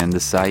 And the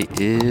site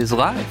is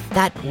live.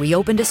 That we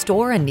opened a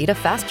store and need a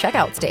fast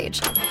checkout stage.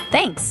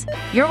 Thanks.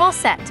 You're all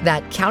set.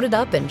 That count it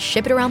up and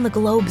ship it around the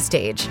globe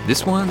stage.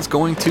 This one's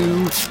going to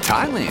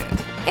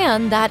Thailand.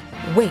 And that,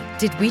 wait,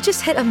 did we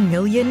just hit 1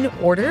 million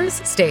orders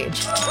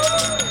stage?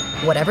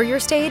 Whatever your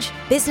stage,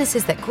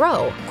 businesses that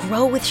grow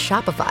with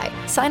Shopify.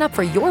 Sign up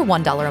for your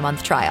 $1 a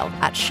month trial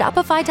at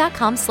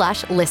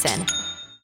shopify.com/listen.